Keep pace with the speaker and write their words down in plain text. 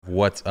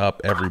What's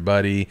up,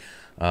 everybody?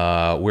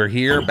 We're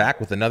here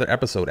back with another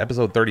episode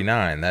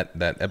 39.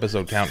 That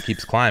episode count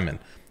keeps climbing.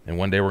 And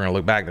one day we're going to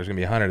look back, there's going to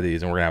be 100 of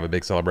these, and we're going to have a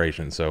big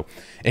celebration. So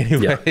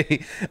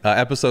anyway,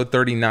 episode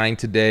 39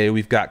 today,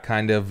 we've got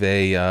kind of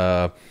a,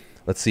 a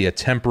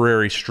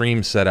temporary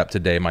stream setup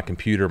today. My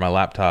computer, my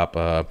laptop,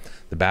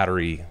 the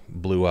battery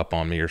blew up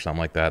on me or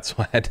something like that. So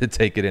I had to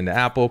take it into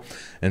Apple.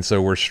 And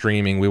so we're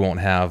streaming. We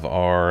won't have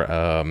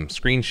our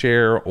screen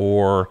share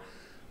or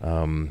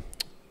the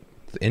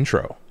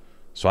intro.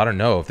 So I don't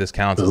know if this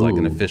counts as like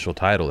an official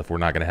title if we're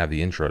not going to have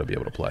the intro to be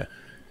able to play.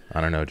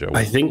 I don't know, Joe.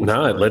 I think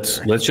not. Let's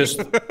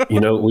just,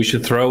 we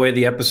should throw away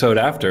the episode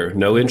after.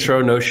 No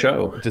intro, no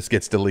show. It just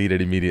gets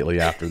deleted immediately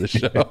after the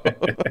show.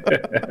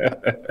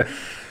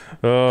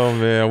 Oh,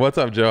 man. What's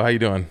up, Joe? How you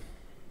doing?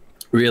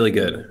 Really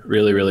good.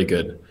 Really, really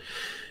good.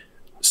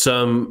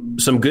 Some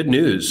good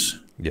news.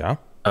 Yeah?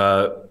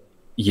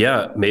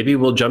 Maybe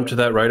we'll jump to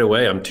that right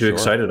away. I'm too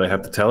excited. I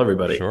have to tell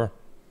everybody. Sure.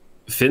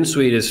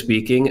 FinSuite is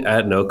speaking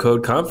at No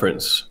Code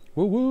Conference.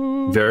 Woo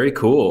woo. Very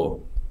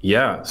cool.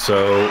 Yeah, so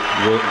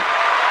we'll...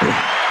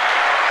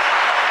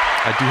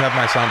 I do have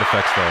my sound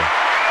effects,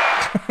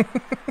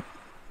 though.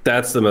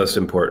 That's the most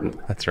important.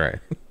 That's right.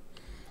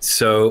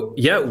 So,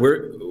 yeah,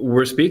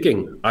 we're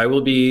speaking. I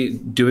will be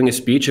doing a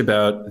speech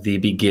about the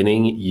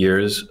beginning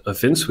years of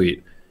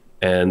FinSuite.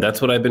 And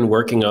that's what I've been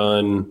working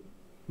on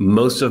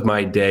most of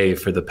my day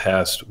for the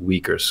past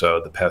week or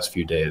so, the past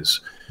few days.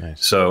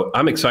 Nice. So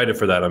I'm excited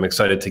for that. I'm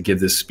excited to give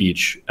this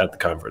speech at the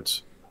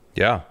conference.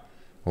 Yeah.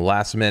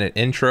 Last minute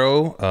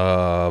intro,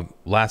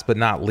 last but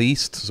not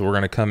least. So we're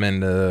going to come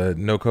into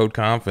No Code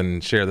Conf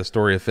and share the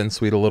story of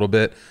FinSuite a little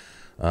bit.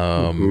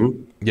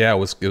 Yeah, it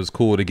was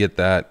cool to get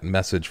that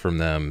message from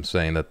them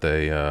saying that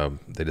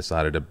they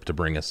decided to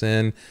bring us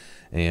in,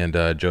 and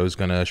Joe's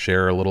going to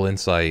share a little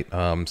insight.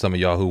 Some of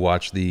y'all who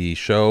watch the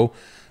show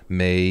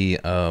may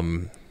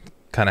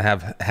kind of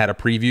have had a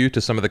preview to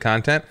some of the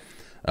content,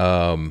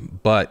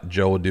 but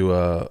Joe will do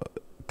a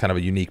kind of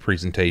a unique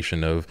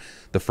presentation of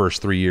the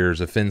first 3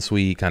 years of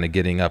FinSuite, kind of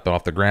getting up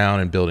off the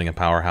ground and building a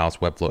powerhouse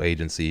Webflow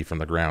agency from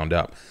the ground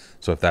up.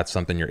 So if that's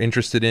something you're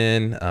interested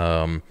in,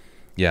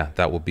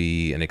 that will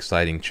be an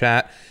exciting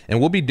chat.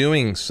 And we'll be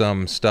doing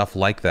some stuff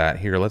like that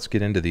here. Let's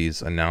get into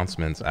these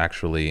announcements,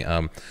 actually.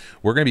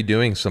 We're going to be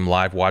doing some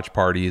live watch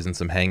parties and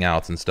some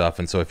hangouts and stuff.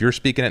 And so if you're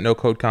speaking at No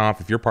Code Conf,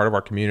 if you're part of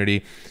our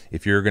community,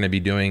 if you're going to be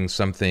doing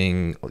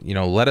something,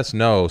 let us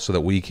know so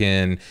that we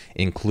can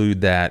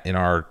include that in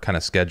our kind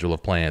of schedule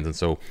of plans. And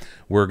so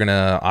we're going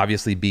to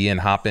obviously be in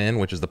Hopin,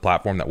 which is the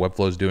platform that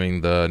Webflow is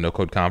doing the No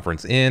Code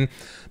Conference in.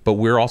 But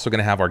we're also going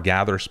to have our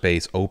gather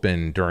space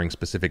open during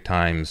specific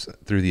times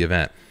through the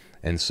event.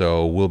 And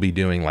so we'll be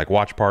doing like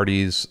watch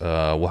parties.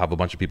 We'll have a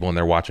bunch of people in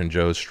there watching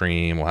Joe's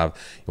stream.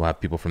 You'll have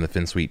people from the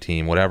FinSuite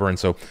team, whatever. And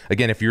so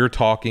again, if you're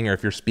talking or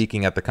if you're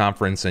speaking at the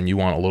conference and you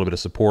want a little bit of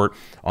support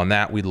on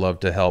that, we'd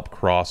love to help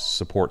cross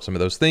support some of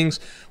those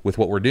things with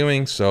what we're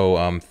doing.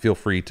 So feel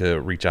free to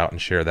reach out and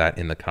share that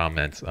in the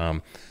comments.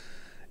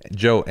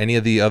 Joe, any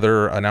of the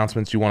other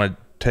announcements you want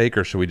to take,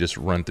 or should we just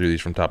run through these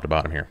from top to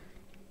bottom here?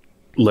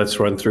 Let's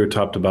run through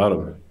top to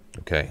bottom.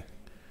 Okay.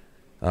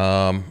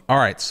 All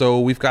right. So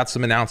we've got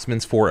some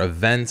announcements for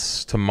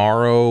events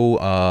tomorrow.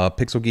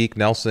 Pixel Geek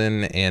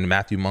Nelson and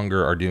Matthew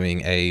Munger are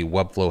doing a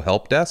Webflow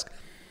help desk.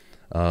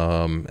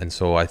 And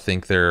so I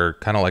think they're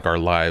kind of like our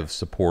live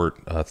support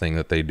thing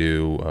that they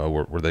do,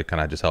 where they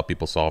kind of just help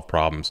people solve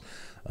problems.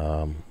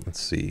 Let's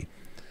see.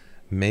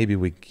 Maybe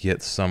we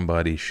get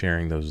somebody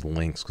sharing those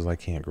links because I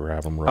can't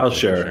grab them. I'll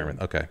share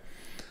it. Okay.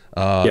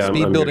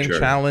 Speed building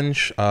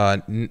challenge.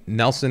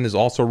 Nelson is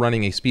also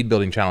running a speed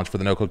building challenge for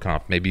the No Code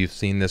Conf. Maybe you've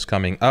seen this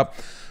coming up,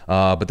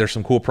 but there's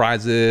some cool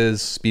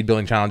prizes. Speed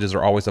building challenges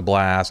are always a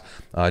blast.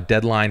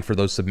 Deadline for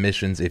those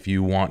submissions, if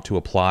you want to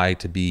apply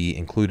to be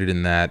included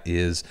in that,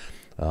 is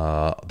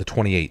the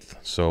 28th.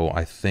 So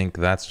I think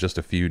that's just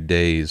a few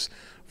days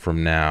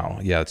from now.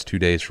 Yeah, it's 2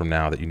 days from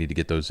now that you need to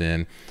get those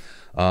in.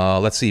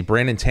 Let's see,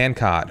 Brandon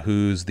Tancott,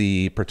 who's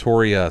the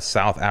Pretoria,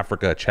 South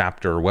Africa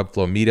chapter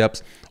Webflow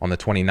meetups on the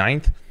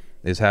 29th.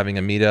 Is having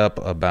a meetup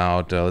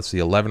about,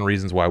 11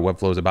 reasons why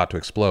Webflow is about to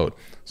explode.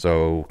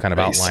 So kind of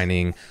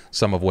outlining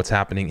some of what's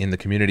happening in the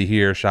community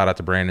here. Shout out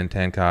to Brandon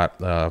Tancott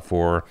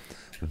for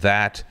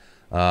that.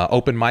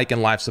 Open mic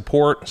and live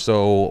support.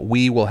 So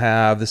we will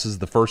have, this is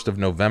the 1st of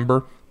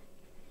November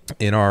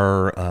in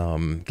our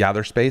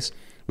gather space.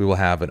 We will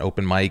have an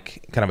open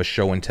mic, kind of a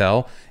show and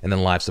tell, and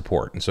then live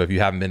support. And so if you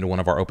haven't been to one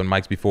of our open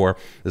mics before,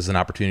 this is an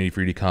opportunity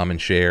for you to come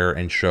and share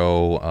and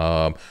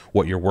show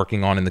what you're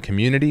working on in the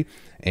community,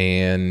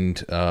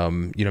 and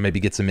maybe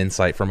get some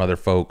insight from other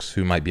folks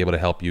who might be able to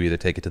help you either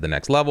take it to the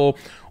next level,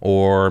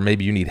 or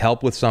maybe you need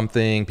help with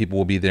something. People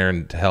will be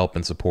there to help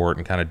and support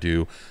and kind of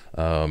do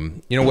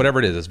whatever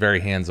it is. It's a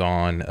very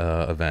hands-on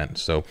event.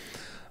 So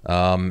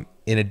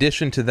in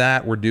addition to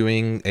that, we're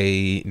doing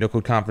a No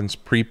Code Conference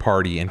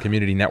pre-party and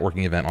community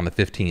networking event on the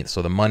 15th.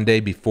 So the Monday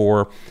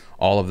before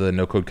all of the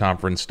No Code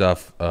Conference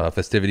stuff,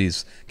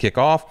 festivities kick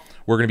off,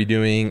 we're going to be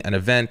doing an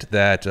event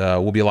that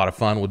will be a lot of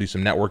fun. We'll do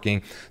some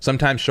networking.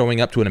 Sometimes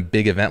showing up to a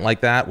big event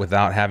like that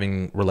without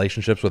having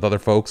relationships with other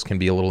folks can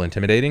be a little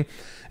intimidating.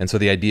 And so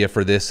the idea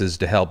for this is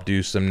to help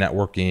do some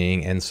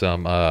networking and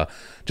some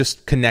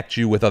just connect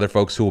you with other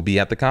folks who will be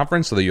at the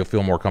conference so that you'll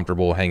feel more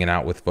comfortable hanging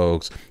out with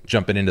folks,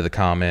 jumping into the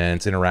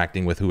comments,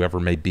 interacting with whoever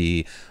may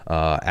be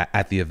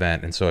at the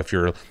event. And so if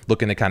you're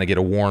looking to kind of get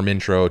a warm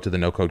intro to the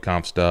No Code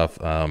Conf stuff,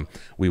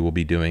 we will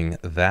be doing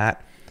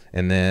that.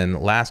 And then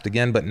last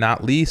again, but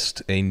not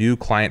least, a new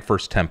client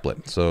first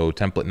template. So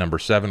template number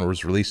 7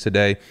 was released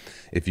today.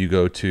 If you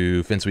go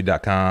to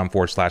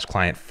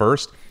finsuite.com/client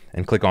first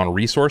and click on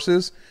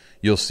resources,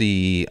 you'll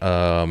see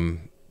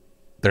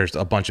there's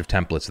a bunch of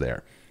templates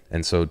there.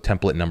 And so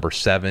template number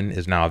 7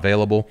 is now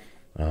available.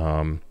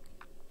 And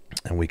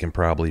we can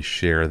probably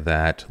share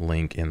that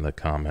link in the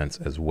comments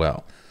as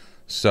well.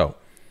 So,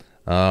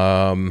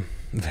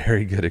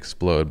 very good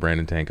explode.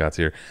 Brandon Tankot's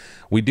here.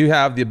 We do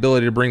have the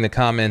ability to bring the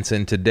comments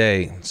in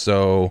today.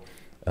 So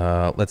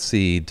let's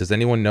see. Does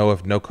anyone know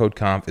if No Code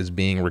Conf is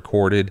being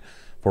recorded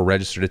for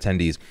registered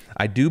attendees?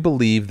 I do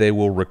believe they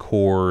will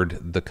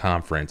record the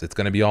conference. It's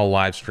going to be all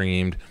live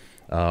streamed.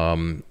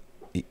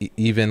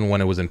 Even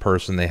when it was in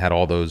person, they had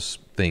all those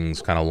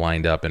things kind of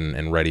lined up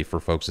and ready for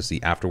folks to see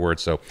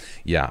afterwards. So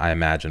yeah, I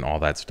imagine all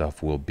that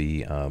stuff will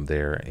be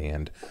there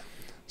and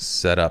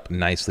set up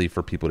nicely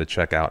for people to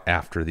check out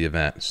after the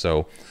event.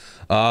 So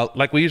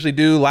like we usually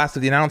do, last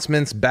of the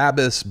announcements,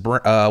 Babis,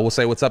 we'll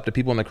say what's up to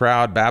people in the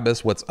crowd.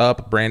 Babis, what's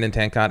up? Brandon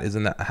Tankot is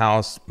in the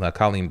house.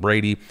 Colleen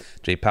Brady,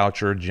 Jay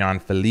Poucher, John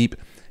Philippe,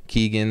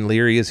 Keegan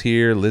Leary is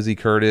here. Lizzie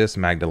Curtis,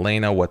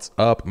 Magdalena, what's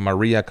up?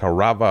 Maria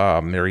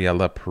Carava,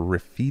 Mariella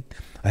Prefit.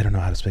 I don't know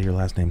how to spell your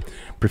last name.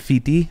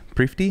 Prefti?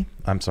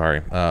 I'm sorry.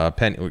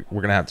 Penny,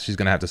 she's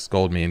gonna have to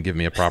scold me and give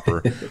me a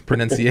proper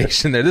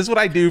pronunciation there. This is what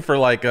I do for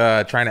like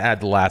trying to add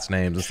the last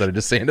names instead of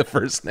just saying the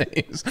first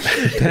names.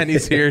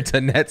 Penny's here,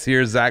 Tanet's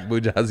here, Zach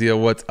Bujazia,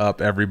 what's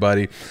up,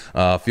 everybody?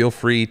 Feel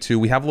free to,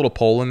 we have a little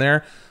poll in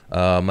there.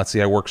 Let's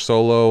see, I work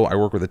solo, I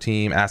work with a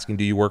team, asking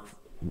do you work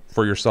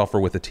for yourself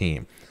or with a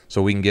team?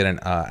 So we can get an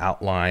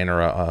outline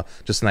or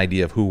just an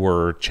idea of who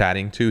we're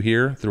chatting to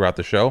here throughout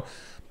the show.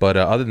 But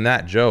other than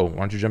that, Joe, why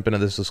don't you jump into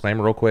this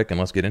disclaimer real quick and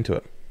let's get into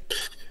it.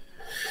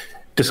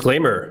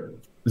 Disclaimer.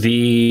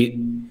 The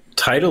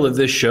title of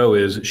this show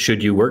is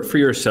Should You Work for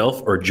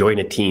Yourself or Join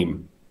a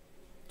Team?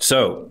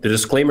 So the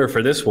disclaimer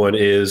for this one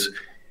is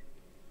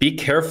be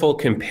careful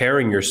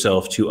comparing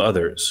yourself to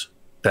others.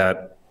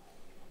 That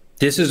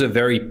this is a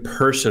very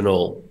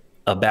personal,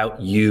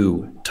 about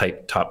you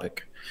type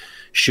topic.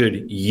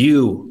 Should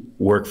you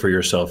work for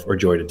yourself or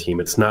join a team?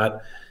 It's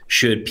not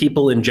should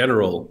people in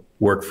general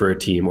work for a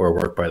team or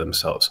work by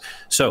themselves.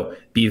 So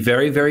be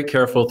very, very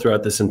careful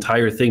throughout this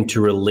entire thing to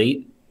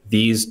relate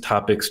these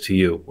topics to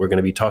you. We're going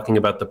to be talking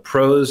about the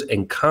pros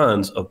and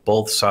cons of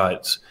both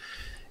sides.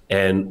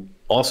 And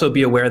also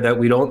be aware that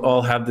we don't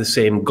all have the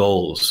same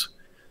goals.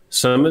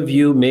 Some of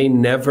you may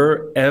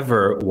never,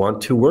 ever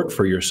want to work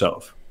for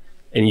yourself.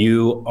 And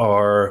you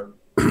are,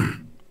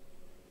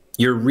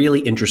 you're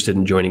really interested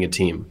in joining a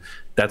team.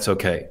 That's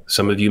okay.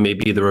 Some of you may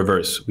be the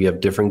reverse. We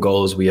have different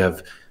goals. We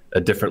have a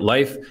different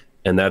life.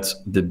 And that's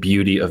the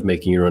beauty of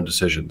making your own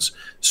decisions.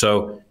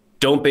 So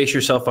don't base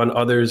yourself on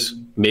others.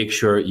 Make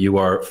sure you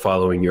are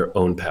following your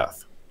own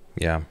path.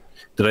 Yeah.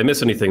 Did I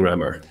miss anything,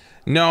 Ramar?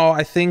 No,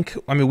 I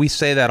mean, we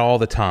say that all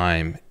the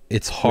time.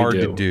 It's hard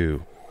to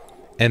do.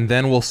 And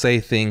then we'll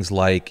say things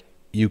like,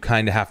 you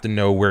kind of have to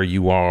know where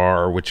you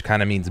are, which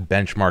kind of means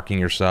benchmarking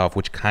yourself,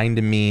 which kind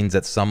of means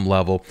at some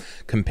level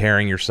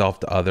comparing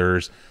yourself to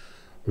others.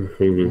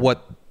 Mm-hmm.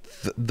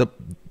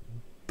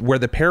 Where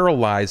the peril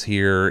lies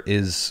here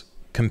is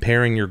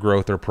comparing your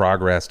growth or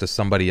progress to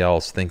somebody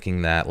else,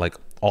 thinking that like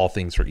all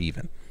things are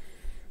even,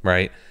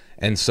 right?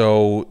 And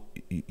so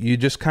you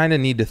just kind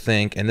of need to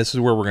think, and this is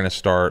where we're going to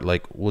start.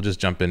 Like we'll just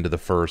jump into the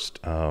first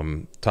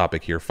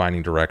topic here,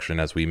 finding direction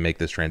as we make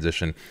this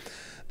transition.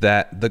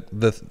 That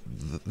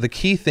the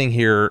key thing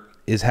here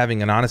is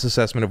having an honest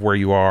assessment of where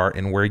you are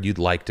and where you'd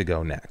like to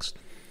go next,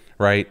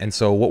 right? And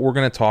so what we're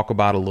going to talk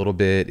about a little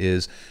bit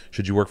is,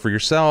 should you work for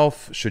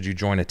yourself? Should you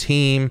join a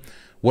team?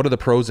 What are the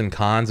pros and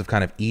cons of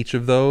kind of each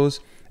of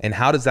those? And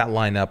how does that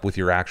line up with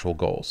your actual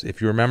goals?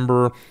 If you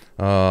remember,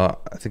 I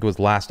think it was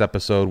last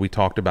episode, we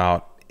talked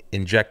about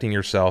injecting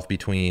yourself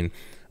between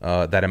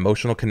that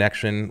emotional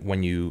connection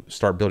when you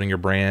start building your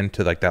brand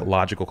to like that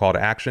logical call to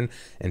action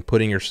and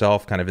putting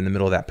yourself kind of in the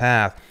middle of that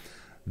path.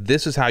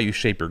 This is how you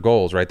shape your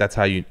goals, right? That's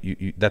how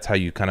that's how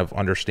you kind of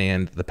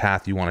understand the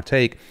path you want to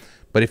take.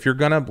 But if you're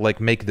gonna like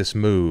make this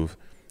move,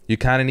 you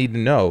kind of need to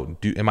know,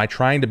 am I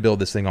trying to build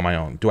this thing on my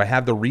own? Do I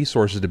have the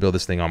resources to build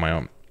this thing on my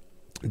own?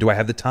 Do I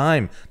have the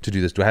time to do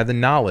this? Do I have the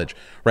knowledge?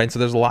 Right. And so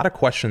there's a lot of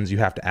questions you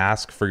have to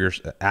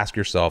ask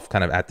yourself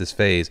kind of at this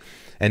phase.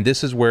 And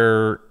this is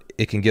where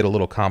it can get a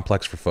little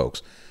complex for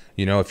folks.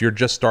 You know, if you're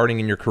just starting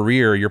in your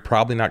career, you're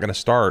probably not going to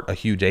start a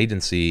huge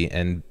agency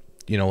and,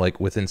 you know, like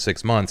within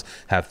 6 months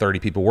have 30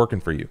 people working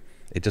for you.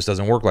 It just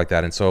doesn't work like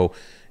that. And so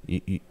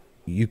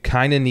you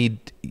kind of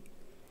need,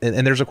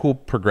 and there's a cool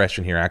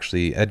progression here.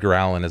 Actually, Edgar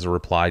Allan, as a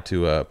reply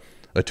to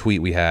a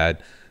tweet we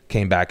had,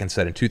 came back and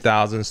said in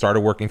 2000 started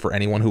working for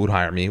anyone who would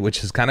hire me,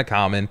 which is kind of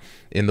common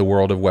in the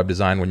world of web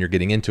design. When you're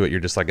getting into it, you're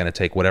just like going to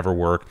take whatever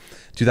work.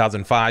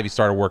 2005 he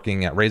started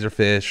working at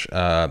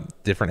Razorfish,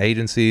 different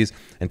agencies.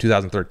 In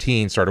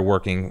 2013 started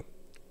working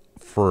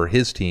for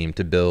his team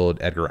to build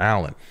Edgar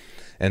Allan.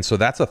 And so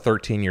that's a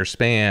 13-year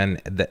span,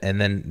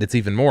 and then it's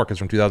even more because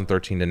from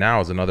 2013 to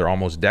now is another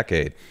almost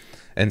decade.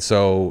 And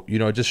so, you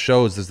know, it just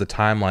shows there's the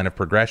timeline of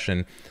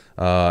progression.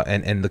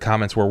 And the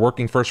comments were,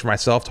 working first for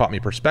myself taught me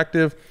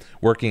perspective,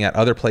 working at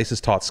other places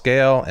taught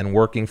scale, and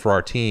working for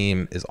our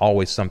team is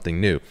always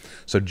something new.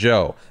 So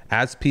Joe,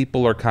 as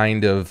people are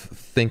kind of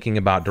thinking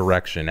about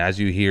direction, as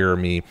you hear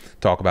me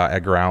talk about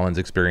Edgar Allan's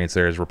experience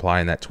there as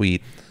replying that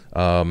tweet,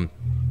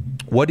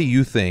 what do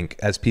you think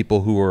as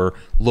people who are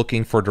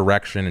looking for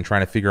direction and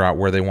trying to figure out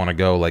where they want to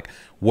go? Like,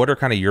 what are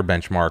kind of your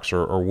benchmarks,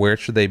 or where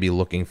should they be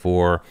looking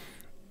for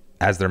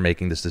as they're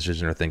making this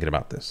decision or thinking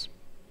about this?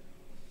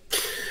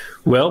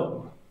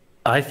 Well,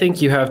 I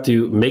think you have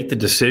to make the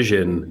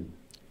decision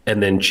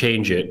and then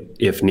change it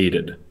if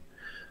needed.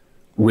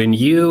 When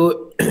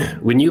you're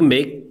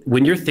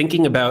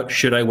thinking about,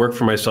 should I work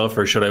for myself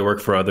or should I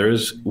work for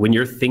others? When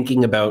you're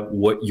thinking about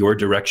what your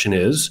direction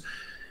is,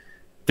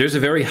 there's a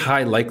very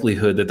high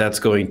likelihood that that's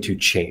going to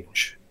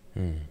change.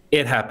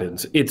 It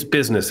happens. It's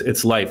business.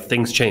 It's life.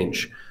 Things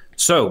change.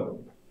 So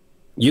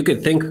you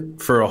could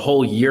think for a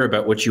whole year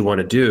about what you want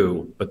to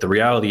do, but the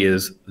reality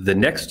is the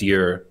next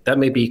year, that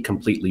may be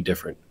completely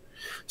different.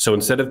 So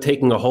instead of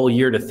taking a whole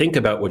year to think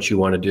about what you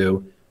want to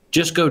do,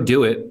 just go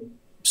do it,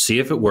 see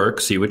if it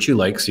works, see what you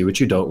like, see what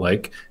you don't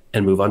like,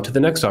 and move on to the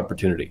next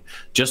opportunity.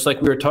 Just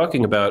like we were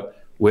talking about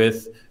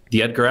with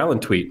the Edgar Allan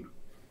tweet,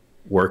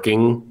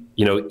 working,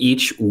 you know,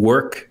 each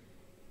workplace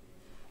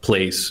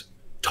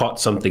taught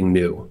something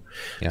new.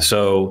 Yeah.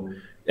 So,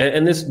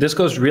 and this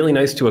goes really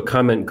nice to a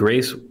comment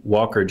Grace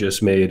Walker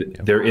just made.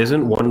 Yeah. There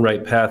isn't one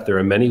right path. There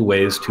are many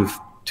ways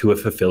to a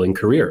fulfilling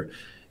career.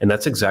 And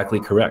that's exactly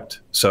correct.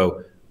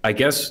 So I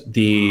guess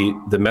the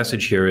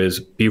message here is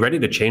be ready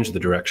to change the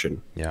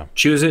direction. Yeah.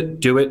 Choose it,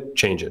 do it,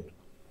 change it.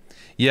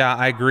 Yeah,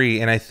 I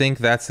agree. And I think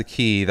that's the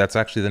key. That's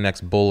actually the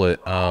next bullet.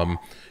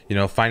 You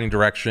know, finding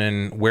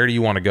direction. Where do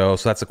you want to go?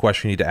 So that's a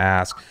question you need to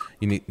ask.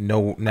 You need to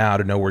know now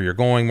to know where you're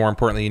going. More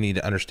importantly, you need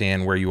to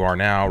understand where you are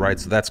now, right?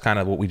 So that's kind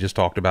of what we just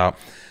talked about.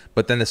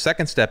 But then the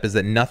second step is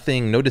that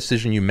no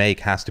decision you make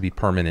has to be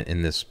permanent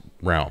in this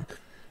realm,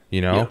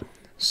 you know? Yeah.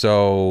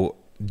 So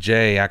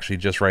Jay actually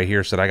just right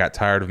here said, I got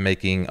tired of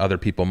making other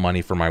people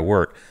money for my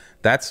work.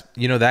 That's,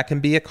 you know, that can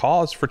be a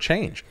cause for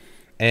change.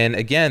 And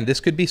again, this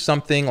could be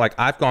something like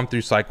I've gone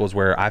through cycles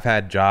where I've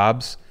had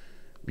jobs,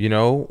 you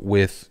know,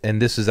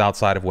 and this is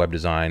outside of web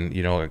design,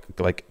 you know,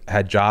 like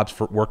had jobs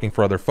for working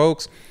for other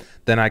folks.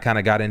 Then I kind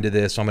of got into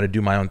this. So I'm going to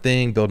do my own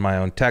thing, build my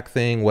own tech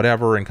thing,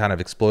 whatever, and kind of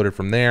exploded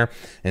from there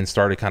and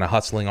started kind of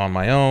hustling on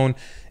my own.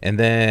 And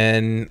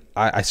then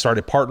I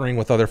started partnering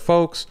with other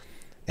folks.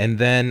 And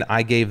then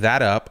I gave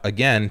that up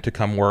again to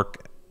come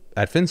work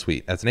at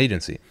FinSuite as an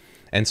agency.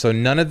 And so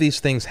none of these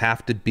things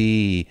have to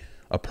be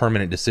a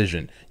permanent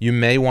decision. You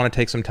may want to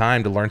take some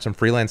time to learn some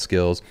freelance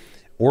skills,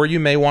 or you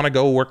may want to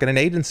go work at an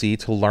agency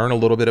to learn a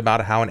little bit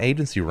about how an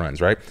agency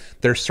runs, right?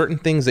 There's certain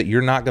things that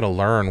you're not going to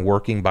learn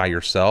working by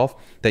yourself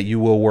that you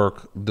will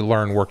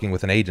learn working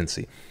with an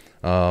agency.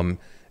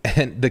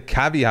 And the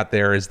caveat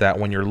there is that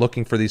when you're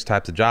looking for these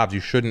types of jobs, you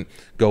shouldn't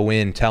go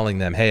in telling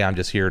them, hey, I'm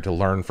just here to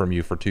learn from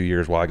you for 2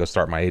 years while I go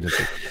start my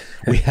agency.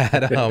 We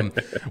had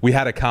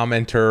a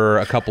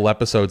commenter a couple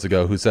episodes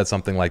ago who said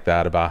something like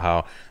that about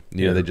how,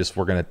 you know, they just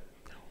were going to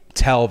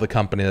tell the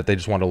company that they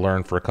just want to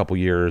learn for a couple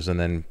years and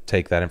then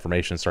take that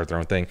information and start their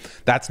own thing.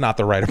 That's not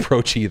the right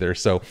approach either.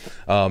 So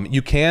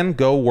you can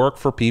go work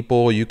for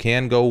people. You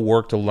can go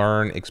work to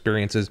learn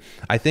experiences.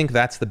 I think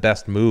that's the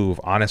best move,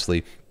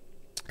 honestly.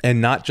 And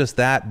not just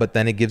that, but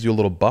then it gives you a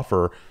little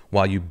buffer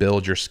while you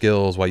build your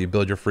skills, while you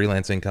build your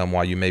freelance income,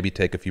 while you maybe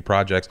take a few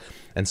projects.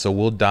 And so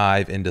we'll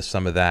dive into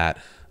some of that.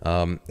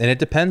 And it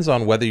depends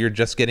on whether you're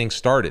just getting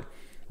started.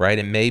 Right?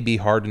 It may be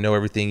hard to know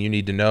everything you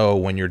need to know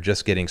when you're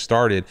just getting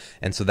started.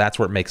 And so that's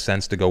where it makes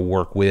sense to go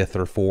work with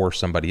or for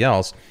somebody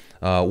else.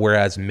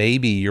 Whereas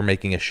maybe you're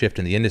making a shift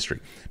in the industry.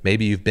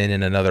 Maybe you've been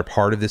in another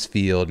part of this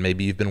field.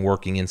 Maybe you've been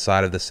working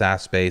inside of the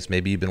SaaS space.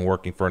 Maybe you've been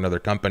working for another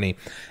company.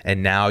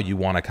 And now you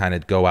want to kind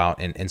of go out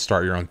and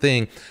start your own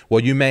thing.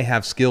 Well, you may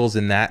have skills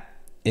in that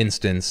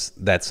instance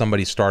that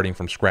somebody starting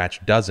from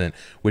scratch doesn't,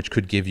 which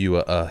could give you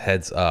a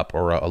heads up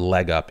or a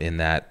leg up in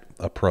that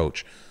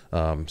approach.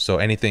 So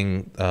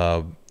anything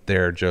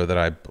there, Joe, that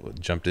I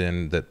jumped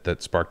in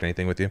that sparked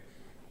anything with you?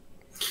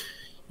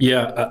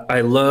 Yeah,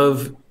 I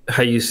love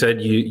how you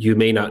said you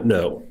may not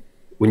know.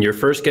 When you're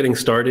first getting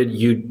started,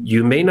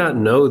 you may not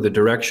know the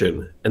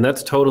direction, and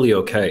that's totally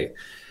okay.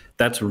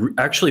 That's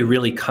actually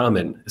really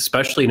common,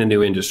 especially in a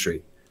new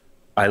industry.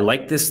 I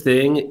like this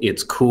thing,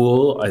 it's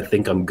cool, I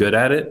think I'm good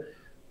at it,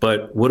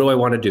 but what do I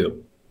want to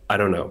do? I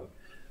don't know.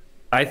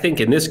 I think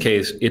in this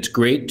case, it's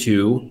great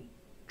to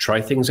try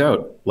things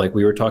out. Like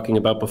we were talking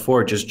about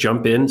before, just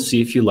jump in,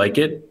 see if you like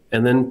it,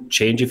 and then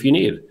change if you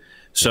need.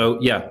 So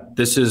yeah,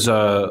 this is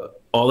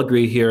all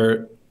agree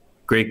here.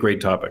 Great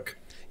topic.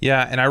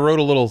 Yeah, and I wrote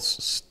a little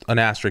an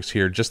asterisk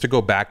here just to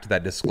go back to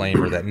that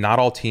disclaimer that not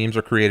all teams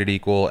are created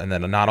equal, and that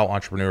not all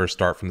entrepreneurs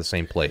start from the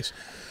same place.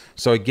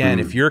 So again,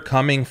 if you're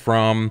coming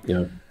from,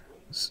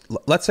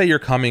 let's say you're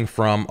coming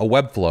from a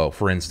Webflow,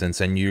 for instance,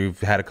 and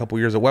you've had a couple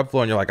years of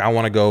Webflow, and you're like, I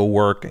want to go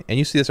work, and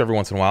you see this every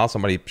once in a while.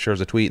 Somebody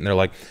shares a tweet, and they're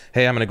like,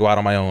 hey, I'm going to go out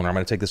on my own, or I'm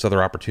going to take this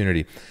other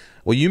opportunity.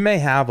 Well, you may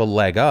have a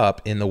leg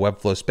up in the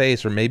Webflow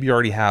space, or maybe you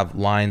already have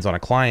lines on a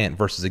client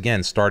versus,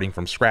 again, starting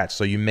from scratch.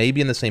 So you may be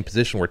in the same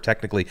position where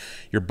technically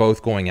you're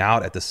both going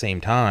out at the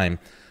same time,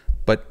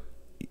 but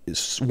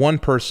one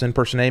person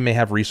A may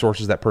have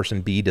resources that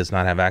person B does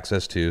not have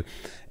access to.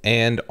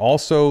 And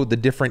also the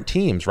different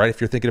teams, right?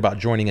 If you're thinking about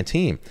joining a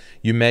team,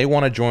 you may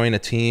want to join a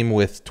team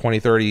with 20,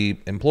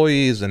 30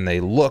 employees and they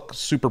look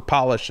super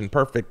polished and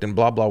perfect and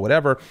blah, blah,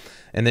 whatever.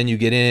 And then you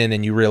get in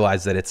and you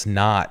realize that it's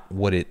not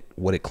what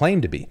it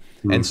claimed to be.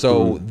 And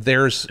so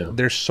there's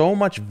so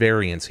much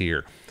variance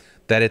here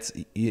that it's,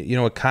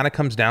 it kind of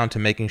comes down to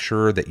making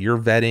sure that you're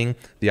vetting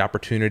the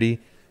opportunity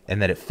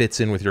and that it fits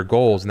in with your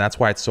goals. And that's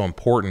why it's so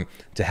important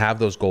to have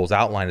those goals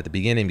outlined at the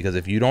beginning, because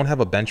if you don't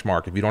have a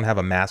benchmark, if you don't have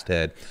a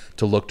masthead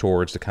to look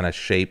towards to kind of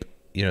shape,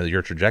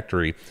 your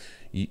trajectory,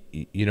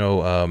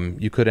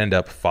 you could end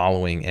up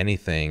following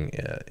anything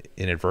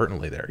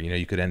inadvertently there.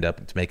 You could end up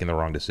making the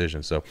wrong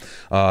decision. So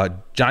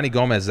Johnny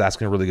Gomez is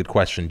asking a really good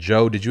question.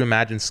 Joe, did you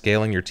imagine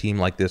scaling your team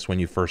like this when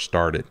you first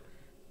started?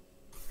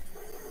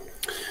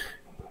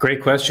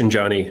 Great question,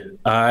 Johnny.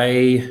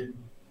 I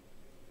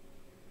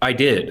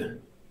did.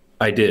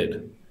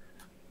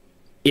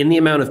 In the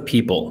amount of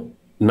people,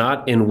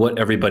 not in what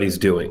everybody's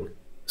doing.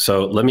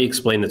 So let me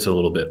explain this a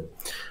little bit.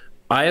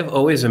 I have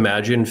always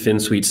imagined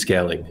FinSuite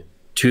scaling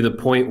to the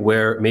point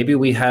where maybe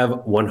we have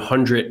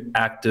 100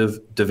 active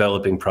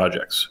developing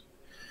projects.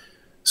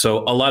 So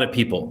a lot of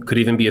people, could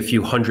even be a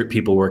few hundred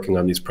people working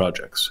on these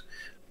projects.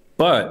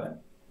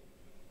 But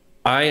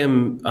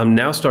I'm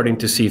now starting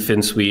to see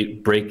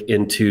FinSuite break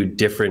into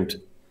different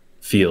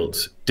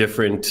fields,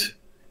 different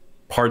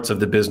parts of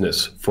the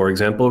business. For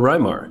example,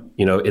 Rymar.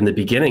 In the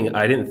beginning,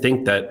 I didn't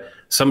think that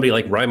somebody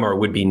like Rymar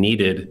would be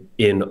needed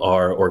in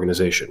our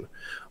organization,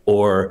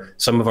 or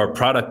some of our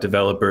product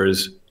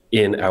developers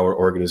in our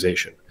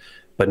organization.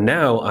 But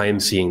now I am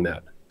seeing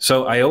that.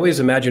 So I always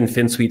imagined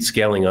FinSuite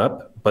scaling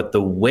up, but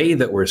the way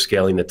that we're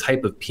scaling, the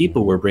type of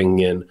people we're bringing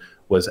in,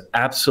 was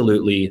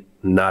absolutely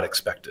not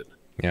expected.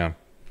 Yeah.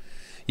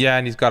 Yeah,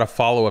 and he's got a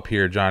follow-up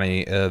here,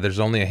 Johnny. There's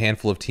only a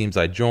handful of teams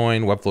I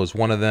join. Webflow is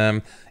one of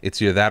them.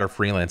 It's either that or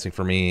freelancing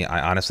for me.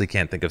 I honestly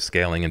can't think of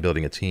scaling and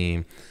building a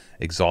team.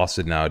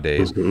 Exhausted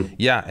nowadays.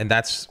 Yeah, and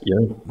that's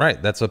right.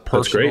 That's a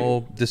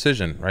personal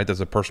decision, right?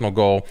 That's a personal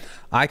goal.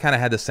 I kind of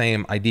had the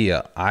same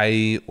idea.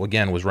 I,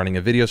 again, was running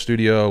a video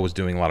studio, was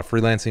doing a lot of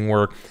freelancing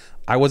work.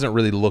 I wasn't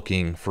really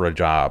looking for a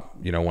job,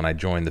 when I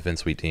joined the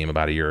FinSuite team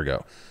about a year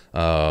ago.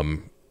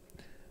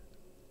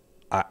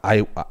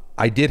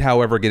 I did,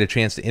 however, get a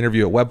chance to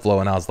interview at Webflow,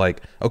 and I was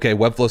like, okay,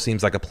 Webflow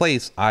seems like a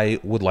place I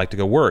would like to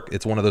go work.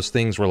 It's one of those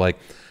things where, like,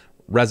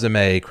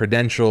 resume,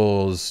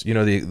 credentials,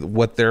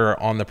 what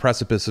they're on the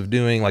precipice of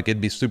doing, like,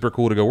 it'd be super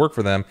cool to go work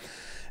for them.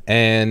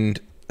 And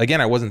again,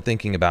 I wasn't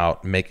thinking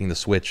about making the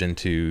switch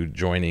into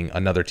joining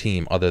another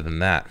team other than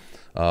that.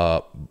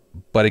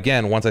 But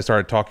again, once I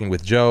started talking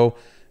with Joe,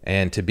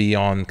 and to be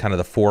on kind of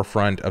the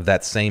forefront of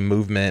that same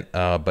movement,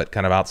 but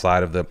kind of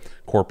outside of the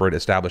corporate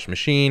established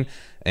machine,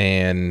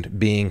 and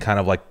being kind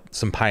of like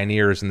some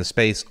pioneers in the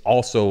space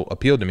also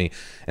appealed to me.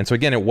 And so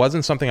again, it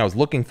wasn't something I was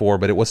looking for,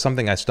 but it was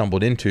something I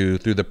stumbled into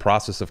through the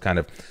process of kind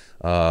of,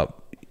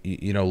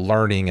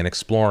 learning and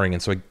exploring.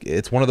 And so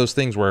it's one of those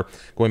things where,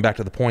 going back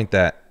to the point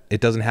that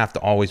it doesn't have to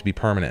always be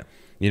permanent.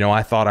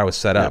 I thought I was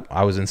set up.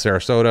 I was in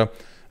Sarasota.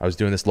 I was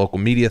doing this local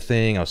media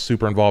thing. I was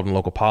super involved in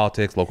local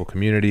politics, local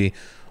community,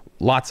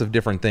 lots of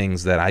different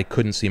things that I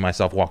couldn't see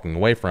myself walking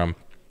away from.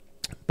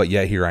 But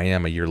yet here I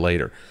am a year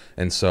later.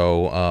 And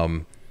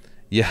so,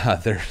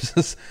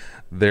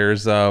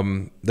 there's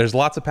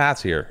lots of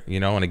paths here,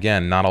 and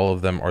again, not all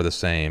of them are the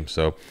same.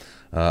 So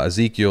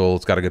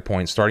Ezekiel's got a good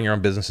point. Starting your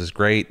own business is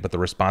great, but the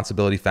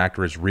responsibility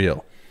factor is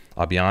real.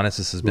 I'll be honest,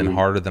 this has been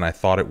harder than I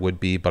thought it would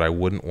be, but I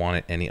wouldn't want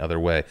it any other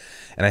way.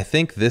 And I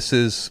think this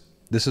is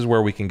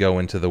where we can go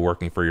into the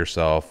working for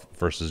yourself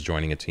versus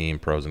joining a team,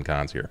 pros and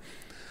cons here.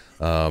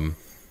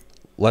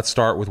 Let's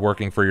start with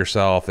working for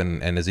yourself,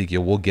 and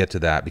Ezekiel, we'll get to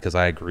that, because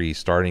I agree,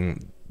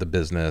 starting the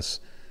business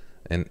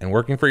and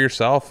working for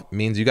yourself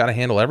means you got to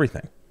handle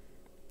everything.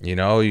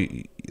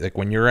 Like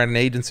when you're at an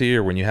agency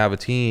or when you have a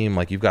team,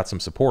 like, you've got some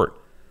support.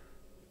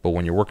 But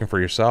when you're working for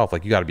yourself,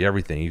 like, you got to be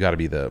everything. You got to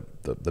be the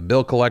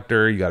bill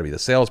collector, you got to be the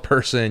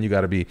salesperson, you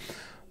got to be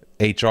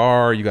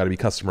HR, you got to be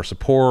customer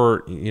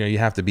support. You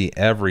have to be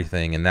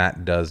everything, and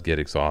that does get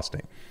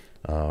exhausting.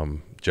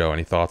 Joe,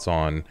 any thoughts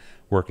on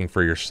working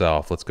for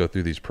yourself? Let's go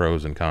through these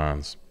pros and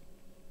cons.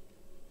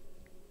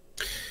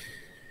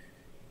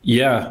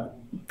 Yeah,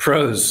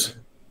 pros.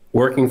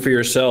 Working for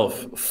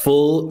yourself,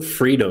 full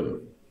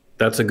freedom.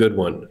 That's a good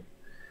one.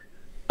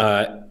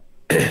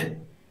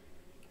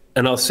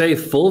 And I'll say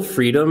full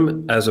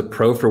freedom as a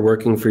pro for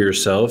working for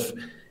yourself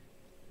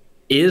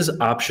is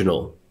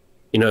optional.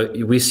 You know,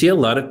 we see a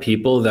lot of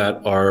people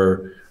that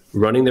are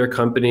running their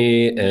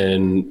company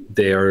and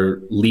they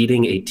are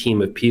leading a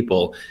team of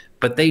people,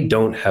 but they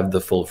don't have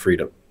the full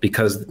freedom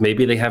because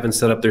maybe they haven't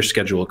set up their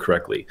schedule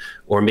correctly,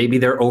 or maybe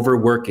they're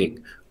overworking,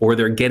 or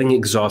they're getting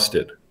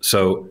exhausted.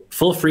 So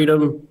full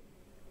freedom,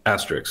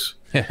 asterisk.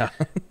 Yeah.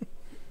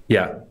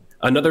 Yeah.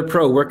 Another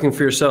pro, working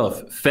for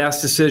yourself,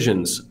 fast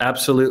decisions.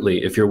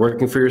 Absolutely. If you're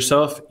working for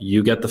yourself,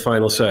 you get the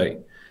final say.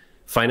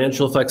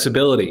 Financial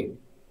flexibility.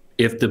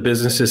 If the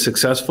business is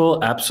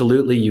successful,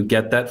 absolutely, you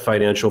get that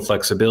financial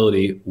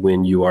flexibility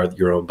when you are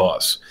your own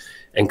boss.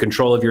 And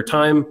control of your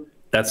time,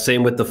 that's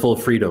same with the full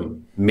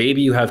freedom.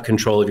 Maybe you have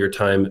control of your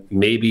time.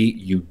 Maybe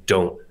you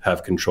don't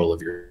have control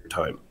of your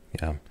time.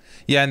 Yeah.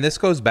 Yeah. And this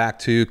goes back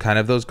to kind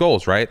of those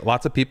goals, right?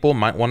 Lots of people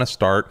might want to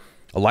start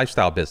a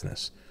lifestyle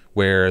business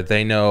where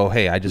they know,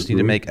 hey, I just need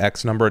to make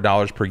X number of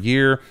dollars per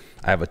year.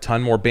 I have a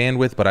ton more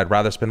bandwidth, but I'd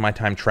rather spend my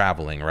time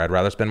traveling, or I'd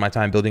rather spend my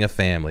time building a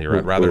family, or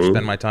I'd rather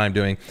spend my time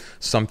doing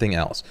something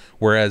else.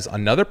 Whereas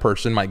another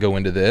person might go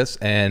into this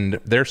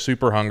and they're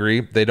super hungry.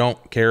 They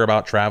don't care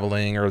about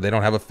traveling, or they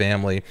don't have a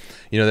family.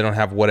 You know, they don't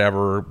have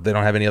whatever. They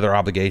don't have any other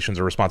obligations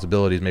or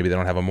responsibilities. Maybe they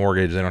don't have a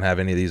mortgage. They don't have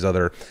any of these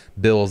other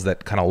bills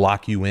that kind of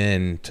lock you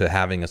in to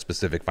having a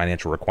specific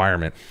financial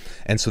requirement.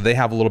 And so they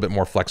have a little bit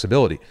more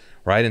flexibility.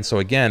 Right. And so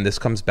again, this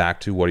comes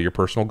back to what are your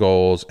personal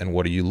goals and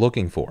what are you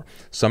looking for?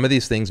 Some of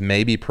these things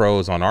may be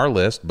pros on our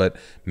list, but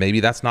maybe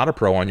that's not a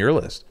pro on your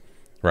list.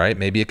 Right.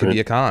 Maybe it could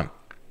be a con.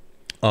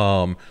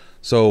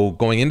 So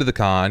going into the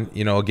con,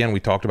 you know, again,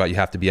 we talked about you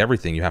have to be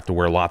everything. You have to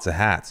wear lots of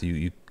hats.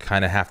 You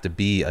kind of have to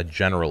be a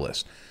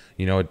generalist,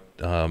 you know,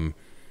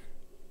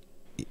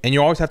 and you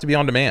always have to be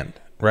on demand.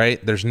 Right.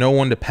 There's no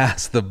one to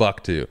pass the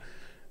buck to.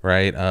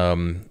 Right.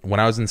 When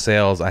I was in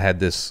sales, I had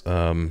this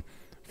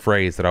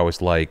phrase that I always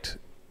liked.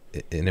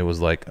 And it was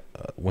like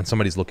when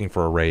somebody's looking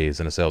for a raise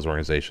in a sales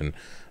organization,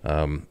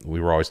 we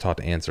were always taught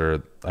to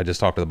answer, I just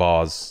talked to the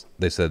boss.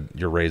 They said,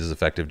 your raise is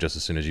effective just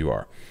as soon as you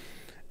are.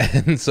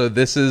 And so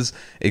this is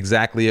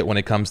exactly it when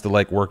it comes to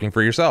like working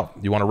for yourself.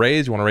 You want a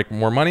raise, you want to make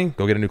more money,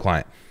 go get a new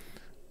client.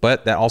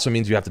 But that also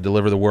means you have to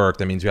deliver the work.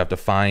 That means you have to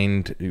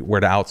find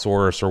where to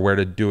outsource or where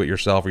to do it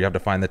yourself, or you have to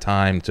find the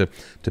time to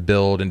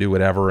build and do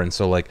whatever. And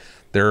so like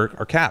there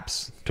are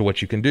caps to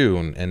what you can do.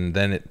 And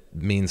then it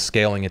means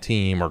scaling a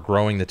team or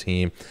growing the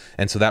team.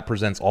 And so that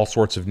presents all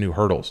sorts of new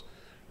hurdles,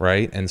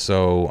 right? And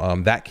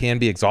so that can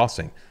be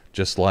exhausting,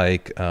 just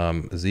like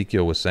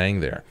Ezekiel was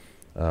saying there.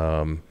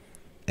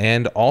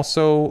 And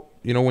also,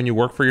 you know, when you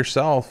work for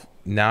yourself,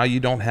 now you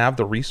don't have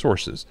the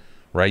resources,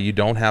 right? You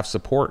don't have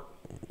support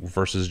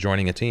versus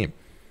joining a team.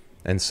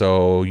 And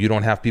so you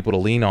don't have people to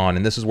lean on.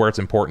 And this is where it's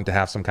important to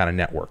have some kind of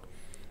network,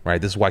 right?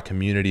 This is why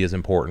community is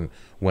important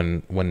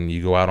when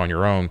you go out on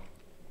your own.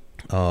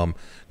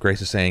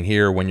 Grace is saying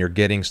here, when you're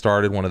getting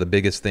started, one of the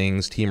biggest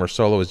things, team or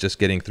solo, is just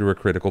getting through a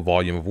critical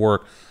volume of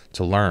work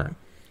to learn.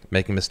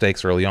 Making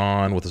mistakes early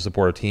on with a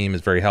supportive team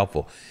is very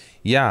helpful.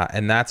 Yeah,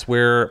 and that's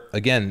where,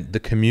 again, the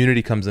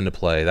community comes into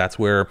play. That's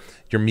where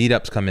your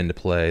meetups come into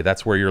play.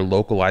 That's where your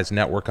localized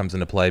network comes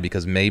into play,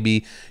 because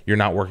maybe you're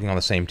not working on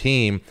the same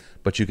team,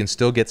 but you can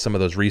still get some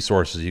of those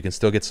resources. You can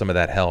still get some of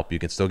that help. You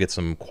can still get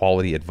some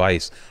quality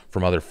advice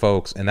from other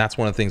folks. And that's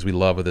one of the things we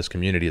love with this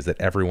community, is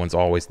that everyone's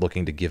always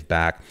looking to give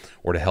back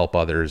or to help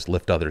others,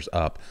 lift others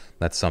up.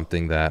 That's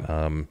something that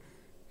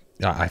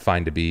I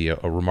find to be a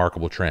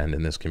remarkable trend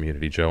in this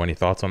community. Joe, any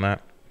thoughts on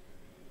that?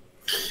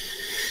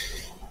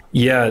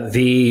 Yeah,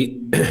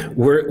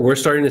 we're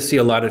starting to see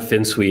a lot of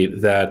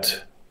FinSuite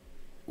that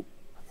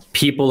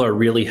people are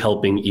really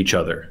helping each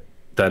other.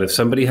 That if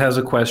somebody has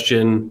a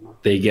question,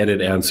 they get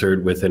it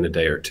answered within a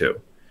day or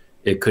two.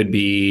 It could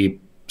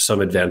be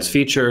some advanced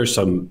feature,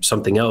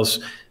 something else.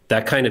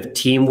 That kind of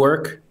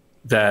teamwork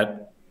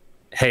that,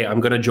 hey,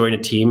 I'm going to join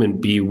a team and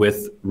be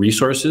with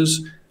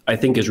resources, I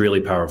think is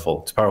really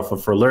powerful. It's powerful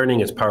for learning.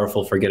 It's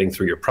powerful for getting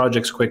through your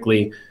projects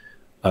quickly.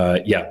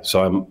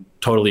 So I'm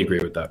totally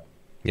agree with that.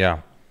 Yeah.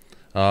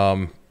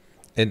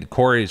 And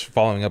Corey's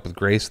following up with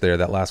Grace there,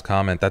 that last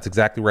comment. That's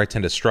exactly where I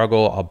tend to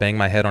struggle. I'll bang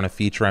my head on a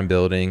feature I'm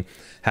building.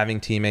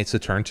 Having teammates to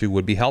turn to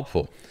would be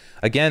helpful.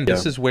 Again,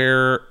 this is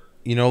where,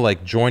 you know,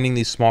 like joining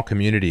these small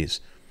communities,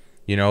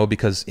 you know,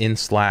 because in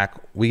Slack,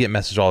 we get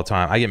messages all the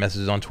time. I get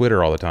messages on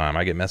Twitter all the time.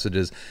 I get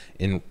messages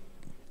in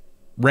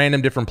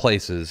random different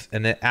places,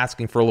 and then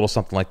asking for a little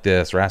something like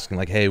this, or asking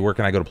like, hey, where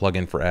can I go to plug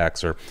in for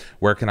X, or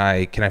where can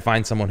I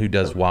find someone who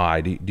does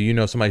Y? Do you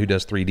know somebody who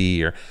does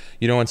 3D, or,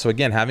 you know? And so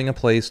again, having a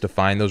place to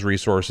find those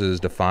resources,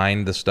 to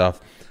find the stuff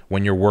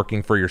when you're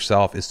working for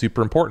yourself is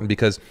super important,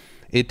 because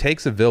it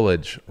takes a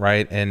village,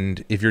 right?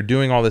 And if you're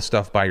doing all this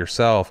stuff by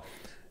yourself,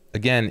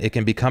 again, it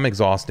can become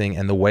exhausting.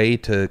 And the way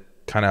to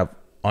kind of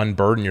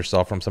unburden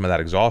yourself from some of that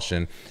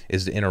exhaustion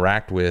is to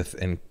interact with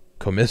and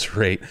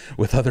commiserate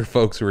with other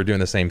folks who are doing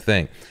the same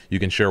thing. You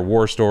can share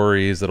war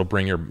stories. It'll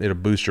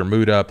boost your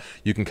mood up.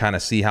 You can kind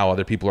of see how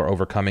other people are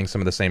overcoming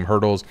some of the same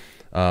hurdles.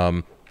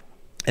 And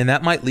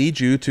that might lead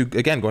you to,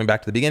 again, going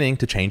back to the beginning,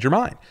 to change your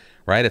mind,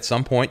 right? At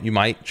some point, you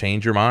might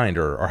change your mind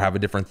or have a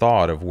different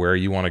thought of where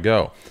you want to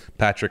go.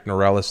 Patrick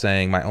Norell is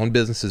saying, my own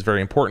business is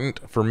very important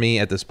for me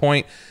at this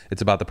point.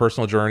 It's about the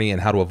personal journey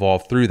and how to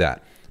evolve through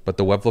that. But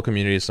the Webflow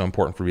community is so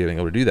important for being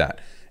able to do that.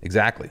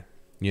 Exactly.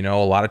 You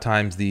know, a lot of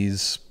times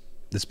this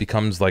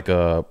becomes like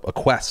a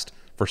quest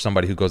for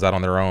somebody who goes out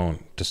on their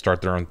own to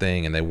start their own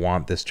thing and they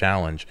want this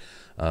challenge.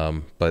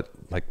 But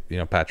like, you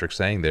know, Patrick's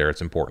saying there,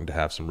 it's important to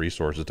have some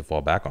resources to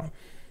fall back on.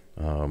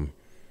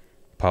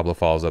 Pablo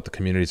follows up, the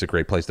community is a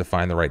great place to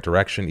find the right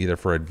direction, either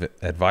for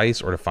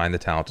advice or to find the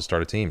talent to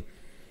start a team.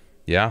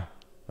 Yeah.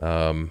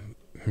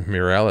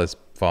 Mirella is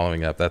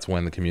following up. That's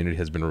when the community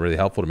has been really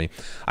helpful to me.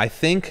 I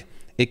think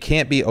it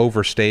can't be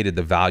overstated,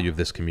 the value of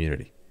this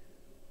community.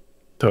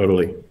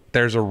 Totally.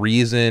 There's a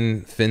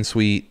reason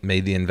FinSuite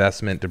made the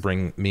investment to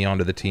bring me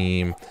onto the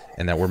team,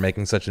 and that we're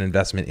making such an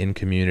investment in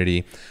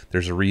community.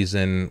 There's a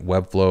reason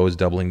Webflow is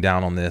doubling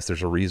down on this.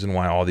 There's a reason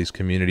why all these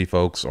community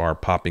folks are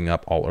popping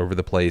up all over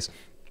the place.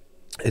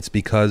 It's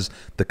because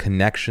the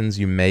connections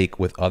you make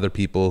with other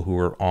people who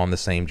are on the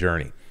same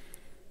journey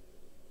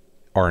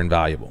are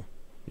invaluable.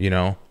 You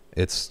know,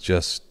 it's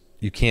just,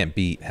 you can't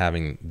beat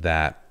having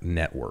that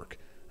network.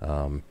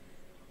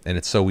 And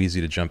it's so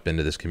easy to jump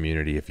into this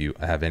community if you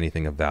have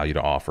anything of value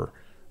to offer.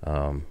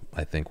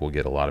 I think we'll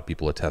get a lot of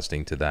people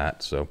attesting to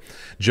that. So,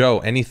 Joe,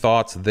 any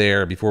thoughts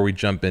there before we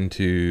jump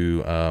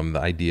into the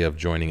idea of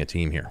joining a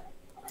team here?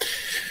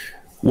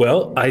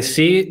 Well, I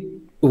see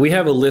we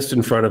have a list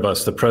in front of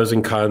us, the pros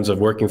and cons of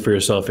working for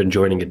yourself and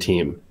joining a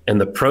team.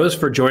 And the pros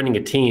for joining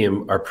a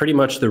team are pretty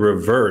much the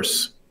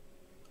reverse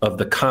of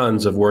the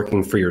cons of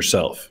working for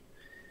yourself.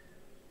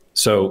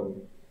 So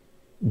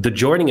the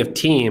joining of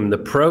team, the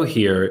pro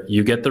here,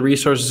 you get the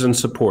resources and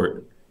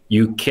support.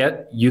 You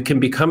can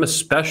become a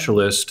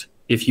specialist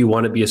if you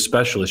want to be a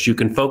specialist. You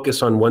can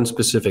focus on one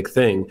specific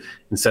thing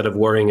instead of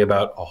worrying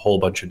about a whole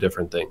bunch of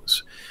different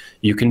things.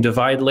 You can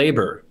divide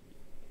labor,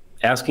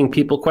 asking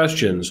people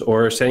questions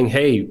or saying,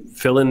 hey,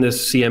 fill in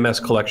this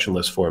CMS collection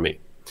list for me.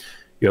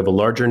 You have a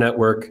larger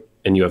network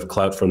and you have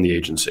clout from the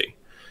agency.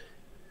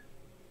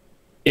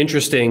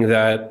 Interesting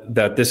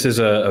that this is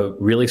a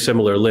really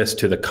similar list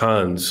to the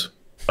cons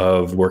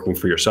of working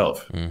for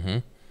yourself. Mm-hmm.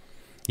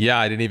 Yeah,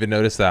 I didn't even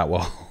notice that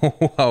while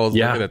I was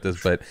looking at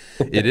this, but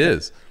it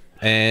is.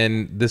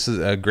 And this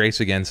is Grace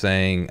again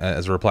saying,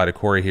 as a reply to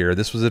Corey here,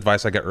 this was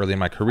advice I got early in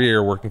my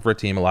career. Working for a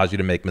team allows you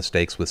to make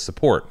mistakes with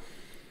support.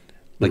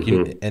 Like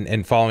you,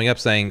 and following up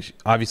saying,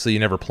 obviously you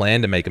never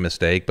plan to make a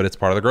mistake, but it's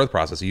part of the growth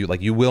process.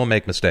 You will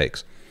make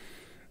mistakes.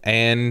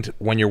 And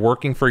when you're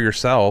working for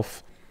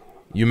yourself,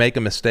 you make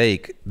a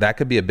mistake, that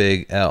could be a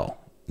big L.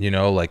 You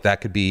know, like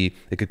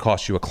it could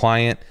cost you a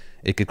client.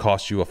 It could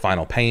cost you a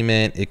final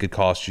payment. It could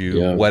cost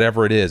you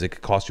whatever it is. It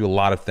could cost you a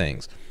lot of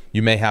things.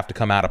 You may have to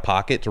come out of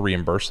pocket to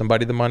reimburse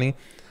somebody the money.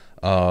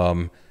 You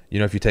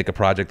know, if you take a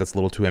project that's a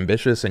little too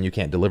ambitious and you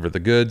can't deliver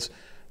the goods,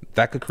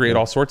 that could create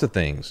all sorts of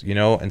things, you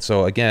know? And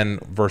so again,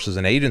 versus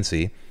an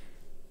agency,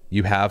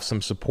 you have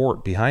some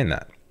support behind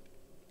that,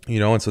 you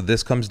know? And so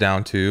this comes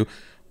down to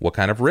what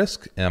kind of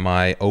risk am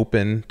I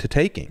open to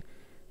taking,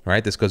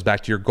 right? This goes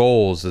back to your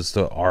goals as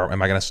to,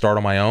 am I going to start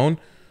on my own?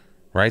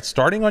 Right?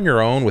 Starting on your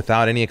own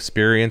without any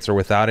experience or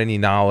without any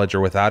knowledge or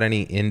without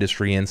any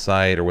industry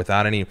insight or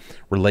without any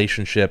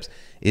relationships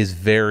is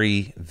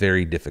very,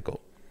 very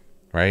difficult,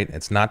 right?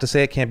 It's not to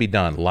say it can't be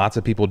done. Lots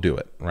of people do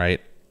it,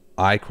 right?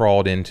 I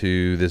crawled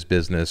into this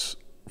business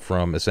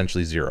from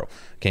essentially zero.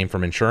 Came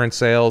from insurance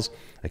sales.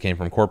 I came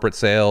from corporate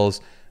sales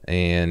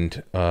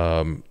and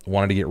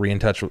wanted to get in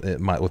touch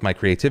with my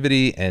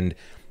creativity, and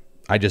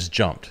I just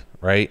jumped,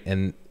 right?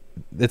 And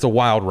it's a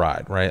wild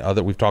ride, right?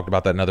 We've talked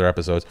about that in other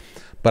episodes.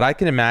 But I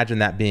can imagine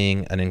that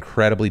being an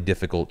incredibly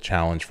difficult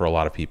challenge for a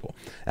lot of people.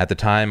 At the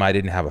time, I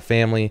didn't have a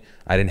family.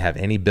 I didn't have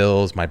any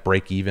bills. My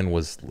break even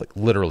was like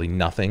literally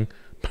nothing.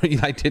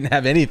 I didn't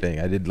have anything.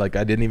 I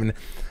didn't even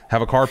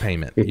have a car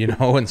payment, you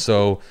know? And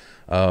so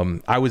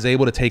I was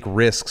able to take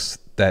risks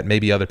that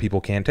maybe other people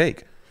can't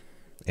take.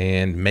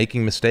 And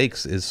making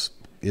mistakes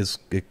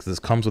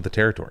comes with the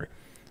territory.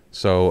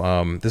 So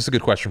this is a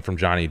good question from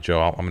Johnny.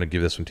 Joe, I'm going to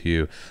give this one to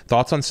you.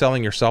 Thoughts on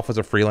selling yourself as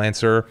a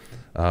freelancer?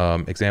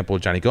 Example,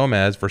 Johnny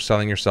Gomez, versus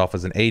selling yourself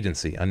as an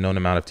agency, unknown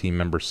amount of team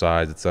member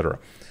size, etc.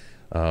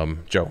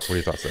 Joe, what are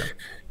your thoughts there?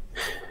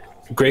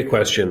 Great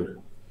question.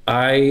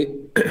 I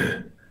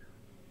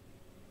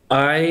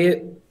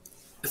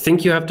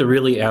think you have to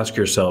really ask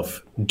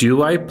yourself,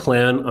 do I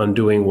plan on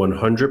doing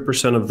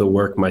 100% of the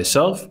work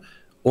myself,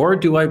 or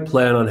do I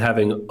plan on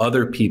having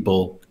other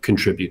people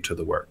contribute to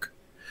the work?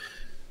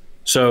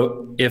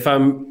 So if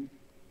I'm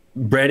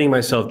branding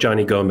myself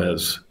Johnny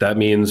Gomez, that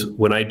means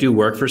when I do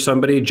work for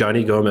somebody,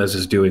 Johnny Gomez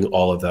is doing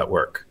all of that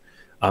work.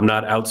 I'm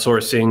not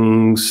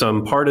outsourcing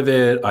some part of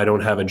it. I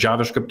don't have a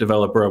JavaScript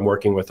developer I'm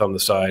working with on the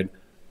side.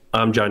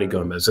 I'm Johnny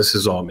Gomez. This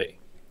is all me.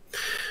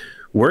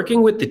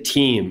 Working with the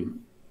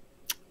team,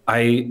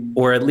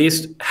 or at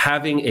least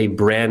having a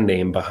brand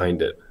name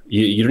behind it.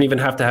 You don't even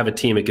have to have a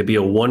team. It could be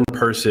a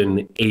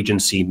one-person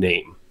agency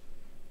name.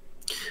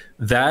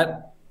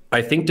 That,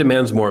 I think,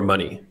 demands more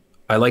money.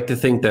 I like to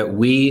think that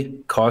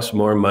we cost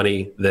more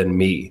money than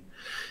me,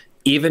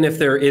 even if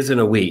there isn't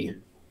a we,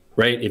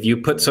 right? If you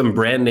put some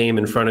brand name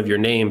in front of your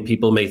name,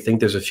 people may think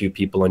there's a few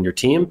people on your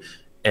team,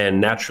 and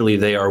naturally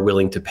they are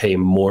willing to pay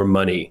more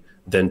money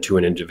than to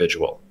an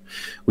individual.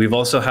 We've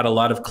also had a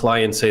lot of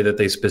clients say that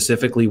they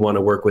specifically want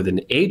to work with an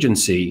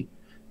agency,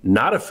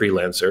 not a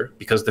freelancer,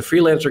 because the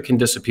freelancer can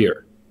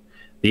disappear.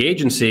 The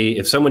agency,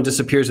 if someone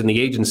disappears in the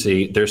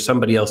agency, there's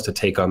somebody else to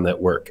take on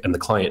that work, and the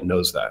client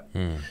knows that.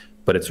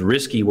 But it's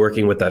risky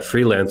working with that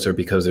freelancer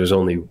because there's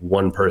only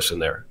one person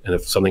there. And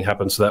if something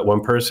happens to that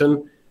one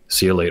person,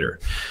 see you later.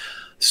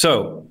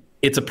 So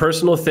it's a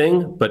personal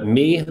thing, but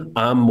me,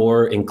 I'm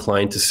more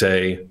inclined to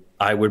say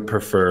I would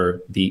prefer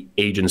the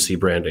agency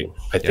branding.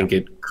 I think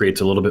it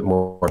creates a little bit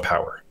more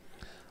power.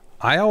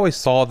 I always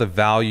saw the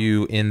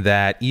value in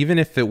that, even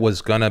if it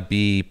was going to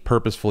be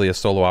purposefully a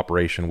solo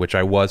operation, which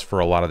I was for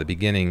a lot of the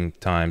beginning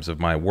times of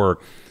my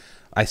work,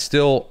 I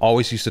still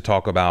always used to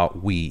talk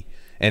about we.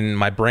 And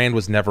my brand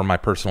was never my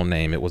personal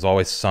name. It was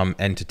always some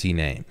entity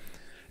name.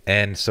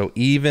 And so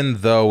even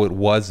though it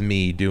was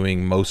me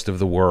doing most of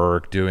the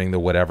work, doing the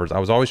whatevers, I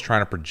was always trying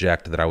to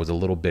project that I was a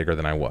little bigger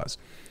than I was.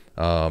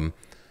 And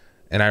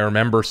I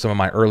remember some of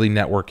my early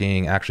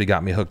networking actually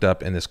got me hooked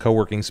up in this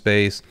co-working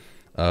space.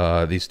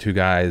 These two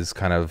guys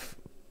kind of,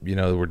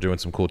 were doing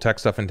some cool tech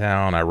stuff in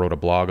town. I wrote a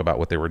blog about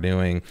what they were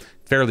doing,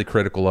 fairly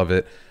critical of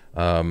it,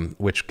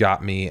 which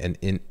got me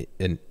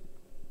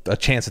a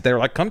chance that they were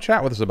like, come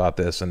chat with us about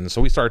this. And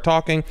so we started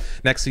talking.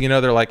 Next thing you know,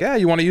 they're like, yeah,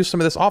 you want to use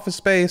some of this office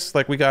space?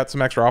 Like, we got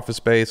some extra office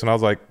space. And I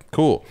was like,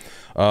 cool.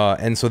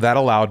 And so that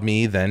allowed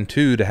me then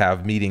too to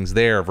have meetings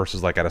there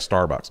versus like at a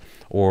Starbucks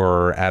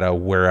or at a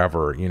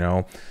wherever,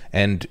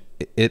 and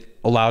it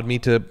allowed me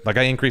to, like,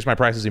 I increased my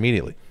prices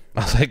immediately.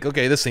 I was like,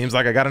 okay, this seems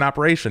like I got an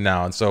operation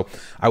now. And so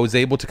I was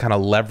able to kind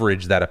of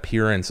leverage that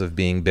appearance of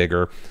being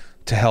bigger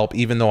to help,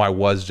 even though I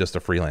was just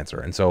a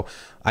freelancer. And so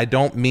I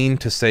don't mean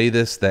to say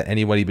this, that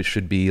anybody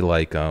should be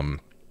like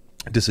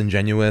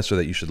disingenuous or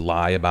that you should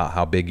lie about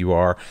how big you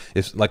are.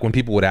 If, like, when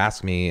people would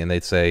ask me and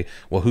they'd say,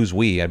 well, who's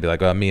we? I'd be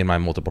like, me and my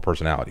multiple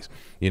personalities,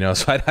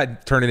 so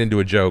I'd turn it into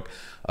a joke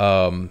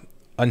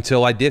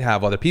until I did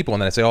have other people.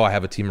 And then I'd say, I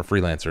have a team of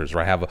freelancers, or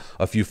I have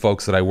a few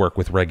folks that I work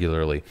with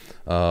regularly.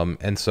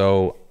 And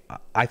so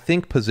I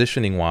think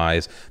positioning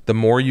wise, the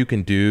more you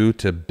can do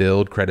to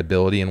build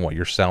credibility in what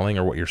you're selling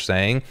or what you're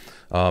saying,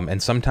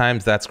 and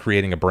sometimes that's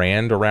creating a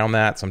brand around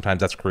that.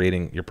 Sometimes that's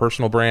creating your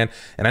personal brand.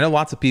 And I know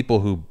lots of people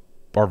who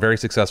are very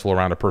successful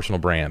around a personal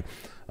brand.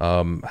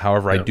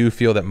 However, I do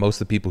feel that most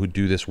of the people who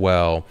do this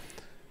well,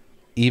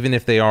 even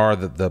if they are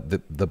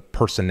the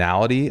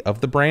personality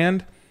of the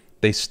brand,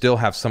 they still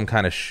have some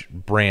kind of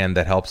brand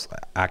that helps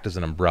act as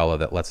an umbrella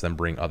that lets them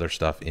bring other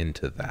stuff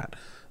into that.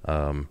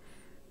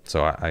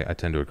 So I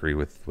tend to agree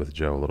with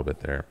Joe a little bit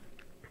there.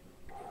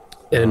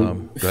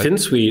 And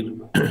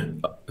FinSuite,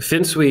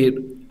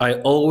 I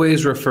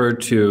always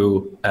referred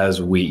to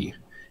as we,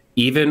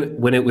 even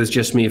when it was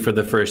just me for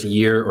the first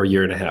year or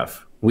year and a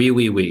half.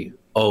 We,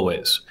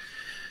 always.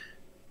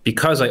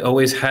 Because I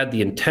always had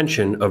the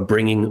intention of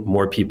bringing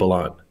more people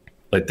on.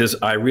 Like this,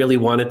 I really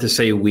wanted to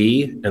say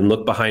we and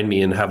look behind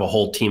me and have a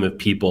whole team of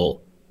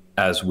people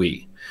as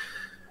we.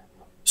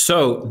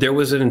 So there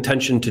was an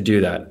intention to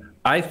do that.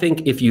 I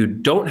think if you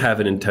don't have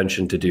an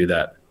intention to do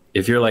that,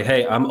 if you're like,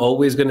 hey, I'm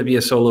always going to be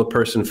a solo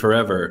person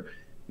forever,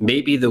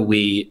 maybe the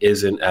we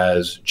isn't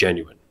as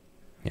genuine.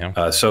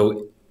 Yeah.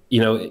 So,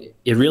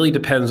 it really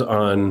depends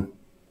on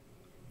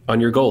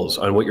your goals,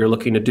 on what you're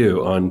looking to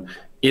do, on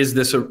is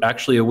this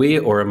actually a we,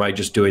 or am I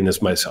just doing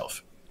this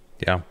myself?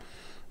 Yeah.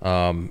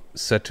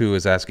 Setu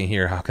is asking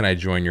here, how can I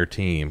join your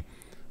team?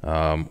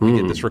 We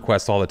get this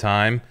request all the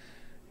time.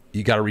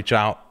 You got to reach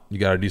out. You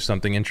got to do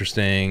something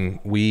interesting.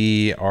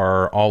 We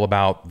are all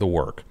about the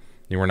work.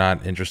 We're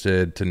not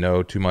interested to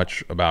know too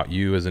much about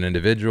you as an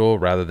individual,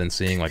 rather than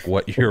seeing like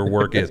what your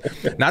work is.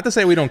 Not to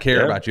say we don't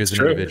care about you as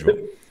an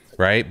individual,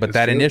 right? But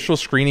that initial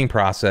screening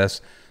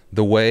process,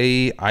 the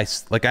way I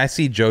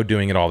see Joe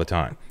doing it all the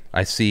time.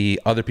 I see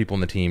other people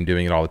in the team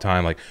doing it all the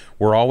time. Like,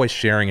 we're always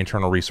sharing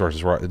internal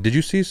resources. Did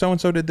you see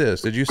so-and-so did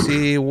this? Did you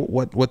see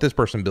what this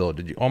person built?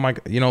 Did you, oh my,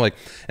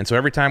 and so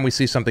every time we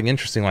see something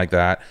interesting like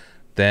that,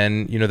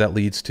 then, that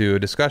leads to a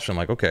discussion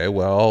like, okay,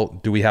 well,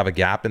 do we have a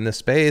gap in this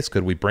space?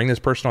 Could we bring this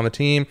person on the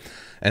team?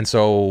 And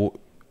so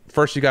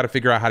first you got to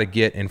figure out how to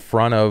get in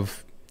front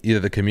of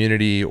either the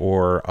community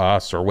or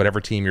us or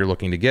whatever team you're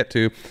looking to get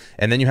to.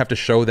 And then you have to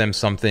show them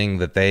something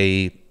that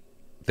they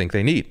think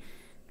they need,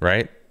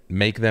 right?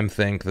 Make them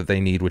think that they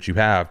need what you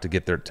have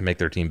to make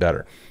their team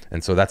better.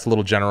 And so that's a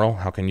little general.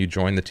 How can you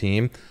join the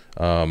team?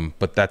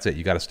 But that's it.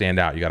 You got to stand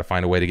out. You got to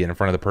find a way to get in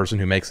front of the person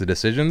who makes the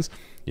decisions.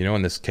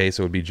 In this case,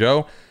 it would be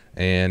Joe.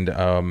 And,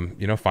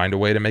 find a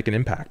way to make an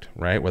impact,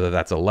 right? Whether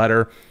that's a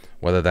letter,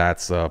 whether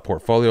that's a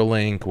portfolio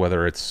link,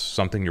 whether it's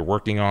something you're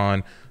working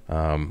on.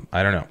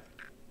 I don't know.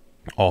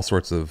 all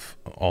sorts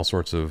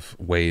of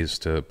ways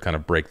to kind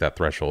of break that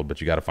threshold,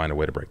 but you got to find a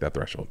way to break that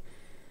threshold.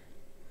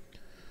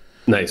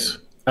 Nice.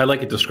 I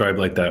like it described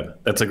like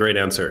that. That's a great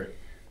answer.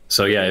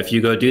 So yeah, if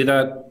you go do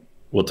that,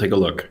 we'll take a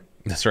look.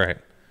 That's right.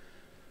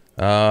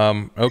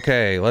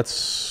 Okay,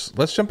 let's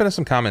jump into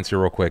some comments here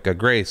real quick.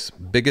 Grace,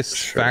 biggest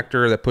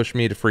factor that pushed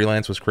me to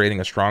freelance was creating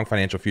a strong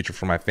financial future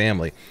for my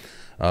family.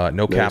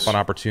 No cap on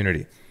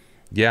opportunity.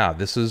 Yeah,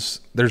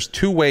 there's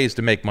two ways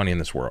to make money in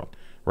this world,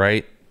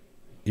 right?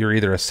 You're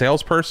either a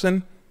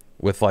salesperson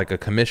with like a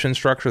commission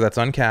structure that's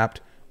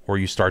uncapped, or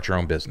you start your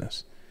own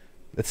business.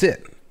 That's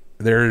it.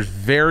 There's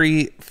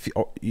very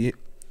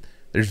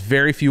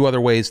few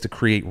other ways to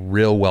create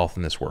real wealth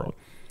in this world.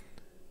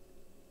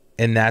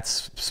 And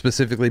that's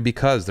specifically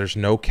because there's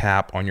no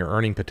cap on your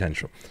earning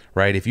potential,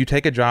 right? If you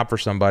take a job for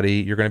somebody,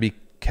 you're going to be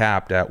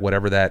capped at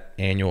whatever that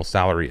annual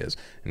salary is.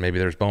 And maybe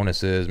there's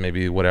bonuses,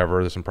 maybe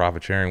whatever, there's some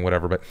profit sharing,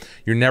 whatever, but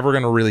you're never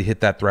going to really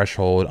hit that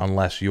threshold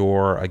unless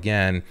you're,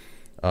 again,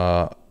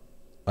 an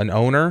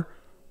owner,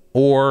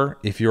 or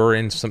if you're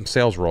in some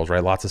sales roles,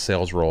 right? Lots of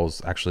sales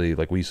roles. Actually,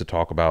 like we used to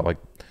talk about, like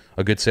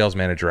a good sales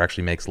manager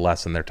actually makes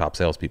less than their top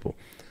salespeople.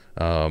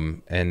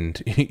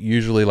 And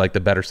usually like the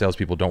better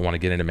salespeople don't want to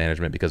get into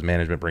management because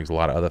management brings a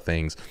lot of other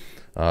things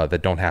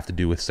that don't have to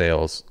do with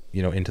sales,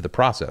 into the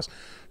process.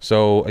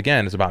 So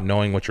again, it's about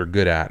knowing what you're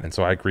good at. And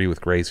so I agree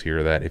with Grace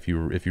here that if you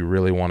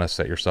really want to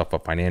set yourself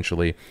up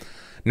financially,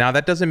 now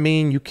that doesn't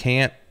mean you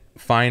can't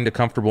find a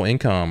comfortable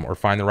income or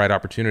find the right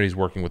opportunities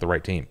working with the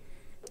right team.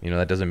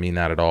 That doesn't mean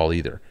that at all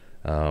either.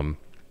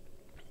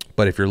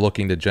 But if you're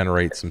looking to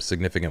generate some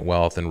significant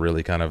wealth and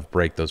really kind of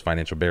break those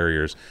financial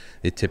barriers,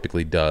 it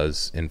typically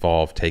does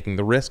involve taking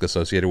the risk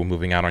associated with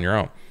moving out on your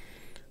own.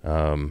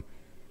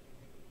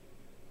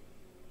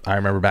 I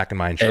remember back in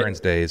my insurance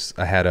days,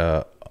 I had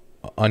a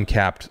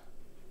uncapped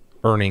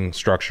earning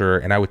structure,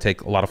 and I would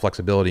take a lot of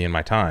flexibility in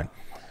my time.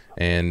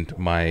 And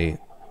my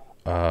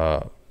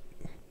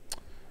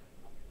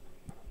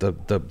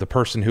the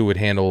person who would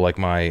handle like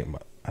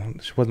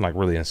she wasn't like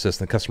really an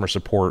assistant, customer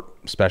support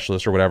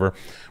specialist or whatever,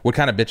 would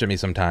kind of bitch at me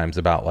sometimes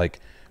about like,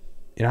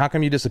 how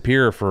come you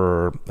disappear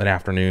for an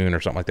afternoon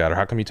or something like that? Or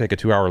how come you take a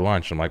 2-hour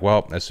lunch? I'm like,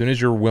 well, as soon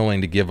as you're willing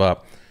to give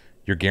up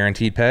your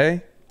guaranteed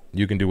pay,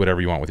 you can do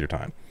whatever you want with your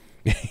time,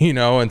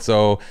 And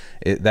so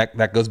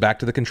that goes back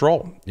to the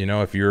control.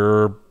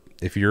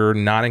 If you're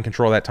not in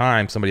control of that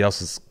time, somebody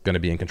else is going to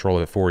be in control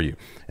of it for you.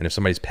 And if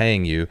somebody's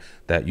paying you,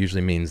 that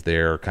usually means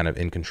they're kind of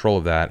in control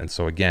of that. And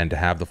so again, to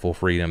have the full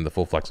freedom, the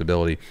full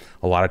flexibility,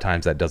 a lot of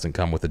times that doesn't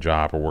come with a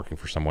job or working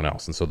for someone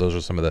else. And so those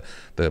are some of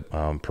the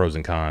pros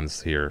and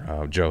cons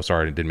here. Joe,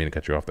 sorry, I didn't mean to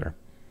cut you off there.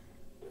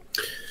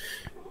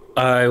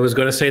 I was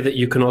going to say that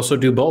you can also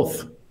do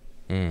both.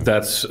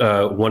 That's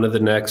one of the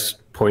next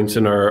points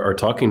in our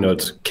talking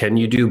notes. Can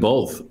you do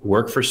both?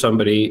 Work for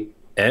somebody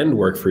and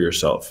work for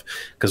yourself?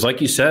 Because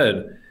like you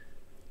said,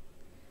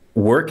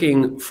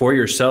 working for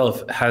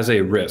yourself has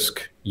a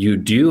risk. You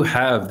do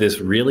have this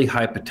really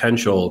high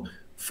potential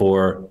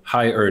for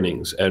high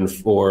earnings and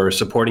for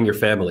supporting your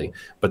family,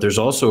 but there's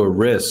also a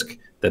risk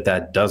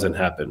that doesn't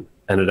happen,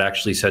 and it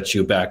actually sets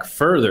you back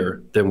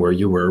further than where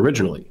you were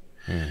originally.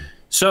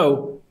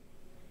 So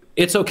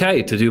it's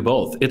okay to do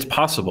both. It's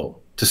possible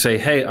to say,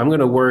 hey, I'm going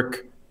to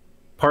work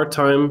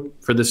part-time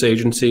for this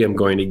agency. I'm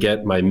going to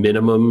get my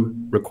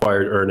minimum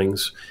required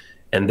earnings,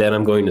 and then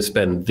I'm going to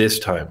spend this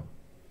time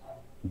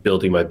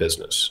building my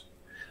business,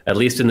 at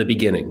least in the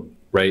beginning,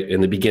 right?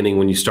 In the beginning,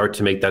 when you start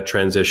to make that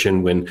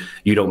transition, when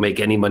you don't make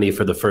any money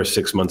for the first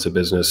 6 months of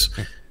business,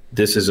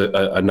 this is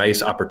a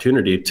nice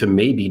opportunity to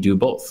maybe do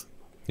both.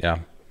 Yeah.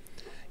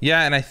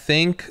 And I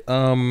think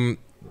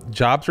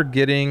jobs are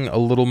getting a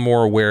little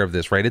more aware of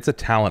this, right? It's a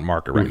talent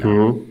market right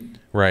now,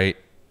 right?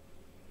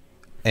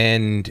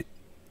 And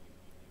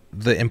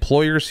the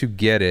employers who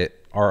get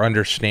it are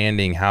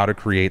understanding how to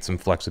create some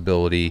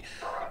flexibility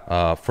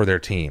for their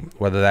team,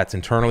 whether that's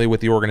internally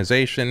with the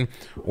organization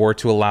or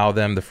to allow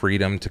them the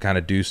freedom to kind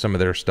of do some of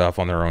their stuff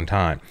on their own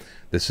time.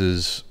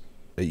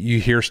 You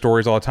hear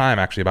stories all the time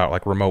actually about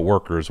like remote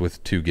workers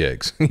with 2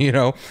 gigs,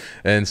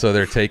 and so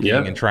they're taking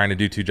and trying to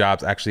do 2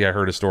 jobs. Actually, I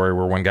heard a story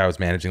where one guy was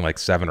managing like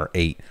 7 or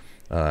 8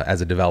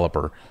 as a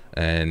developer.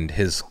 And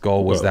his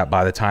goal was that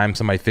by the time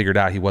somebody figured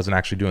out he wasn't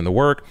actually doing the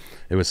work,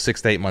 it was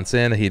 6 to 8 months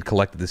in that he had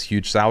collected this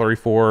huge salary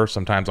for,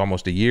 sometimes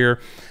almost a year.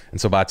 And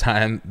so by the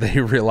time they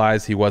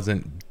realized he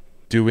wasn't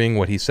doing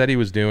what he said he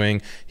was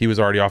doing, he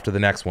was already off to the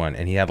next one.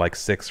 And he had like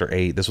 6 or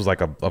 8. This was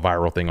like a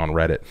viral thing on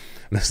Reddit.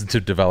 This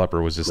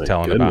developer was just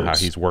telling about how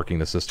he's working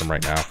the system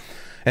right now.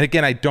 And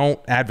again, I don't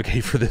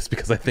advocate for this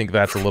because I think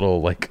that's that's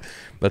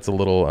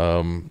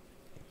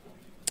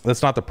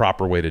not the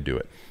proper way to do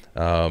it.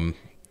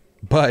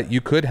 But you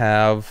could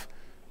have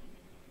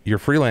your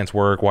freelance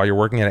work while you're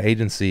working at an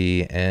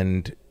agency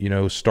and,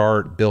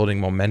 start building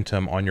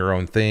momentum on your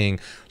own thing,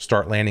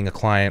 start landing a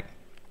client.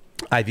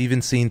 I've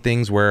even seen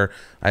things where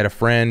I had a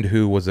friend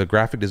who was a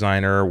graphic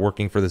designer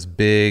working for this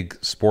big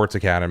sports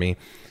academy.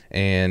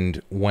 And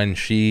when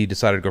she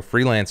decided to go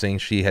freelancing,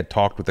 she had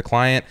talked with the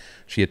client,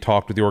 she had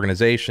talked with the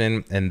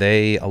organization, and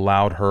they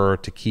allowed her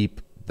to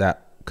keep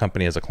that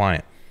company as a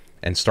client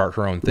and start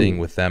her own thing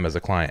with them as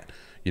a client,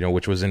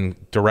 which was in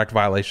direct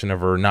violation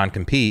of her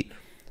non-compete.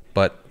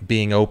 But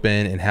being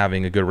open and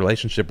having a good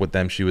relationship with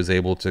them, she was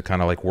able to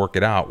kind of like work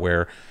it out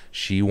where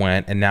she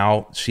went, and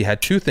now she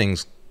had two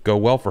things go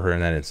well for her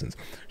in that instance.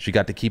 She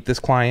got to keep this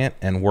client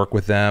and work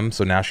with them.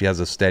 So now she has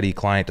a steady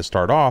client to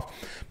start off,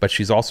 but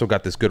she's also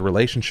got this good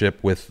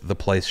relationship with the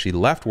place she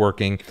left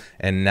working.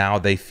 And now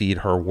they feed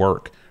her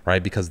work,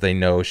 right? Because they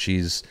know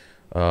she's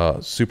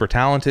super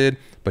talented,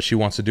 but she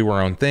wants to do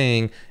her own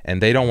thing,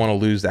 and they don't want to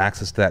lose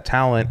access to that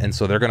talent. And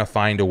so they're going to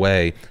find a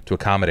way to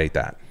accommodate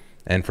that.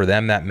 And for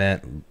them, that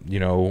meant,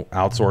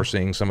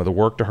 outsourcing some of the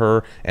work to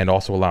her and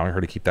also allowing her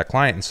to keep that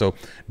client. And so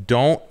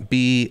don't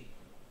be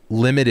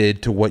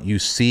limited to what you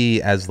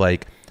see as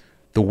like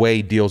the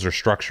way deals are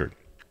structured,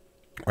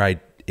 right?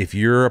 If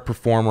you're a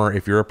performer,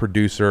 if you're a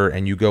producer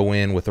and you go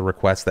in with a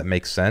request that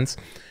makes sense,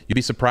 you'd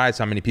be surprised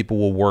how many people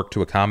will work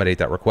to accommodate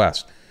that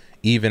request,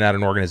 even at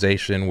an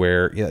organization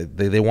where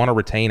they want to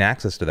retain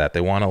access to that.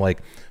 They want to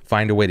like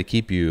find a way to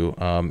keep you,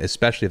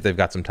 especially if they've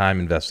got some time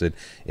invested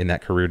in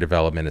that career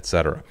development, et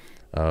cetera.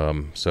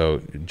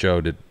 So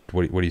Joe,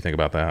 what do you think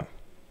about that?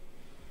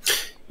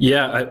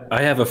 Yeah,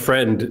 I have a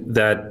friend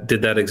that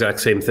did that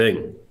exact same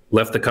thing.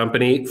 Left the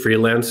company,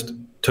 freelanced,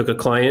 took a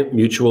client,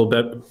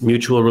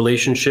 mutual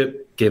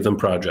relationship, gave them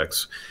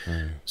projects.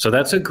 So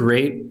that's a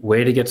great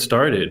way to get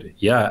started.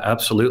 Yeah,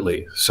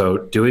 absolutely. So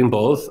doing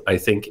both, I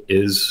think,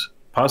 is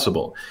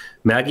possible.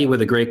 Maggie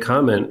with a great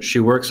comment. She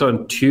works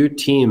on 2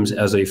 teams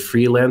as a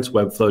freelance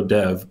Webflow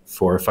dev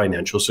for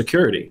financial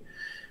security.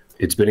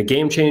 It's been a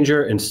game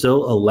changer and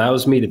still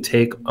allows me to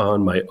take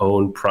on my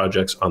own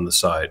projects on the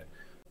side.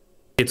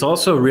 It's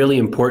also really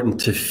important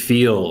to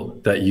feel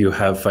that you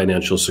have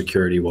financial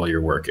security while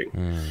you're working.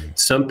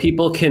 Some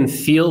people can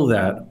feel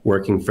that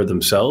working for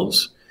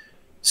themselves.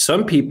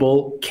 Some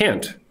people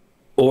can't,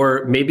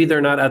 or maybe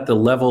they're not at the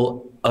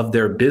level of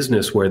their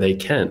business where they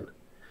can.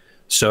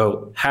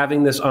 So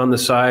having this on the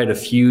side, a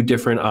few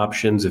different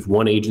options, if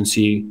one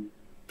agency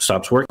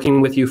stops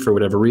working with you for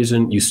whatever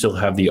reason, you still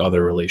have the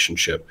other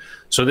relationship.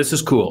 So this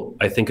is cool.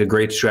 I think a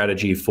great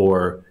strategy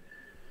for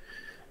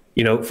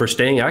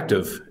staying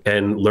active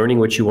and learning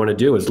what you want to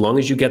do. As long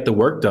as you get the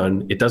work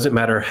done, it doesn't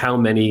matter how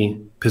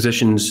many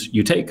positions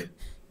you take.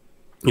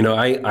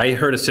 I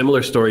heard a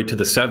similar story to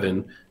the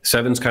 7.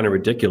 7's kind of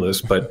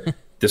ridiculous, but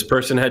this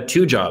person had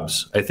 2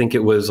 jobs. I think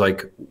it was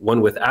like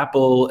one with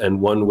Apple and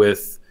one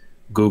with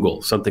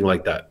Google, something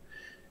like that.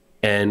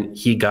 And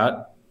he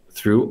got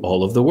through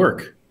all of the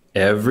work.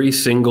 Every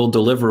single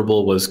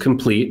deliverable was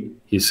complete.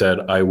 He said,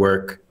 I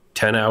work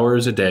 10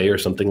 hours a day or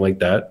something like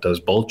that, does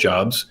both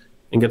jobs,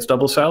 and gets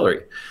double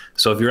salary.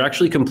 So if you're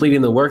actually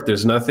completing the work,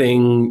 there's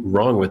nothing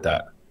wrong with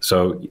that.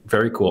 So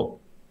very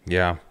cool.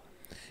 Yeah.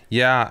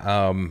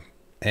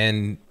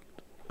 And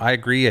I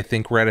agree. I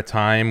think we're at a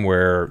time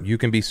where you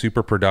can be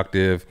super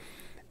productive,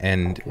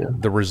 and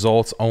the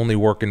results only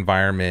work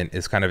environment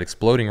is kind of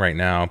exploding right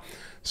now.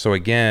 So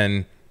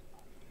again,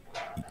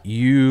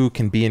 you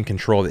can be in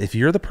control. If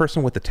you're the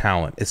person with the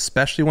talent,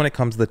 especially when it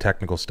comes to the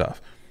technical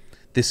stuff,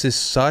 this is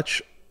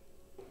such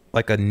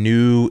like a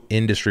new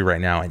industry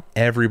right now, and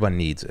everyone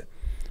needs it,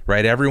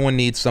 right? Everyone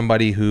needs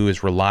somebody who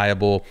is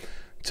reliable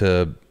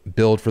to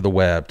build for the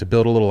web, to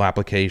build a little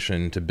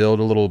application, to build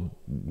a little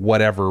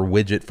whatever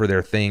widget for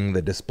their thing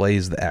that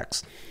displays the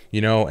X,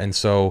 and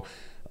so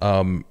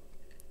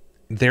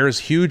there's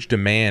huge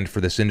demand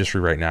for this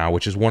industry right now,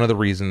 which is one of the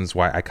reasons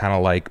why I kind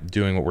of like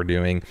doing what we're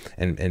doing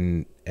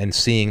and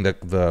seeing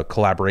the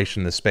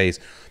collaboration in the space,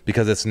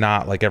 because it's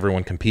not like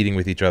everyone competing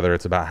with each other.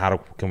 It's about how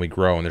can we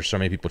grow, and there's so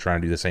many people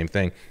trying to do the same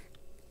thing.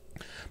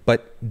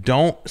 But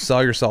don't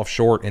sell yourself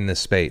short in this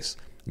space.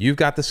 You've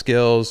got the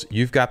skills,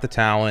 you've got the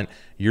talent,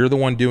 you're the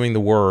one doing the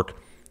work.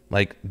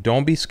 Like,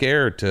 don't be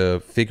scared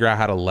to figure out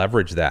how to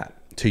leverage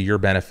that to your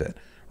benefit,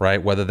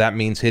 right? Whether that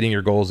means hitting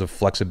your goals of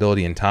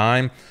flexibility in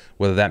time,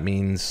 whether that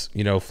means,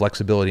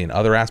 flexibility in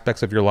other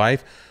aspects of your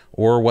life,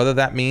 or whether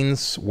that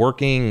means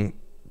working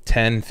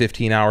 10,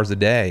 15 hours a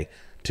day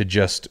to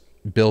just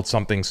build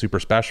something super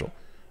special.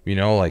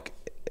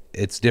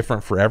 It's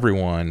different for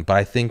everyone, but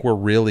I think we're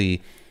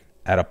really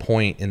at a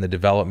point in the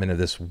development of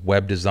this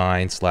web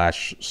design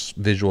 /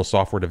 visual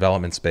software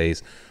development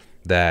space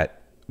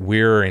that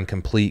we're in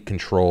complete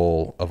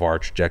control of our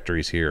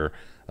trajectories here.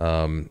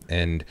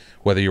 And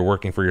whether you're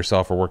working for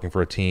yourself or working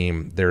for a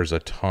team, there's a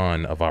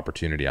ton of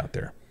opportunity out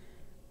there.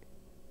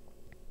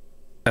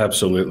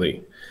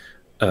 Absolutely.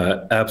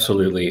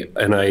 Absolutely.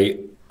 And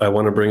I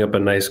want to bring up a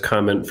nice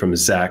comment from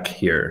Zach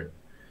here.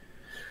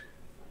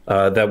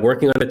 That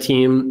working on a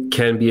team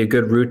can be a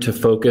good route to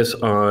focus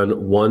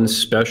on one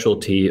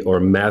specialty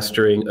or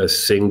mastering a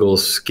single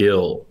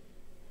skill.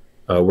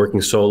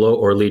 Working solo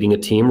or leading a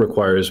team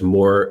requires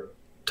more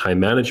time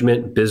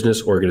management,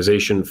 business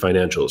organization,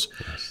 financials.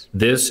 Yes.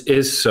 This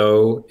is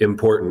so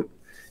important.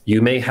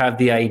 You may have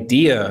the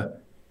idea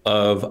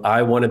of,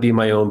 I want to be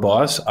my own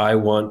boss. I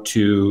want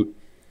to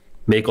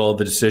make all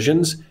the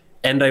decisions.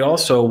 And I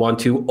also want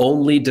to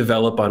only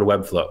develop on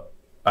Webflow.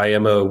 I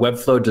am a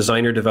Webflow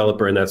designer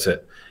developer, and that's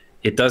it.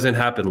 It doesn't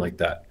happen like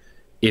that.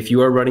 if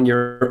you are running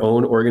your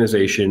own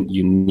organization,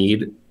 you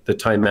need the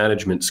time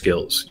management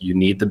skills, you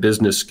need the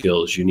business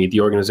skills, you need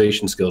the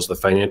organization skills, the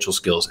financial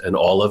skills, and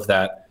all of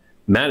that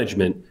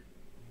management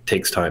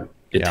takes time.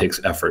 It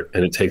takes effort,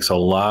 and it takes a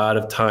lot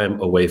of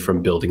time away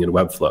from building in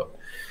Webflow.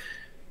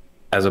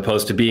 As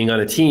opposed to being on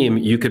a team,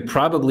 you could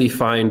probably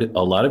find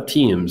a lot of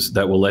teams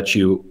that will let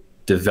you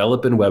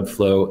develop in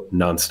Webflow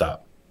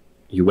nonstop.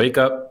 You wake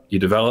up, you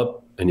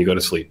develop, and you go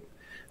to sleep.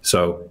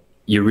 So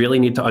you really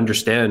need to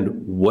understand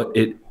what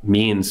it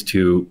means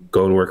to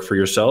go and work for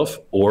yourself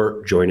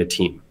or join a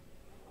team.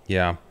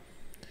 Yeah.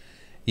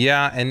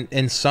 Yeah,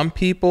 and some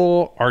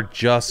people are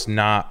just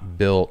not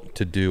built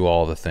to do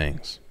all the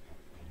things,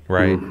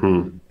 right?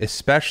 Mm-hmm.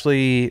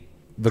 Especially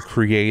the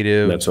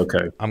creative. That's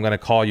okay. I'm going to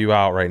call you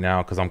out right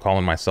now because I'm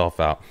calling myself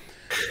out.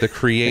 The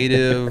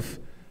creative,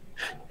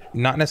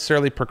 not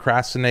necessarily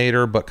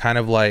procrastinator, but kind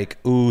of like,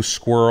 ooh,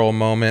 squirrel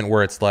moment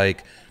where it's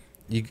like,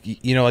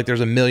 you know, like there's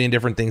a million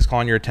different things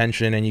calling your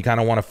attention and you kind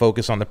of want to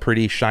focus on the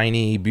pretty,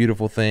 shiny,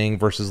 beautiful thing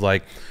versus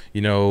like,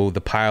 you know, the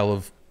pile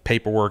of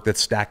paperwork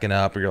that's stacking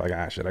up, or you're like,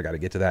 ah, shit, I got to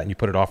get to that. And you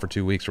put it off for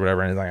 2 weeks or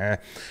whatever. And it's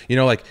like, you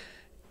know, like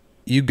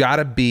you got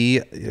to be,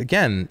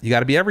 again, you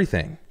got to be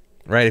everything,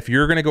 right? If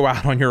you're going to go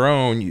out on your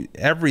own,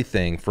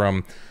 everything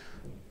from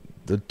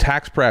the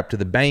tax prep to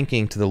the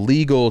banking, to the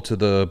legal, to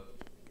the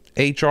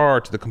HR,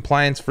 to the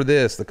compliance for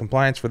this, the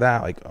compliance for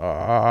that, like,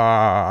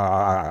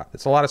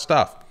 it's a lot of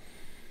stuff.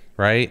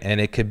 Right. And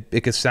it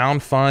could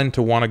sound fun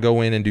to want to go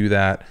in and do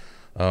that.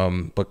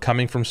 But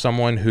coming from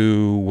someone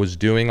who was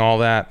doing all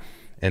that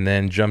and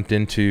then jumped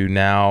into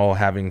now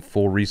having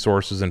full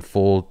resources and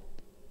full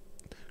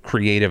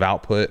creative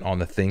output on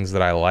the things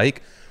that I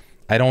like,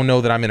 I don't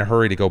know that I'm in a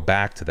hurry to go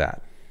back to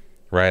that.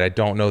 Right. I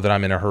don't know that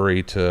I'm in a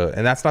hurry to,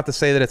 and that's not to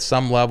say that at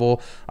some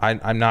level I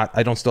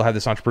don't still have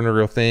this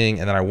entrepreneurial thing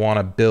and that I want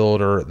to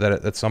build, or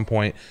that at some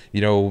point,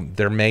 you know,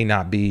 there may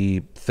not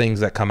be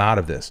things that come out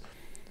of this.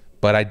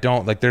 But I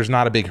don't, like, there's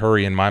not a big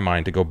hurry in my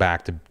mind to go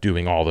back to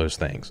doing all those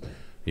things.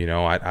 You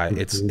know,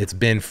 it's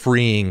been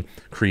freeing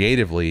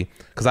creatively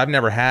because I've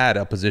never had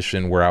a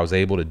position where I was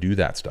able to do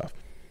that stuff.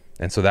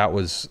 And so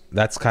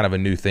that's kind of a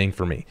new thing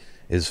for me,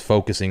 is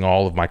focusing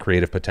all of my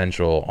creative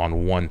potential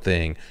on one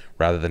thing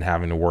rather than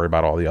having to worry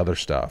about all the other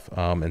stuff.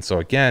 And so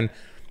again,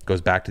 it goes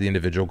back to the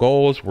individual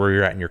goals, where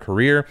you're at in your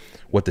career,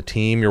 what the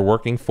team you're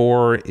working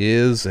for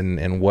is,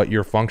 and what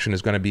your function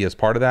is going to be as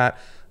part of that.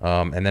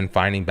 And then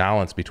finding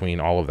balance between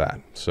all of that.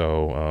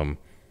 So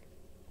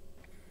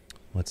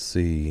let's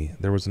see.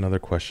 There was another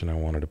question I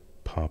wanted to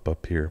pop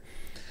up here.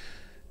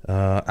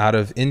 Out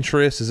of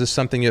interest, is this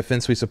something you at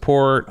FinSuite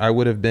support? I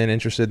would have been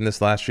interested in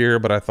this last year,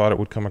 but I thought it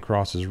would come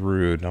across as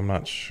rude. I'm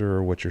not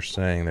sure what you're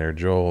saying there.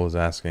 Joel is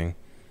asking.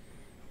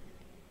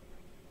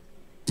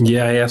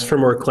 Yeah, I asked for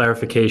more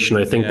clarification.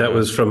 I think that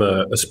was from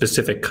a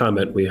specific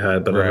comment we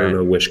had, but I don't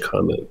know which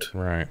comment.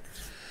 Right.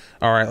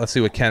 All right, let's see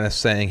what Ken is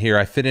saying here.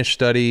 I finished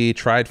study,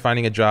 tried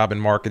finding a job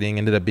in marketing,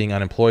 ended up being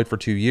unemployed for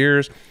 2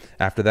 years.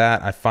 After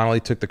that, I finally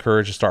took the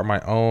courage to start my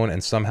own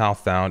and somehow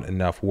found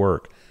enough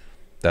work.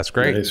 That's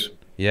great. Nice.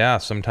 Yeah,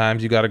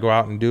 sometimes you got to go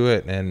out and do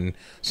it. And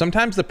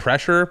sometimes the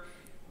pressure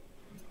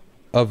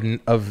of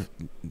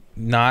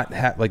not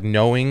like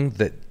knowing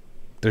that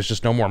there's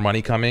just no more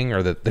money coming,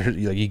 or that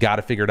you got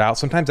to figure it out.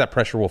 Sometimes that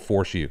pressure will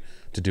force you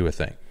to do a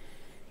thing.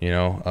 You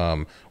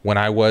know, when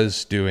I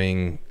was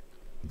doing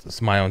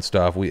my own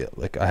stuff,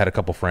 I had a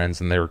couple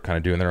friends and they were kind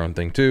of doing their own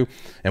thing too,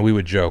 and we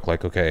would joke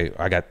like, okay,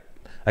 I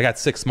got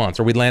 6 months,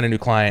 or we'd land a new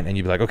client and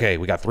you'd be like, okay,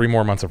 we got 3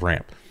 more months of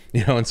ramp,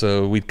 you know. And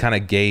so we'd kind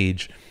of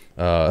gauge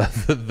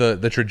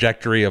the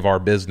trajectory of our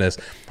business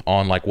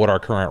on like what our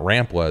current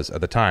ramp was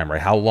at the time,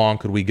 right? How long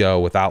could we go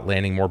without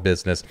landing more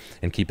business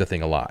and keep the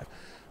thing alive?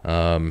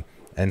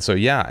 And so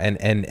yeah, and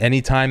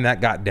anytime that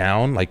got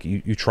down, like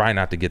you try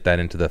not to get that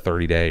into the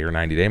 30-day or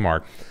 90-day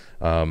mark,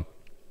 but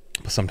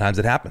sometimes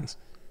it happens.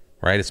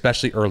 Right?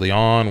 Especially early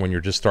on when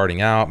you're just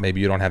starting out, maybe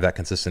you don't have that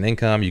consistent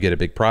income, you get a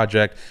big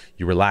project,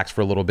 you relax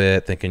for a little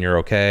bit thinking you're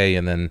okay,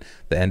 and then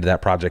the end of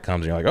that project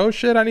comes and you're like, oh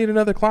shit, I need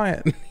another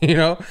client, you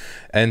know?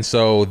 And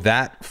so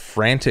that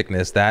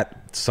franticness,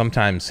 that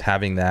sometimes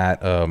having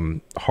that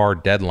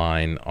hard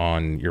deadline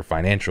on your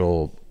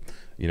financial,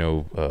 you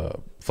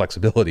know,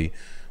 flexibility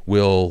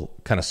will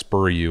kind of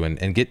spur you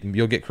and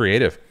you'll get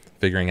creative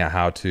figuring out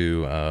how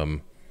to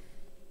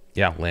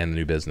land the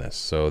new business.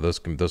 So those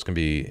can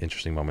be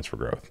interesting moments for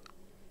growth.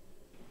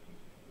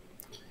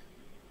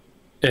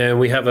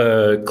 And we have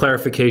a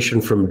clarification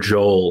from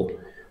Joel.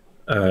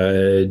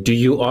 Do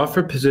you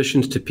offer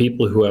positions to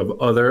people who have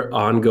other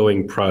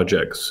ongoing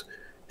projects,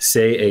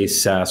 say a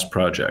SaaS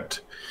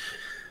project?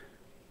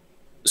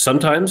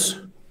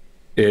 Sometimes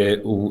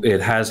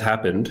it has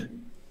happened,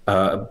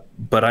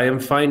 but I am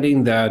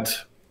finding that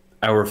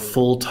our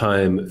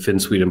full-time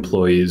FinSuite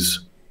employees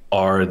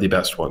are the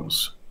best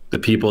ones. The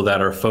people that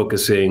are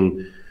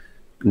focusing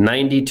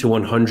 90 to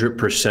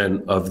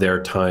 100% of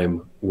their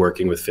time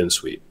working with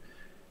FinSuite.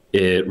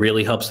 It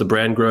really helps the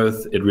brand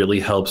growth. It really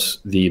helps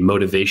the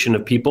motivation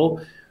of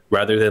people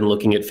rather than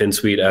looking at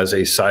FinSuite as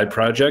a side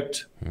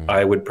project,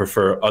 I would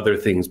prefer other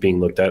things being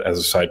looked at as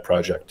a side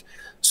project.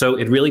 So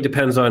it really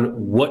depends on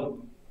what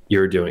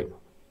you're doing.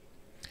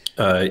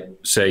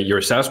 Say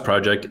your SaaS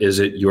project, is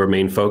it your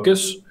main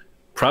focus?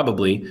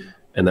 Probably,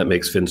 and that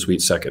makes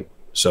FinSuite second.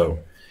 So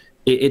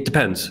it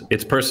depends.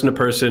 It's person to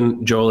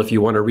person. Joel, if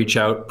you want to reach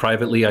out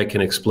privately, I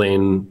can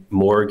explain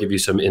more, give you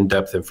some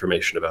in-depth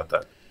information about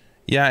that.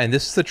 Yeah, and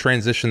this is the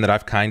transition that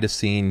I've kind of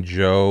seen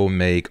Joe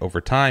make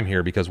over time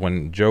here, because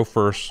when Joe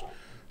first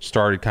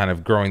started kind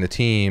of growing the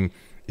team,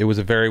 it was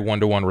a very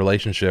one-to-one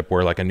relationship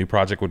where like a new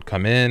project would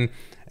come in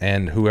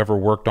and whoever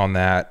worked on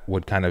that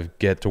would kind of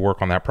get to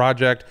work on that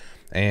project,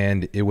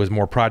 and it was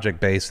more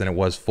project-based than it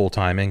was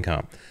full-time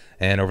income.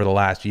 And over the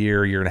last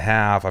year and a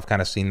half, I've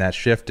kind of seen that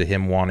shift to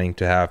him wanting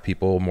to have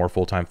people more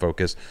full-time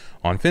focused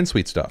on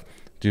FinSuite stuff,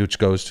 which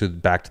goes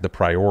back to the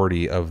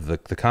priority of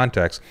the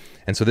context.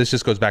 And so this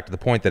just goes back to the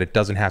point that it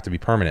doesn't have to be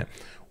permanent.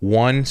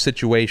 One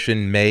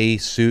situation may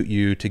suit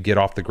you to get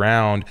off the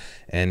ground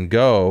and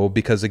go,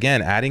 because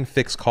again, adding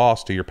fixed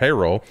costs to your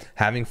payroll,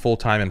 having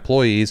full-time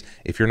employees,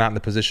 if you're not in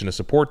the position to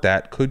support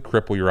that, could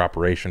cripple your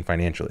operation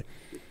financially,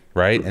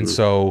 right? Mm-hmm. And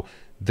so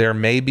there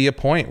may be a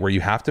point where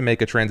you have to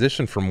make a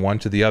transition from one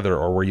to the other,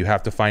 or where you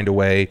have to find a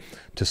way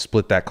to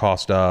split that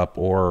cost up,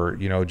 or,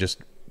 you know,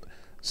 just,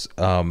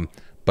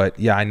 but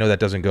yeah, I know that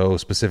doesn't go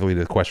specifically to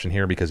the question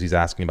here because he's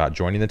asking about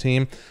joining the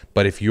team.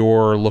 But if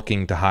you're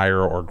looking to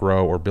hire or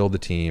grow or build a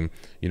team,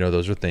 you know,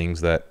 those are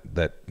things that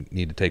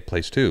need to take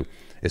place too,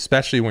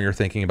 especially when you're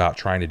thinking about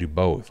trying to do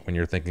both, when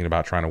you're thinking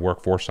about trying to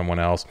work for someone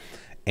else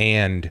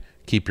and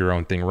keep your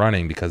own thing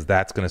running, because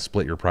that's going to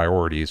split your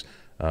priorities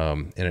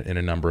in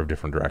a number of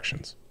different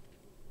directions.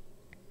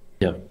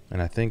 Yeah.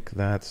 And I think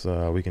that's,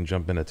 we can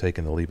jump into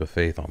taking the leap of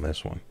faith on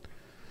this one,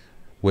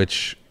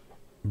 which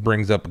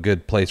brings up a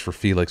good place for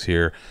Felix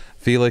here.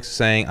 Felix is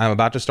saying, I'm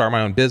about to start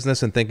my own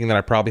business and thinking that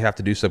I probably have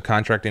to do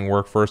subcontracting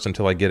work first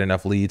until I get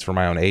enough leads for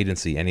my own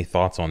agency. Any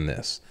thoughts on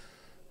this?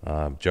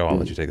 Joe, I'll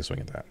let you take a swing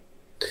at that.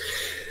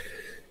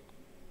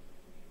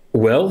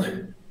 Well,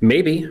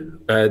 maybe.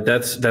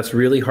 That's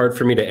really hard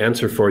for me to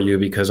answer for you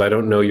because I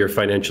don't know your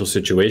financial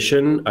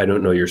situation. I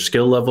don't know your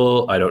skill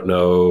level. I don't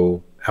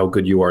know how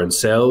good you are in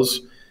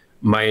sales.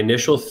 My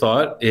initial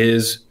thought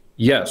is,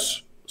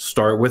 yes,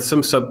 start with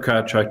some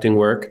subcontracting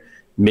work.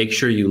 Make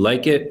sure you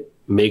like it.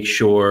 Make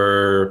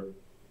sure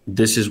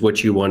this is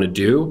what you want to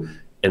do,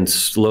 and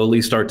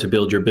slowly start to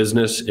build your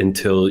business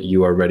until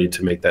you are ready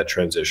to make that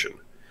transition.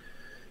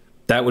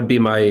 That would be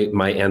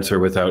my answer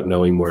without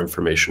knowing more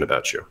information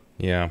about you.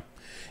 Yeah.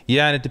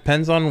 Yeah, and it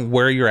depends on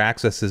where your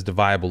access is to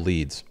viable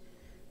leads.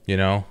 You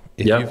know,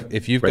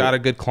 if you've got a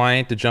good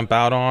client to jump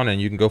out on and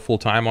you can go full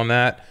time on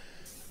that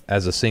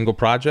as a single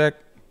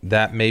project,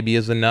 that maybe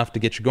is enough to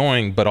get you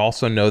going, but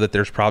also know that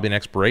there's probably an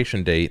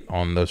expiration date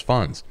on those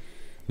funds.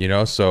 You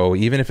know, so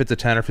even if it's a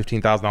 $10,000 or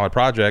 $15,000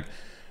 project,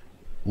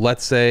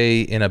 let's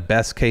say in a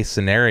best case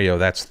scenario,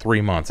 that's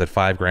 3 months at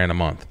 $5,000 a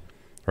month,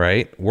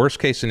 right? Worst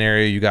case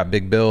scenario, you got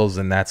big bills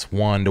and that's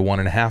 1 to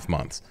 1.5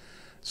 months.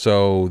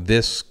 So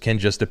this can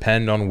just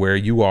depend on where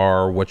you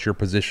are, what your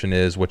position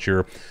is, what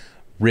your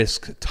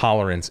risk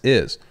tolerance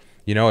is.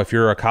 You know, if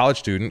you're a college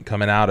student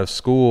coming out of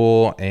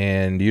school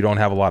and you don't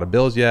have a lot of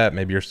bills yet,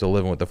 maybe you're still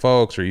living with the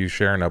folks, or you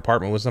share an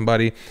apartment with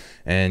somebody,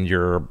 and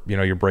your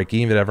break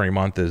even every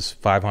month is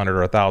 $500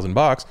 or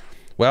 $1,000.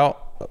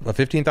 Well, a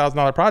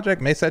 $15,000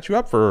 project may set you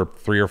up for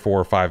 3 or 4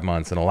 or 5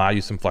 months and allow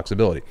you some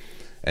flexibility.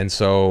 And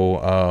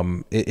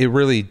so it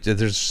really,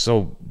 there's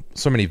so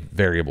many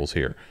variables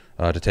here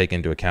to take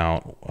into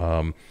account.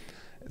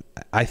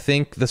 I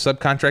think the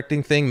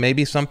subcontracting thing may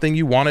be something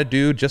you want to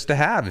do just to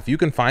have. If you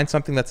can find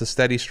something that's a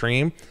steady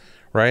stream,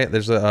 right?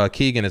 There's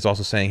Keegan is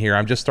also saying here,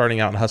 I'm just starting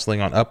out and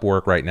hustling on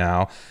Upwork right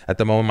now. At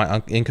the moment,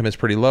 my income is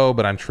pretty low,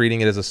 but I'm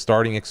treating it as a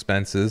starting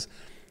expenses,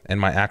 and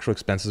my actual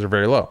expenses are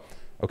very low.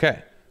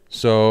 Okay.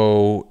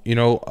 So, you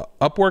know,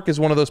 Upwork is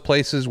one of those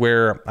places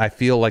where I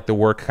feel like the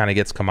work kind of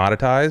gets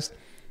commoditized.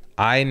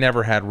 I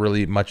never had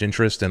really much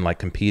interest in like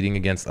competing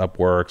against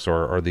Upworks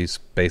or these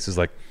spaces.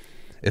 Like,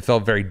 it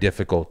felt very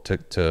difficult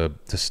to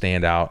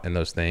stand out in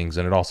those things.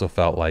 And it also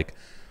felt like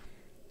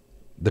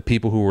the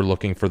people who were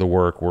looking for the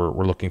work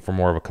were looking for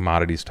more of a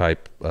commodities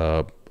type,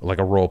 like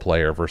a role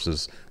player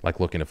versus like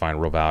looking to find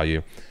real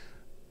value.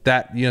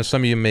 That, you know,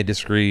 some of you may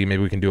disagree.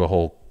 Maybe we can do a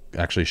whole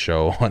actually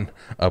show on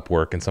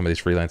Upwork and some of these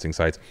freelancing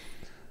sites.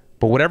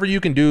 But whatever you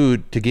can do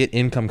to get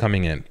income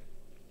coming in,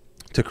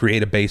 to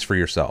create a base for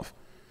yourself,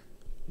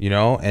 you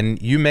know,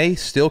 and you may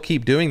still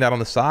keep doing that on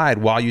the side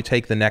while you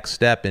take the next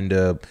step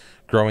into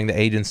growing the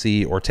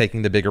agency or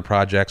taking the bigger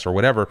projects or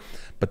whatever.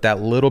 But that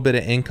little bit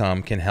of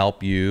income can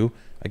help you,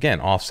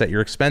 again, offset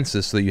your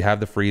expenses so that you have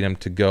the freedom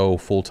to go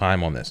full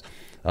time on this.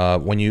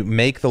 When you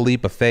make the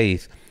leap of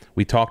faith,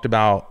 we talked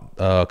about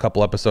a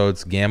couple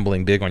episodes,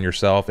 gambling big on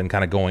yourself and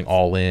kind of going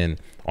all in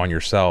on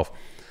yourself.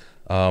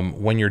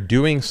 When you're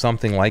doing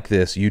something like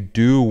this, you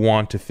do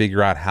want to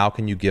figure out how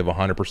can you give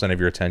 100% of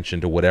your attention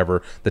to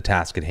whatever the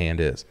task at hand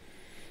is.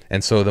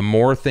 And so the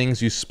more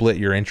things you split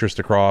your interest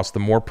across, the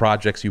more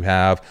projects you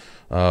have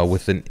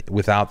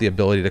without the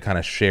ability to kind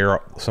of share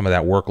some of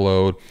that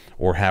workload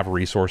or have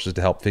resources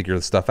to help figure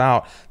the stuff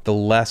out, the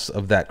less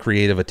of that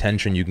creative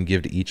attention you can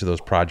give to each of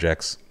those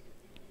projects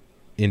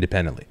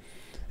independently.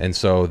 And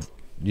so,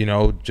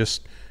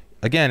 just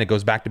again, it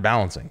goes back to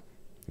balancing.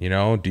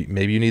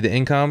 Maybe you need the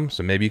income,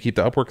 so maybe you keep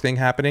the Upwork thing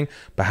happening,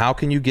 but how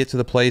can you get to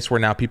the place where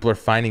now people are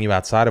finding you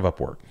outside of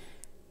Upwork,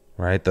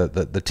 right?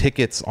 The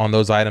tickets on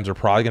those items are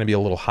probably going to be a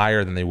little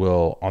higher than they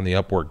will on the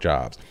Upwork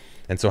jobs.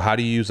 And so how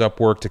do you use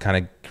Upwork to kind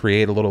of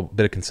create a little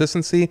bit of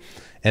consistency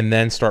and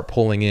then start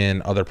pulling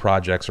in other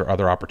projects or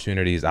other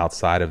opportunities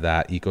outside of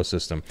that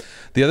ecosystem?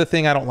 The other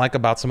thing I don't like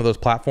about some of those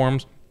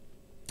platforms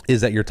is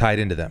that you're tied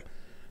into them,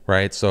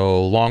 right?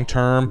 So long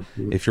term,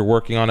 if you're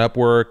working on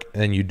Upwork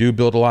and you do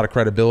build a lot of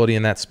credibility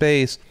in that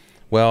space,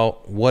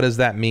 well, what does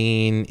that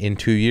mean in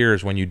 2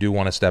 years when you do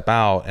want to step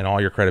out and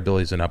all your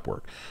credibility is in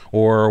Upwork?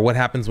 Or what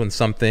happens when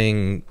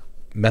something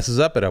messes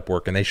up at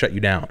Upwork and they shut you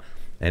down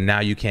and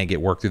now you can't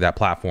get work through that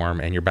platform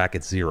and you're back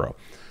at zero?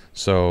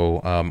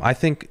 So I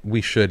think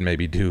we should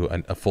maybe do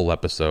a full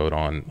episode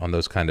on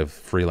those kind of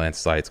freelance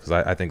sites, because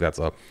I think that's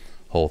a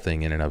whole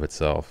thing in and of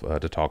itself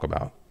to talk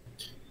about.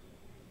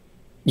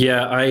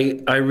 Yeah,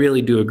 I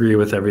really do agree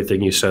with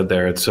everything you said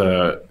there. It's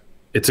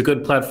a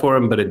good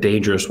platform, but a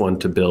dangerous one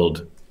to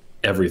build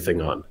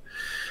everything on.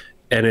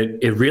 And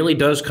it really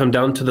does come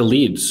down to the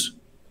leads.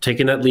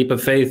 Taking that leap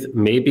of faith,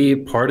 maybe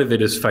part of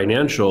it is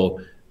financial,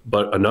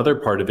 but another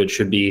part of it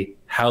should be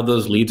how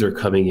those leads are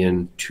coming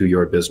in to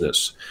your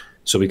business.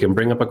 So we can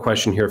bring up a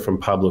question here from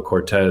Pablo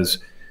Cortez.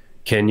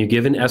 Can you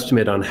give an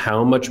estimate on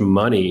how much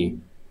money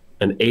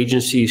an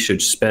agency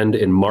should spend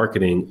in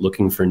marketing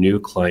looking for new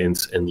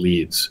clients and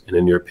leads? And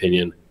in your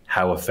opinion,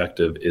 how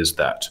effective is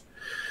that?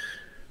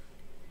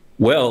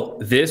 Well,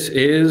 this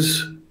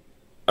is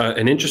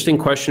an interesting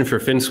question for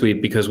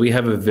FinSuite, because we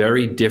have a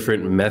very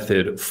different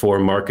method for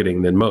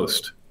marketing than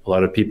most. A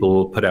lot of people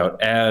will put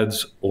out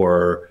ads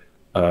or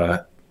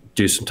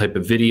do some type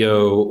of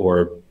video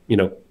or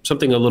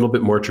something a little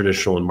bit more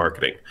traditional in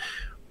marketing.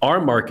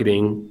 Our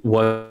marketing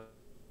was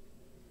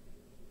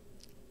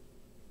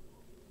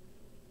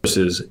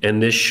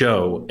and this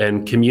show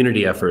and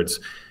community efforts,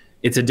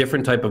 it's a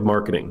different type of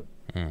marketing.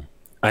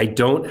 I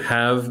don't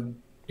have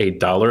a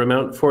dollar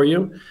amount for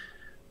you,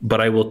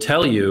 but I will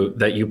tell you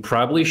that you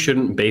probably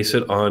shouldn't base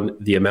it on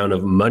the amount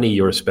of money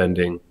you're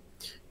spending.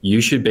 You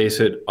should base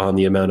it on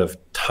the amount of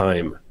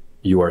time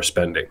you are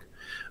spending.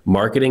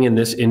 Marketing in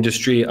this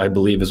industry, I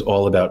believe, is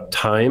all about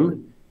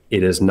time.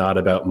 It is not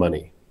about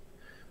money.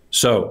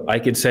 So I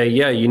could say,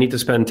 yeah, you need to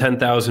spend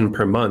 $10,000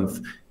 per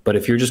month. But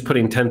if you're just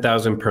putting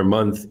 $10,000 per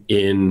month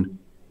in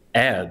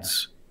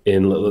ads,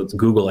 in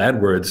Google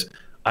AdWords,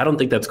 I don't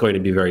think that's going to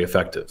be very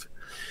effective.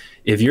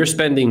 If you're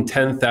spending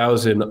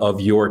 $10,000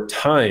 of your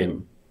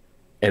time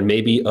and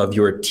maybe of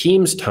your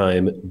team's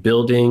time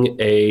building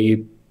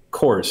a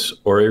course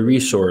or a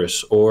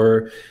resource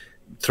or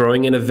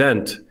throwing an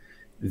event,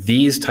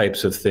 these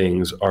types of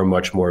things are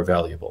much more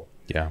valuable.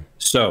 Yeah.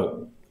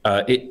 So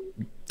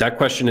that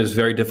question is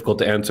very difficult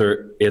to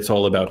answer. It's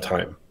all about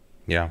time.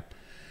 Yeah.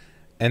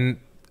 And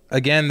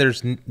again,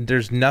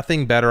 there's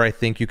nothing better I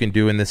think you can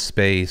do in this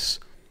space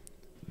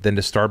than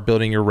to start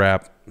building your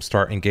rep,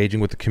 start engaging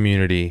with the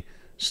community,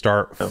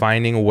 start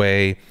finding a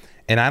way.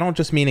 And I don't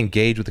just mean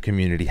engage with the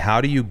community.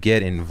 How do you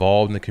get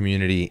involved in the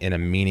community in a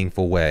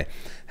meaningful way?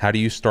 How do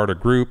you start a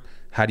group?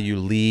 How do you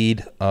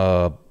lead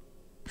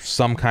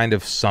some kind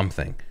of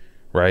something,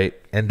 right?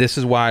 And this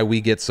is why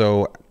we get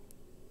so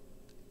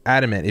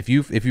adamant. If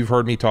you've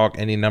heard me talk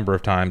any number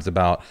of times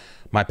about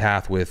my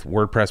path with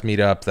WordPress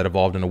meetups that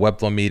evolved into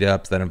Webflow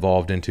meetups, that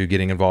evolved into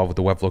getting involved with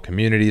the Webflow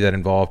community, that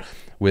involved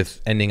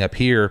with ending up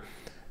here,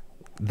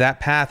 that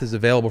path is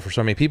available for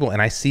so many people.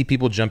 And I see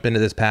people jump into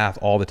this path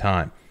all the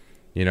time.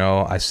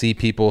 I see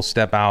people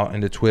step out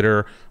into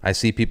Twitter. I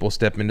see people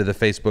step into the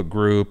Facebook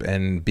group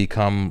and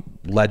become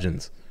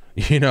legends,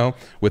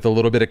 with a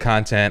little bit of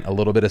content, a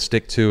little bit of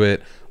stick to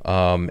it,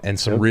 and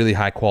some really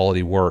high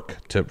quality work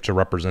to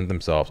represent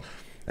themselves.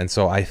 And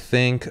so I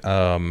think,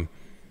 I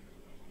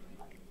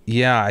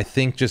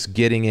think just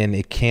getting in,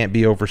 it can't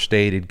be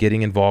overstated,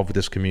 getting involved with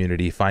this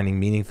community, finding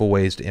meaningful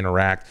ways to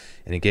interact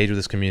and engage with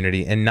this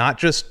community and not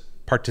just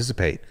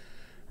participate,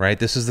 right?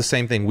 This is the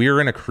same thing.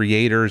 We're in a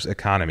creator's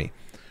economy,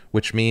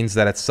 which means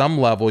that at some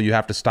level you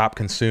have to stop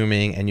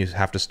consuming and you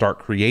have to start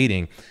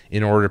creating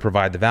in order to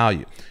provide the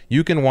value.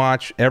 You can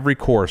watch every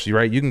course,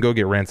 right? You can go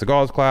get Rand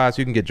Segal's class,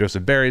 you can get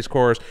Joseph Barry's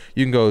course,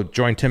 you can go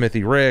join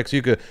Timothy Ricks,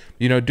 you could,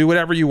 do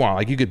whatever you want.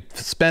 Like you could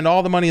spend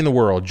all the money in the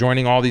world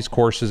joining all these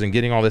courses and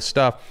getting all this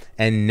stuff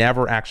and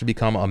never actually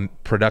become a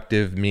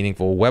productive,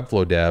 meaningful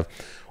Webflow dev.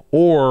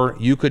 Or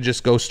you could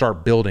just go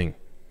start building,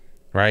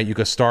 right? You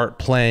could start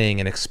playing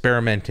and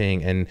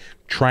experimenting and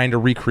trying to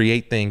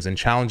recreate things and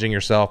challenging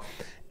yourself.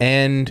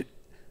 And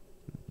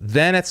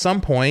then at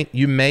some point,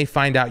 you may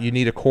find out you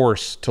need a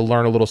course to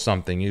learn a little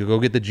something. You go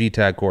get the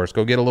GTAG course,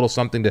 go get a little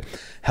something to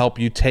help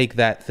you take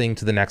that thing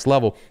to the next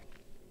level.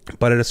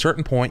 But at a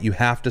certain point, you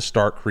have to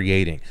start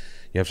creating.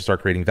 You have to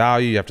start creating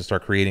value. You have to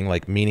start creating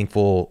like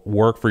meaningful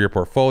work for your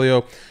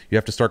portfolio. You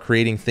have to start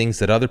creating things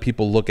that other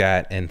people look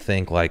at and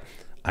think like,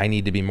 I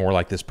need to be more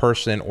like this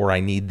person, or I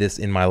need this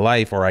in my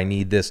life, or I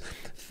need this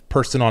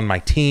person on my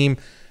team,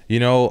 you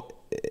know.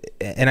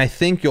 And I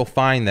think you'll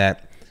find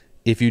that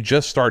if you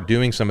just start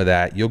doing some of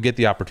that, you'll get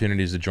the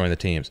opportunities to join the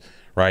teams,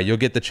 right? You'll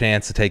get the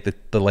chance to take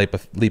the leap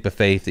of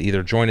faith to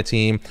either join a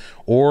team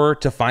or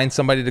to find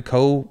somebody to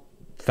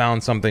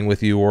co-found something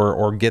with you,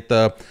 or get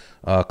the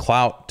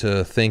clout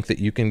to think that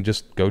you can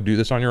just go do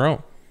this on your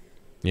own,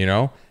 you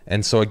know?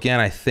 And so again,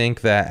 I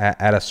think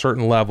that at a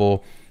certain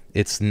level,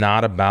 it's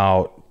not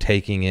about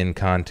taking in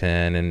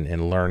content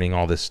and learning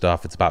all this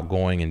stuff. It's about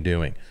going and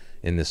doing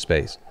in this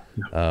space.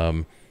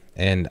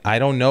 And I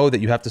don't know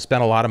that you have to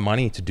spend a lot of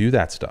money to do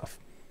that stuff,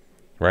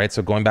 right?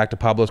 So going back to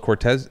Pablo's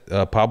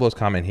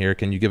comment here,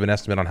 can you give an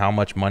estimate on how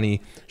much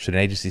money should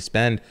an agency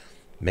spend?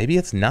 Maybe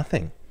it's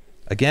nothing.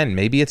 Again,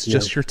 maybe it's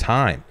just your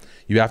time.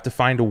 You have to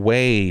find a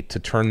way to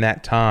turn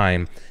that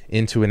time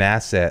into an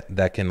asset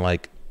that can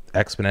like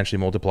exponentially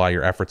multiply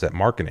your efforts at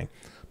marketing.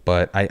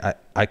 But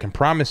I can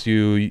promise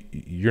you,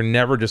 you're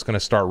never just going to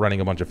start running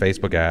a bunch of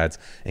Facebook ads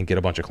and get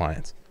a bunch of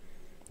clients.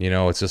 You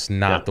know, it's just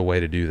not the way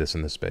to do this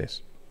in this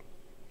space.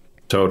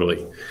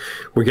 Totally.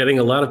 We're getting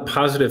a lot of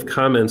positive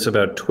comments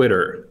about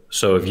Twitter.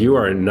 So if you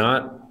are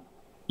not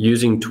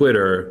using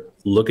Twitter,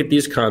 look at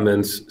these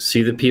comments,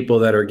 see the people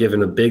that are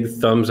giving a big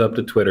thumbs up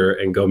to Twitter,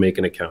 and go make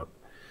an account.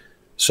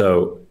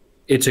 So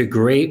it's a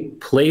great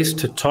place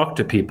to talk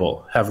to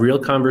people, have real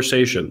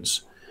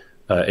conversations.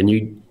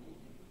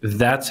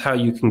 That's how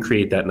you can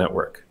create that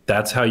network.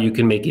 That's how you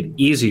can make it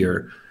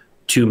easier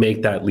to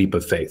make that leap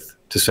of faith,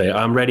 to say,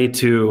 I'm ready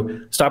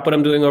to stop what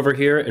I'm doing over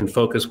here and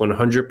focus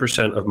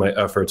 100% of my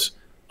efforts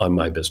on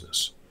my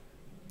business.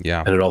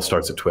 Yeah. And it all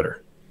starts at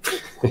Twitter.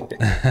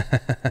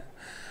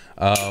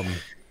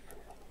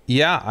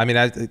 Yeah, I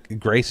mean,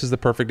 Grace is the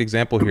perfect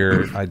example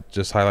here. I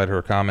just highlighted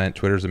her comment.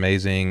 Twitter's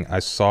amazing. I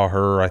saw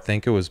her, I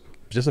think it was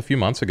just a few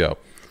months ago,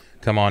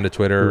 come on to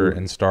Twitter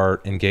and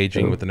start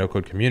engaging with the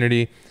no-code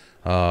community,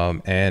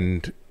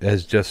 and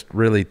has just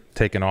really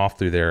taken off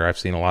through there. I've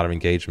seen a lot of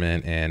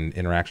engagement and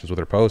interactions with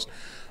her post.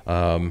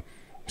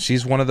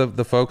 She's one of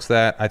the folks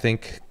that I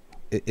think,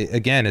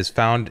 again, has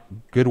found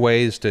good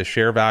ways to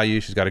share value.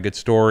 She's got a good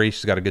story.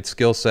 She's got a good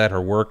skill set.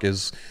 Her work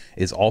is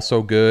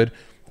also good.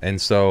 And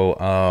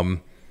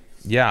so,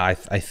 yeah,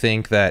 I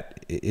think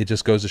that it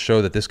just goes to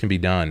show that this can be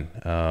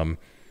done.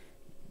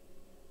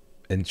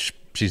 And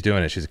she's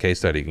doing it. She's a case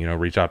study. You know,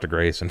 reach out to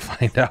Grace and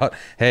find out,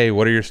 hey,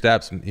 what are your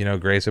steps? You know,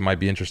 Grace, it might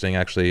be interesting,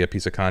 actually, a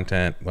piece of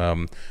content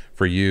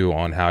for you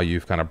on how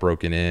you've kind of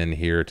broken in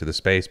here to the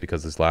space,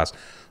 because this last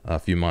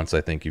few months,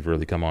 I think you've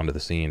really come onto the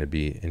scene. It'd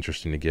be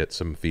interesting to get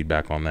some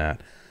feedback on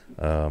that.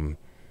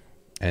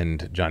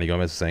 And Johnny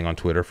Gomez is saying on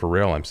Twitter, for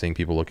real, I'm seeing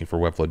people looking for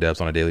Webflow devs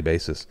on a daily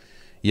basis.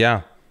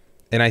 Yeah.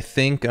 And I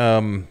think,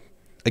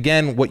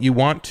 again, what you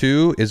want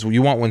to is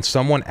you want when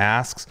someone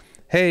asks,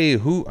 hey,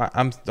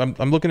 I'm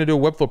looking to do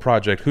a Webflow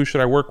project, who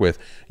should I work with?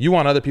 You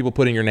want other people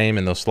putting your name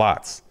in those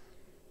slots.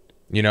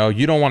 You know,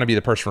 you don't want to be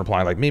the person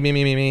replying like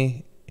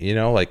me. You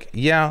know, like,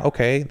 yeah,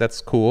 okay, that's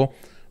cool.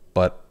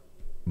 But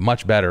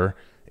much better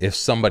if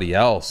somebody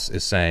else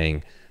is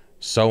saying,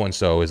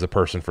 so-and-so is the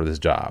person for this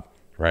job,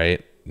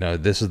 right? No,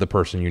 this is the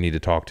person you need to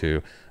talk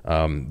to.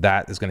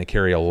 That is going to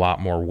carry a lot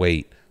more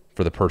weight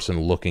for the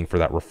person looking for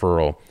that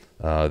referral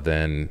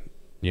than,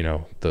 you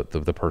know,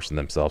 the person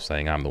themselves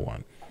saying I'm the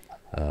one.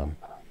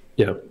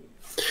 Yeah.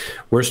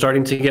 We're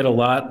starting to get a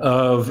lot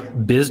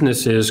of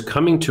businesses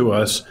coming to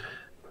us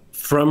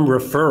from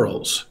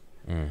referrals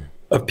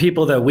of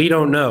people that we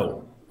don't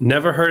know,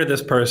 never heard of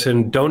this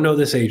person, don't know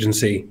this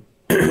agency,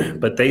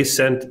 but they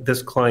sent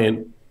this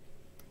client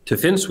to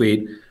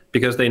FinSuite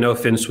because they know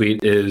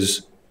FinSuite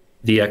is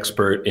the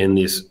expert in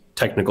this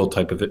technical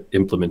type of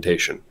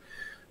implementation.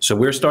 So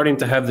we're starting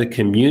to have the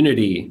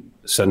community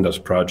send us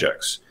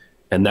projects.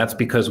 And that's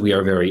because we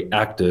are very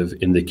active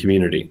in the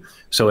community.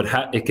 So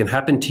it can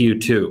happen to you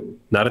too,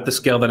 not at the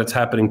scale that it's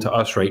happening to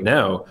us right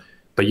now,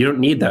 but you don't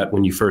need that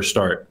when you first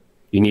start.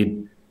 You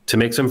need to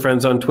make some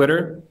friends on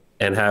Twitter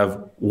and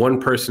have one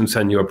person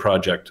send you a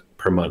project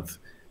per month.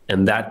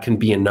 And that can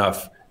be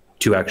enough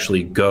to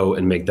actually go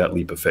and make that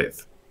leap of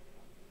faith.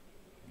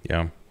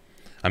 Yeah.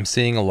 I'm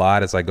seeing a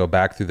lot as I go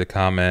back through the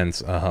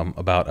comments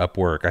about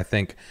Upwork. I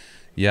think,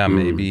 yeah,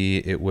 maybe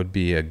it would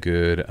be a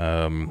good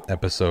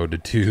episode to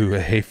do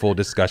a full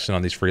discussion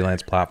on these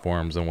freelance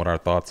platforms and what our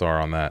thoughts are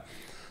on that.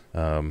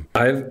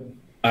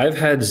 I've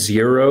had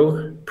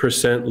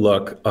 0%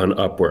 luck on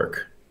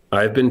Upwork.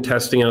 I've been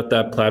testing out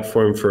that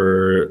platform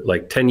for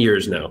like 10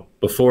 years now,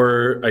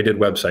 before I did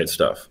website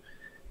stuff.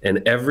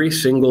 And every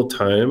single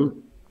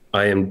time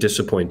I am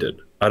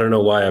disappointed. I don't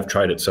know why I've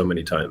tried it so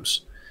many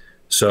times.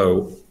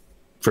 So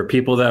for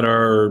people that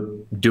are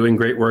doing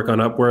great work on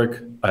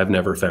Upwork, I've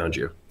never found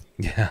you.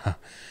 Yeah.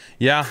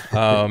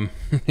 Yeah.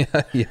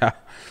 Yeah.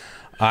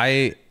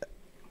 I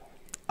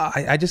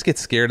just get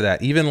scared of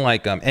that. Even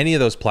like any of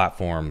those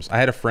platforms. I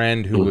had a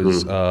friend who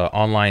was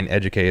online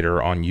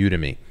educator on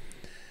Udemy.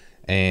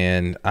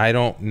 And I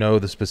don't know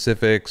the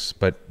specifics,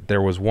 but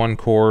there was one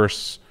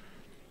course.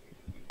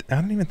 I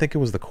don't even think it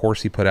was the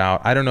course he put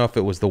out. I don't know if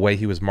it was the way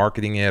he was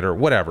marketing it or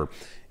whatever.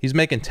 He's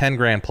making 10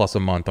 grand plus a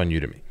month on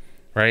Udemy,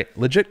 right?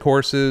 Legit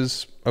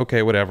courses.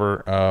 Okay,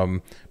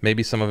 whatever.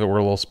 Maybe some of it were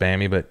a little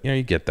spammy, but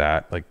you get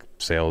that, like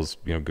sales,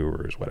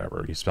 gurus,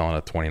 whatever. He's selling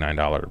a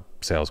 $29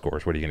 sales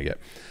course. What are you going to get?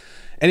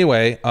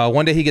 Anyway,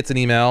 one day he gets an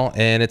email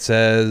and it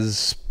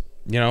says,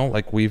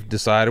 like we've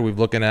decided, we've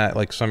looking at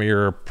like some of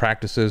your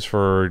practices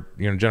for,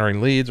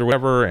 generating leads or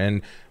whatever.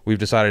 And we've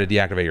decided to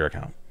deactivate your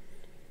account.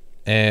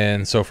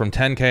 And so from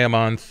 10K a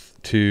month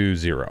to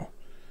 0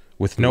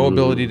 with no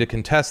ability to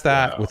contest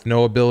that, with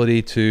no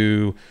ability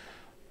to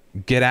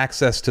get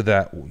access to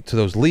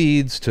those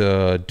leads,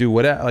 to do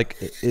whatever, like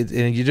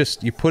and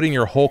you're putting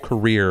your whole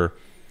career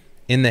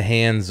in the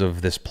hands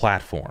of this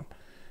platform,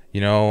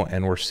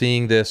 and we're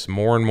seeing this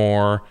more and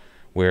more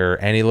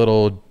where any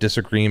little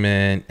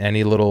disagreement,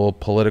 any little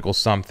political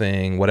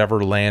something, whatever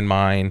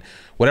landmine,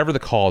 whatever the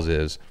cause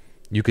is,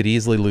 you could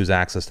easily lose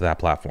access to that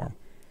platform.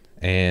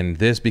 And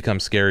this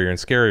becomes scarier and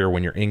scarier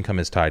when your income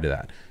is tied to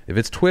that. If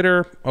it's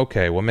Twitter,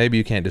 okay, well, maybe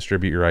you can't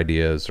distribute your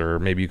ideas, or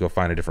maybe you go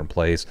find a different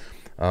place.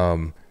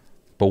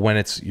 But when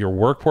it's your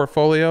work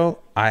portfolio,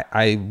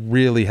 I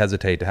really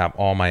hesitate to have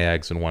all my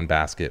eggs in one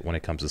basket when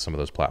it comes to some of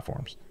those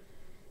platforms.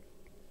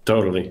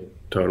 Totally.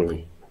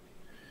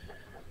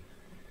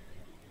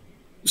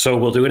 So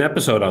we'll do an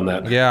episode on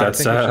that. Yeah, I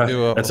think we should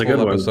do a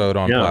full episode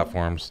on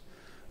platforms.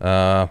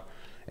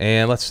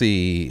 And let's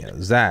see,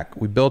 Zach,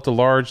 we built a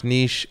large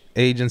niche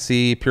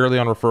agency purely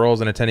on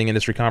referrals and attending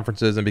industry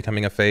conferences and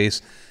becoming a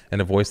face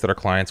and a voice that our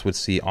clients would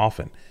see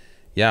often.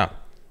 Yeah,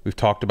 we've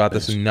talked about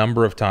this a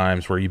number of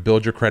times where you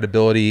build your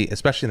credibility,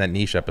 especially in that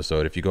niche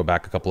episode. If you go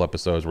back a couple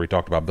episodes where we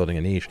talked about building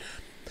a niche,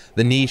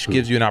 the niche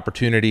gives you an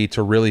opportunity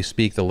to really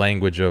speak the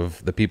language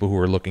of the people who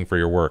are looking for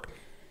your work.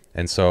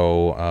 And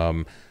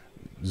so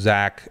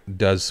Zach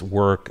does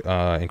work,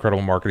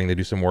 incredible marketing. They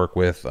do some work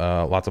with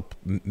lots of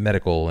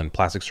medical and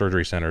plastic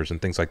surgery centers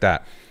and things like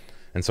that.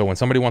 And so when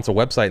somebody wants a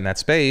website in that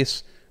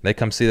space, they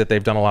come see that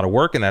they've done a lot of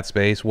work in that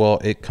space. Well,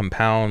 it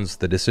compounds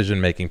the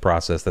decision-making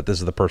process that this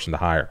is the person to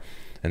hire.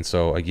 And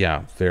so,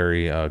 yeah,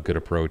 very good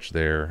approach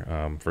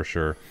there for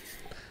sure.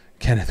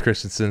 Kenneth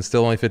Christensen,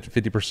 still only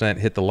 50%.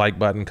 Hit the like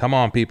button. Come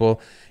on,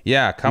 people.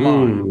 Yeah, come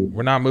on.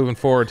 We're not moving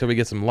forward until we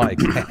get some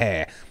likes.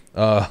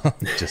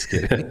 Just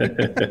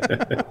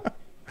kidding.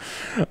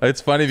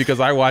 It's funny because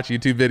I watch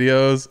YouTube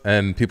videos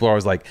and people are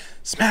always like,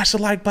 smash the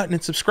like button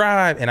and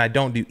subscribe. And I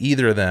don't do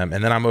either of them.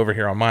 And then I'm over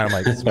here on mine. I'm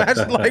like, smash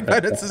the like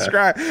button and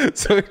subscribe.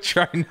 So I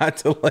try not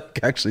to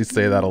actually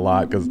say that a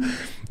lot because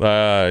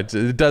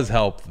it does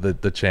help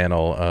the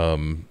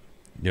channel,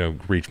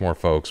 reach more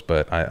folks.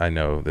 But I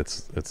know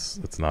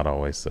it's not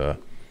always a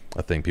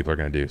thing people are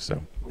going to do.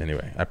 So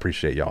anyway, I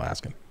appreciate y'all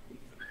asking.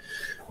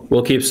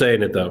 We'll keep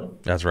saying it though.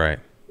 That's right.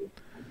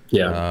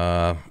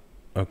 Yeah.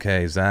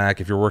 Okay, Zach,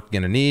 if you're working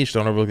in a niche,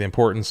 don't overlook the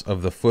importance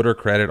of the footer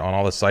credit on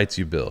all the sites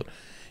you build.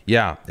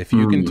 Yeah, if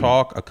you can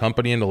talk a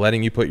company into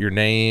letting you put your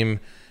name,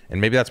 and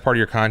maybe that's part of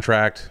your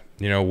contract,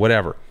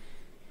 whatever.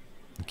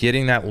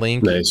 Getting that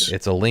link,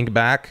 It's a link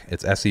back,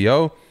 it's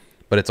SEO,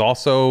 but it's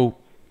also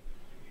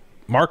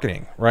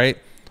marketing, right?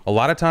 A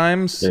lot of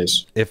times,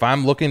 if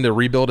I'm looking to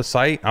rebuild a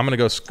site, I'm going to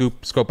go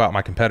scope out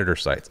my competitor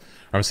sites.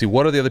 I'm going to see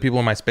what are the other people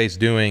in my space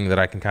doing that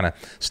I can kind of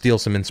steal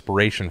some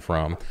inspiration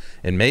from.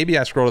 And maybe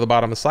I scroll to the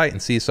bottom of the site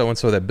and see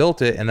so-and-so that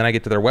built it. And then I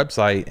get to their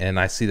website and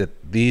I see that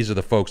these are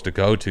the folks to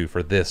go to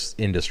for this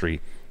industry,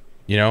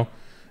 And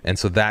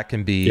so that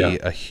can be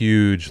a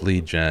huge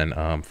lead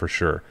gen for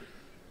sure.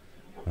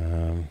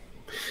 And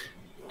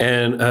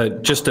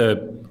just a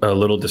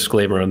little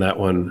disclaimer on that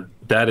one.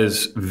 That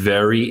is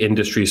very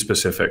industry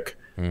specific.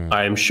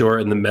 I am sure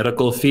in the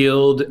medical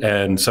field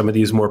and some of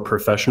these more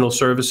professional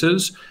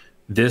services,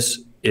 this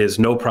is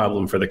no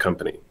problem for the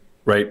company,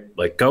 right?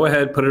 Like, go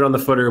ahead, put it on the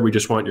footer. We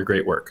just want your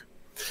great work.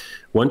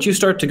 Once you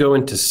start to go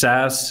into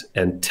SaaS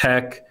and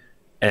tech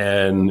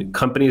and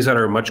companies that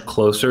are much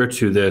closer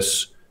to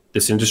this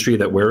industry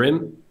that we're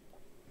in,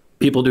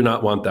 people do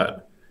not want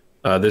that.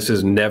 This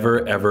is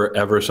never, ever,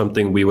 ever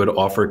something we would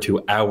offer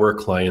to our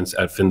clients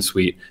at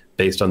FinSuite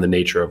based on the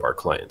nature of our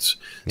clients.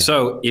 Yeah.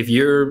 So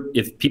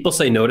if people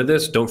say no to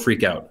this, don't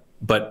freak out.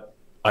 But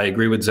I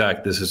agree with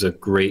Zach. This is a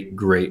great,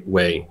 great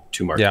way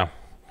to market. Yeah.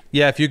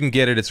 Yeah, if you can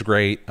get it, it's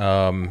great.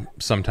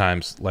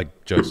 Sometimes,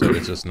 like Joe said,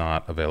 it's just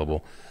not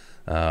available.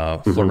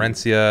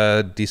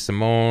 Florencia Di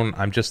Simone,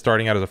 I'm just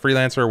starting out as a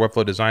freelancer,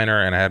 Webflow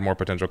designer, and I had more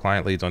potential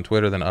client leads on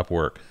Twitter than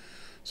Upwork.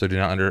 So do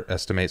not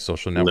underestimate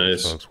social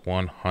networks, folks.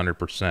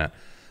 100%.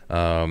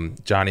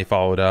 Johnny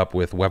followed up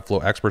with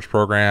Webflow Experts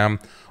program.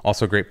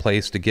 Also a great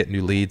place to get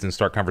new leads and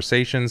start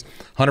conversations.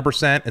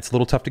 100%. It's a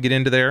little tough to get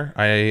into there.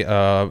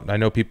 I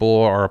know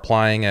people are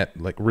applying at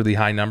like really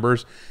high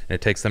numbers, and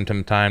it takes them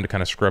some time to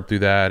kind of scrub through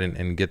that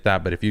and get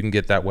that. But if you can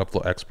get that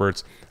Webflow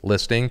Experts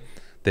listing,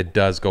 that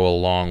does go a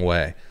long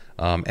way.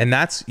 And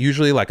that's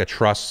usually like a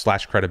trust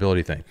 /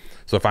 credibility thing.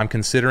 So if I'm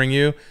considering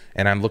you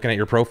and I'm looking at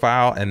your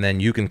profile, and then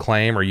you can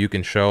claim or you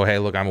can show, hey,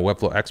 look, I'm a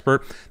Webflow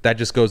expert, that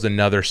just goes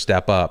another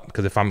step up.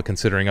 Because if I'm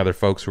considering other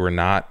folks who are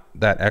not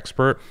that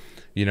expert,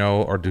 you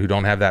know, or who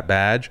don't have that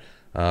badge,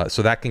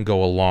 so that can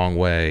go a long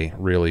way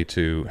really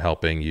to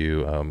helping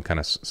you kind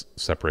of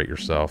separate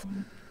yourself.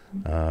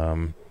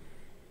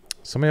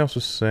 Somebody else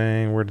was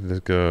saying, where did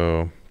it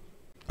go?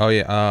 Oh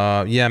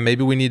yeah, yeah.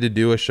 Maybe we need to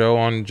do a show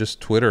on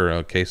just Twitter,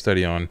 a case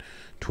study on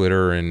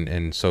Twitter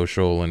and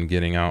social and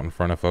getting out in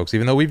front of folks.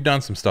 Even though we've done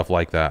some stuff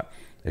like that,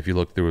 if you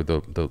look through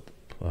the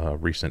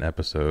recent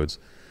episodes.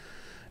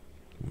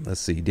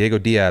 Let's see, Diego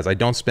Diaz. I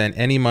don't spend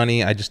any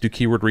money. I just do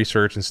keyword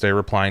research and stay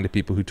replying to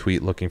people who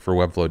tweet looking for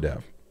Webflow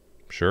dev.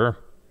 Sure.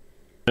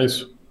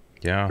 Nice.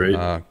 Yeah.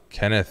 Great.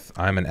 Kenneth,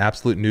 I'm an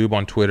absolute noob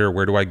on Twitter.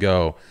 Where do I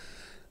go?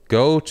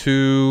 Go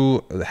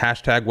to the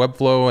hashtag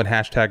Webflow and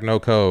hashtag no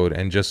code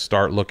and just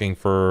start looking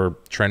for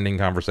trending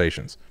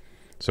conversations.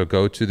 So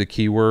go to the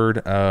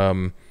keyword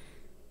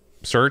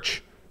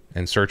search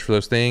and search for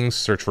those things,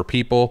 search for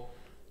people,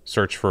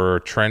 search for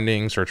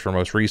trending, search for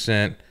most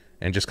recent,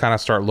 and just kind of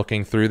start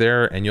looking through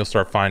there, and you'll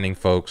start finding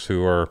folks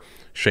who are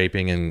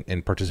shaping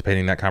and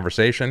participating in that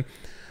conversation.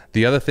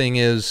 The other thing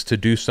is to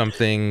do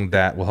something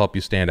that will help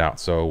you stand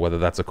out. So whether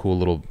that's a cool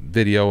little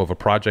video of a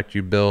project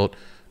you built,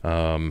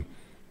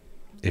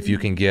 if you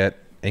can get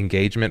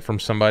engagement from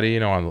somebody, you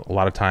know, a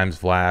lot of times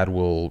Vlad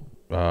will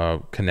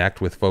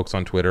connect with folks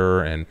on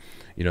Twitter, and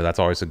you know that's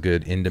always a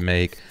good in to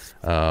make.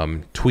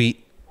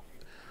 Tweet.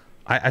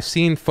 I've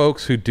seen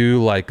folks who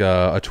do like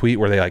a tweet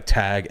where they like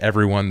tag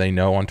everyone they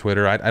know on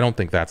Twitter. I don't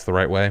think that's the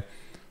right way.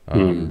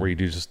 Where you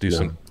do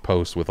some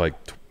posts with like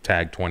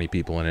tag 20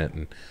 people in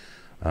it,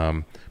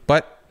 and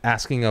but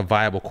asking a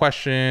viable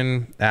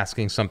question,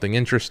 asking something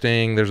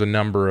interesting. There's a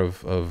number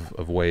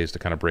of ways to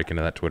kind of break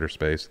into that Twitter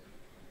space.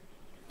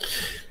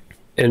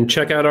 And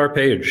check out our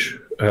page.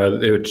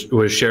 It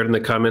was shared in the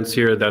comments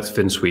here. That's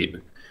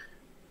FinSuite.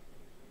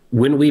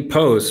 When we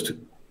post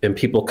and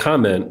people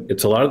comment,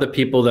 it's a lot of the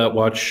people that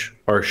watch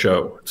our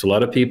show. It's a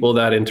lot of people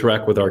that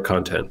interact with our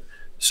content.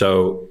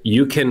 So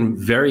you can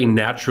very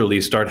naturally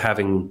start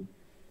having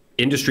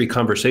industry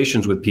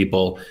conversations with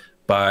people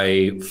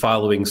by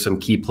following some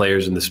key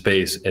players in the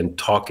space and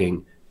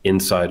talking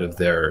inside of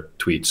their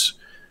tweets.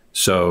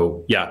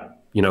 So yeah,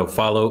 you know,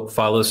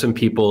 follow some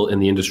people in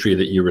the industry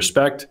that you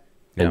respect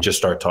and just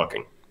start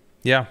talking.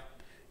 Yeah.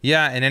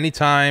 Yeah. And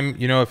anytime,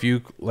 you know, if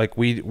you like,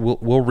 we'll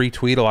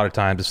retweet a lot of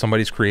times if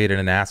somebody's created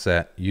an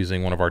asset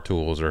using one of our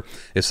tools, or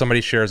if somebody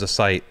shares a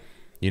site,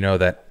 you know,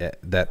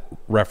 that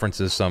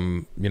references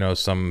some of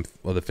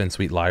the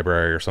FinSuite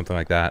library or something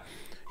like that,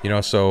 you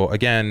know. So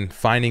again,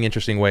 finding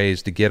interesting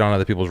ways to get on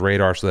other people's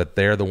radar so that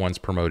they're the ones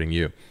promoting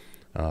you.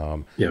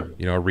 You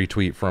know, a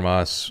retweet from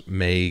us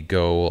may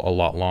go a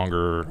lot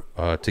longer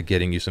to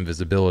getting you some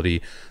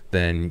visibility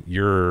than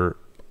your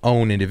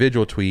own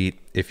individual tweet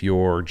if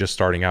you're just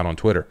starting out on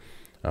Twitter.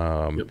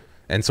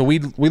 And so we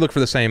look for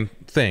the same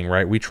thing,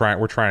 right? We're trying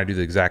to do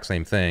the exact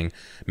same thing,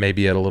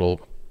 maybe at a little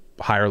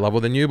higher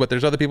level than you, but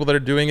there's other people that are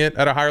doing it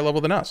at a higher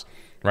level than us,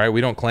 right?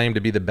 We don't claim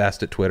to be the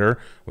best at Twitter.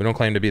 We don't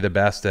claim to be the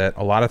best at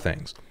a lot of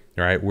things.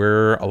 Right,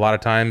 we're a lot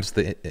of times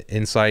the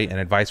insight and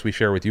advice we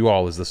share with you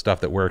all is the stuff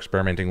that we're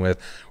experimenting with,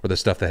 or the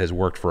stuff that has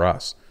worked for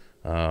us.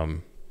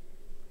 So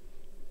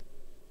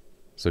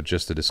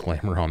just a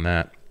disclaimer on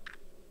that.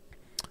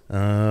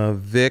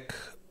 Vic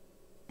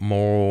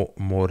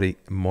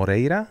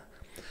Moreira,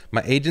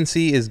 my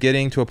agency is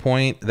getting to a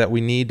point that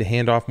we need to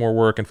hand off more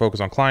work and focus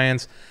on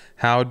clients.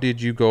 How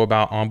did you go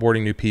about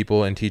onboarding new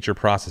people and teach your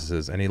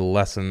processes? Any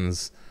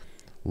lessons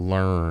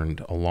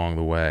learned along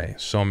the way?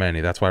 So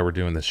many. That's why we're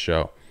doing this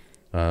show.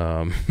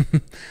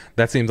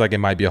 That seems like it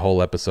might be a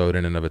whole episode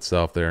in and of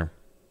itself there.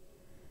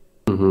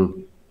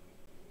 Okay.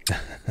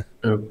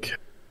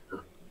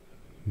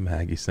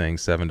 Maggie saying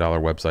 $7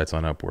 websites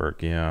on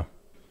Upwork. Yeah.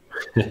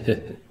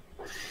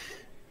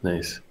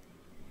 Nice.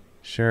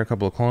 Share a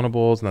couple of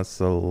clonables, and that's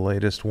the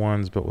latest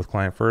ones, but with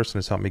Client First, and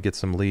it's helped me get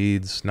some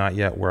leads. Not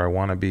yet where I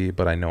want to be,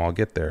 but I know I'll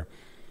get there.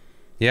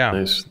 Yeah.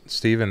 Nice.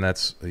 Steven,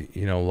 that's,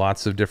 you know,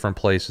 lots of different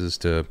places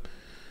to,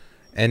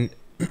 and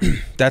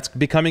that's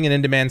becoming an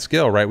in-demand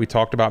skill, right? We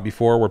talked about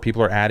before where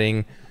people are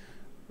adding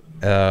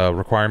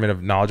requirement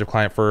of knowledge of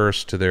Client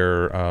First to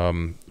their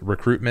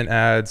recruitment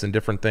ads and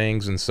different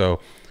things. And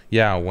so,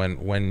 yeah,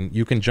 when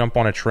you can jump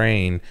on a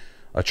trend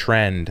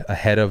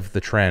ahead of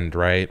the trend,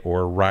 right?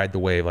 Or ride the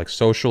wave, like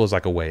social is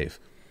like a wave,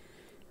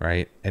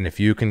 right? And if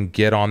you can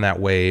get on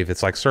that wave,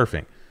 it's like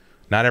surfing.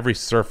 Not every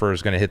surfer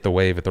is going to hit the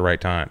wave at the right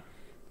time.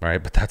 Right,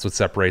 but that's what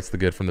separates the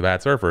good from the bad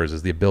surfers,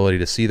 is the ability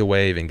to see the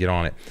wave and get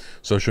on it.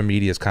 Social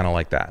media is kind of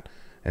like that,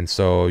 and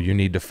so you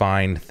need to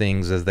find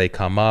things as they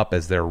come up,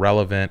 as they're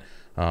relevant,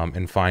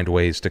 and find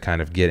ways to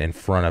kind of get in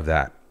front of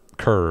that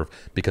curve,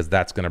 because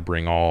that's going to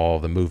bring all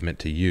the movement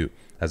to you,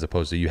 as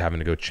opposed to you having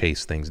to go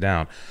chase things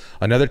down.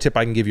 Another tip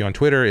I can give you on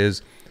Twitter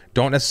is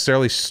don't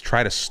necessarily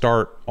try to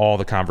start all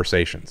the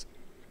conversations.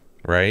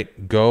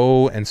 right?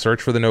 Go and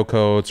search for the no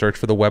code, search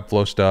for the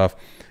Webflow stuff,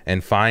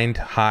 and find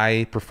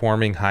high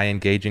performing, high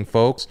engaging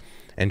folks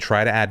and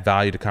try to add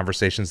value to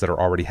conversations that are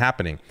already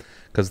happening.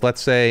 Because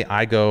let's say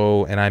I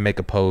go and I make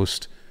a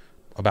post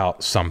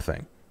about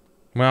something.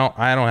 Well,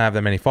 I don't have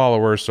that many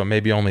followers, so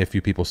maybe only a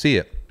few people see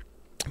it.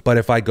 But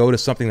if I go to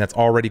something that's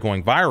already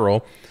going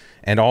viral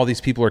and all these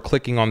people are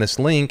clicking on this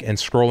link and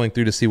scrolling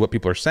through to see what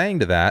people are saying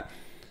to that,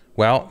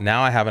 well,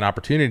 now I have an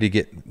opportunity to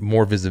get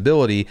more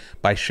visibility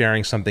by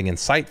sharing something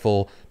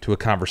insightful to a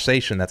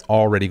conversation that's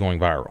already going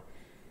viral,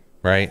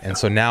 right? And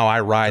so now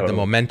I ride the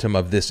momentum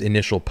of this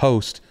initial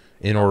post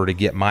in order to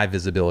get my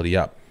visibility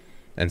up.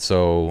 And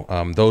so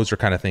those are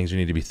kind of things you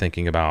need to be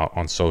thinking about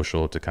on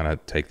social to kind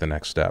of take the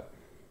next step.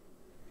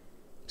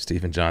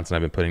 Stephen Johnson,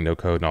 I've been putting no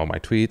code in all my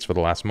tweets for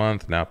the last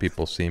month. Now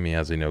people see me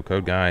as a no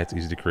code guy. It's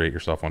easy to create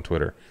yourself on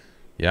Twitter.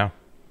 Yeah.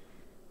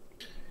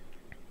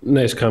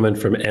 Nice comment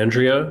from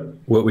Andrea.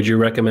 What would you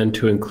recommend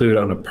to include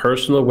on a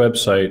personal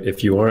website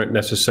if you aren't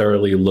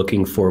necessarily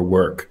looking for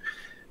work,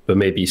 but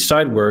maybe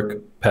side work,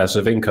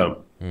 passive income?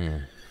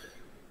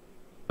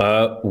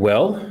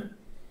 Well,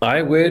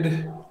 I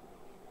would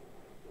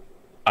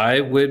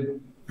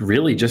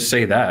really just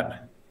say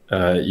that.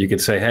 You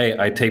could say, hey,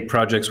 I take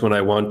projects when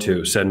I want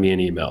to, send me an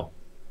email.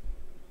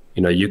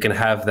 You know, you can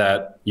have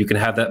that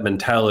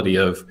mentality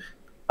of,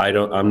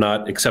 I'm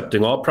not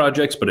accepting all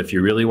projects, but if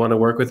you really want to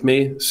work with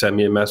me, send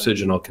me a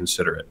message and I'll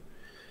consider it.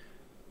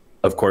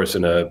 Of course,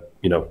 in a,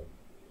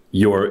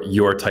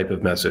 your type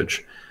of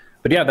message.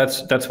 But yeah,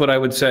 that's what I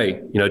would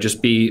say.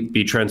 Just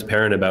be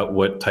transparent about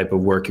what type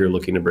of work you're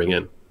looking to bring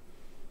in.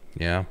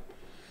 Yeah.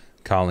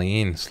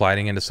 Colleen,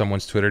 sliding into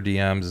someone's Twitter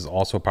DMs is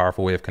also a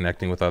powerful way of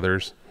connecting with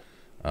others.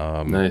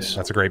 Nice.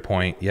 That's a great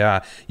point.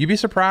 Yeah. You'd be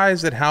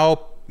surprised at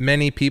how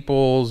many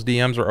people's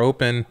DMs are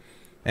open.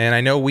 And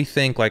I know we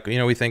think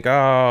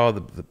oh,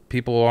 the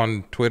people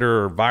on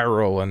Twitter are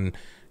viral and,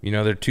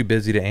 they're too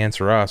busy to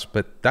answer us.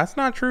 But that's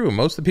not true.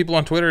 Most of the people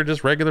on Twitter are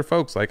just regular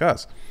folks like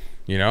us,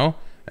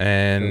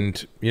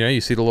 and,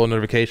 you see the little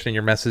notification in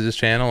your messages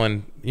channel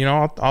and,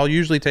 I'll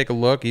usually take a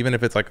look, even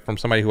if it's like from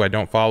somebody who I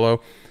don't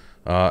follow.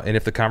 And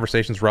if the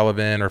conversation's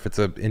relevant or if it's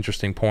an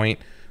interesting point,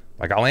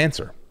 like I'll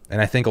answer.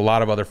 And I think a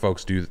lot of other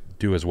folks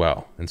do as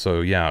well. And so,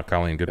 yeah,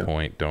 Colleen, good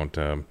point.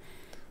 Don't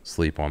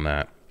sleep on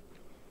that.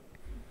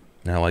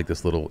 Now, I like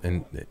this little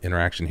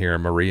interaction here.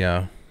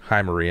 Maria,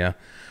 hi Maria,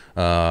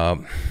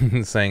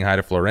 saying hi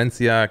to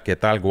Florencia. ¿Qué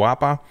tal,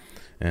 guapa?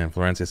 And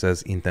Florencia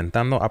says,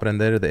 intentando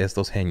aprender de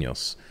estos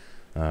genios,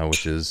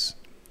 which is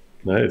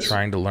nice.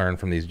 Trying to learn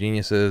from these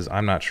geniuses.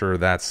 I'm not sure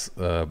that's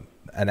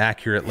an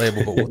accurate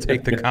label, but we'll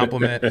take the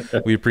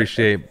compliment. We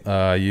appreciate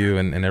you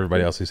and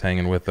everybody else who's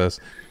hanging with us.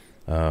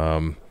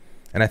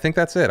 And I think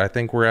that's it. I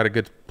think we're at a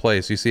good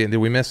place. You see, did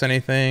we miss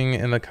anything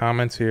in the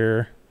comments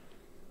here?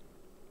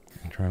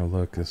 I'm trying to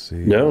look to see.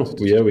 No,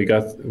 yeah, we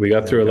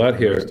got through a lot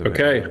here.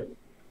 Okay.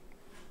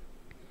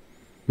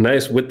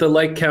 Nice. With the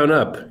like count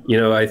up,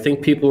 I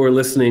think people were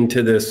listening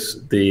to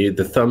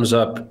the thumbs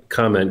up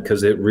comment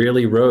because it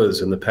really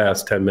rose in the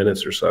past 10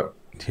 minutes or so.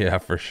 Yeah,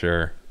 for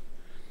sure.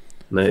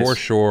 Nice. For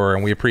sure.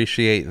 And we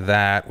appreciate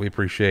that. We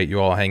appreciate you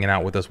all hanging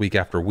out with us week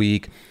after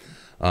week.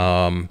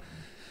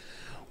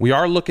 We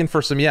are looking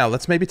for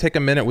let's maybe take a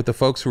minute with the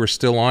folks who are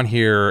still on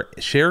here.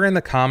 Share in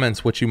the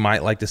comments what you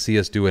might like to see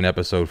us do in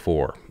episode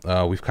 4.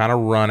 We've kind of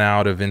run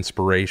out of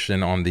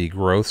inspiration on the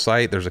growth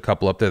site. There's a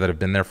couple up there that have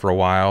been there for a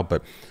while,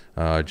 but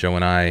Joe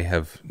and I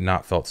have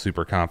not felt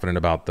super confident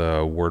about the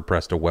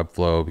WordPress to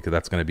Webflow because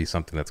that's going to be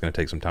something that's going to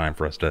take some time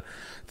for us to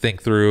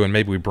think through. And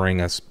maybe we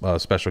bring a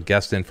special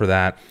guest in for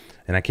that.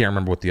 And I can't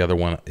remember what the other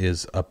one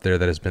is up there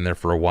that has been there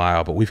for a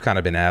while, but we've kind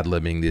of been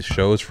ad-libbing these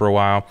shows for a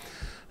while.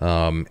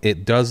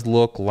 It does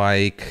look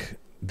like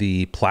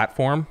the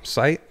platform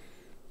site,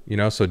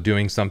 so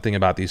doing something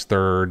about these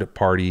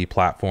third-party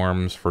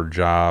platforms for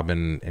job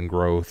and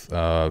growth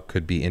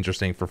could be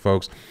interesting for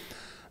folks.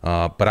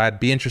 But I'd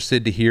be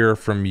interested to hear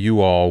from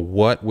you all.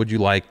 What would you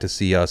like to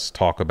see us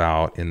talk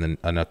about in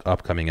an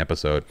upcoming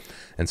episode?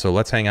 And so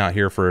let's hang out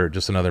here for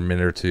just another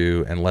minute or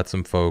two and let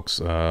some folks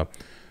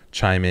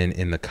chime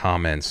in the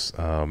comments.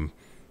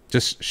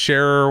 Just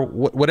share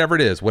whatever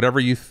it is, whatever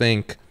you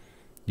think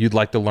you'd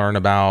like to learn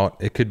about.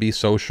 It could be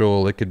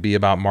social, it could be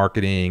about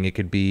marketing, it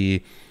could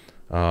be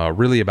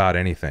really about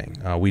anything.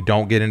 We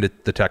don't get into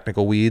the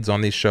technical weeds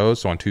on these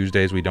shows. So on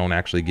Tuesdays, we don't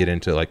actually get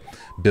into like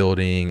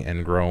building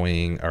and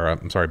building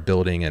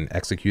and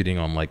executing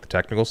on like the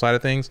technical side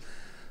of things.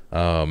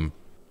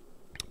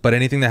 But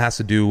anything that has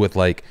to do with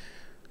like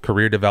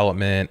career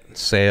development,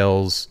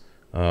 sales,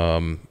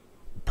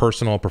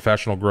 personal,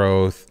 professional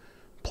growth,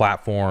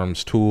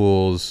 platforms,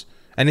 tools,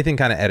 anything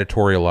kind of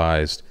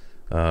editorialized.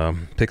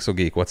 Pixel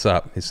Geek, what's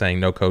up? He's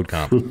saying no code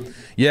comp.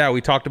 Yeah, we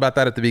talked about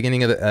that at the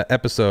beginning of the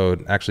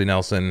episode. Actually,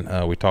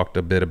 Nelson, we talked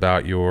a bit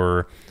about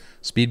your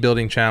speed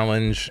building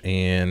challenge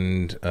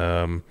and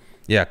a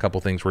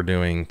couple things we're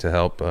doing to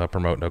help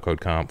promote no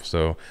code comp.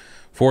 So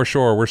for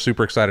sure, we're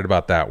super excited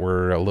about that.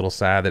 We're a little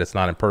sad that it's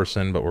not in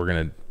person, but we're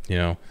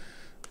gonna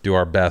do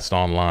our best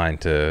online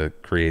to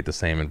create the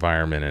same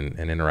environment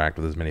and interact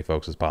with as many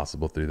folks as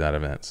possible through that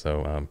event.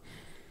 So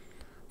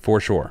for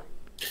sure.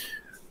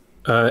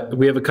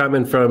 We have a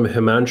comment from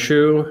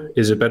Himanshu.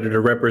 Is it better to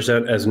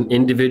represent as an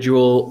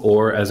individual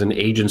or as an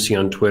agency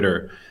on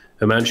Twitter?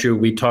 Himanshu,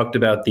 we talked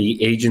about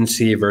the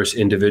agency versus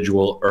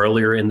individual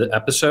earlier in the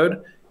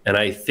episode, and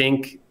I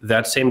think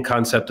that same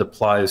concept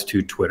applies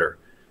to Twitter.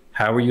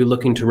 How are you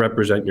looking to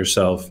represent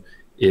yourself?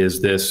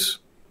 Is this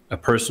a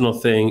personal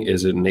thing?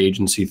 Is it an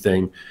agency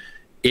thing?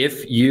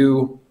 If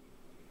you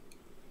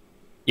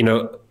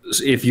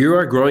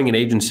are growing an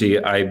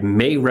agency, I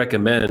may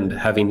recommend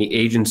having the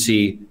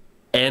agency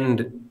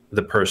and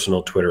the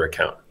personal Twitter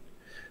account.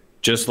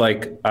 Just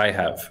like I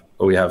have.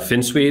 We have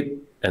FinSuite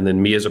and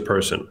then me as a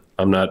person.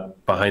 I'm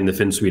not behind the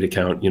FinSuite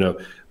account.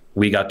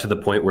 We got to the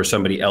point where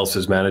somebody else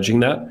is managing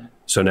that.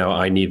 So now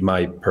I need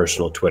my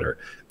personal Twitter.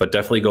 But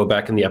definitely go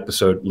back in the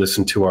episode,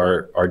 listen to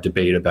our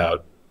debate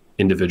about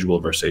individual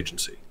versus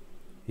agency.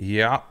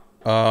 Yeah.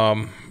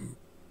 And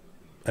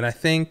I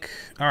think,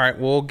 all right,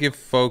 we'll give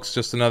folks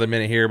just another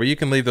minute here, but you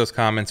can leave those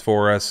comments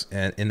for us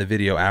in the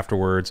video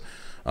afterwards,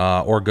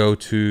 or go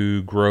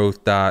to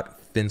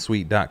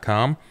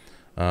growth.finsuite.com.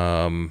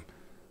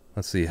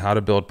 Let's see, how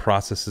to build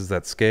processes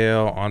that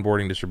scale,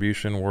 onboarding,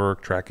 distribution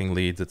work, tracking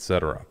leads,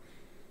 etc.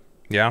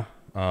 Yeah.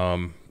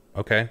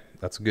 Okay.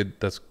 That's good.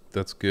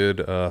 That's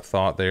good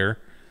thought there.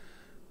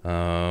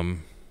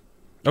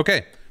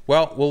 Okay.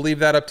 Well, we'll leave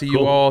that up to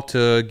you all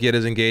to get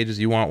as engaged as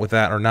you want with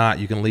that or not.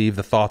 You can leave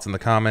the thoughts in the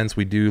comments.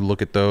 We do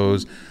look at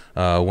those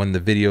when the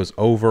video's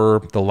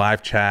over. The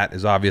live chat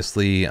is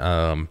obviously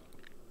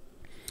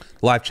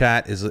live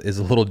chat is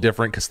a little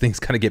different because things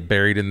kind of get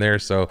buried in there.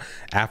 So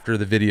after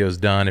the video is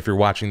done, if you're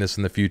watching this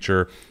in the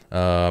future,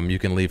 you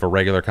can leave a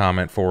regular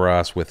comment for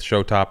us with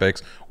show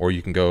topics, or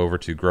you can go over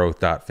to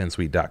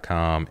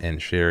growth.finsuite.com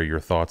and share your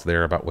thoughts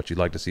there about what you'd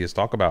like to see us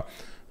talk about.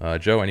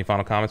 Joe, any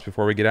final comments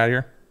before we get out of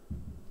here?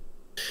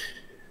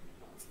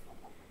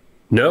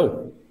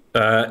 No.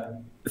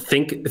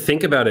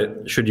 Think about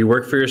it. Should you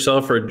work for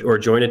yourself or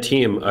join a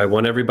team? I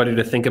want everybody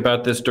to think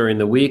about this during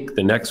the week,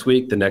 the next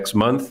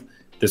month.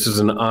 This is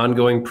an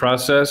ongoing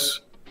process.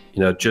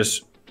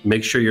 Just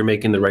make sure you're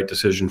making the right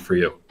decision for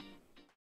you.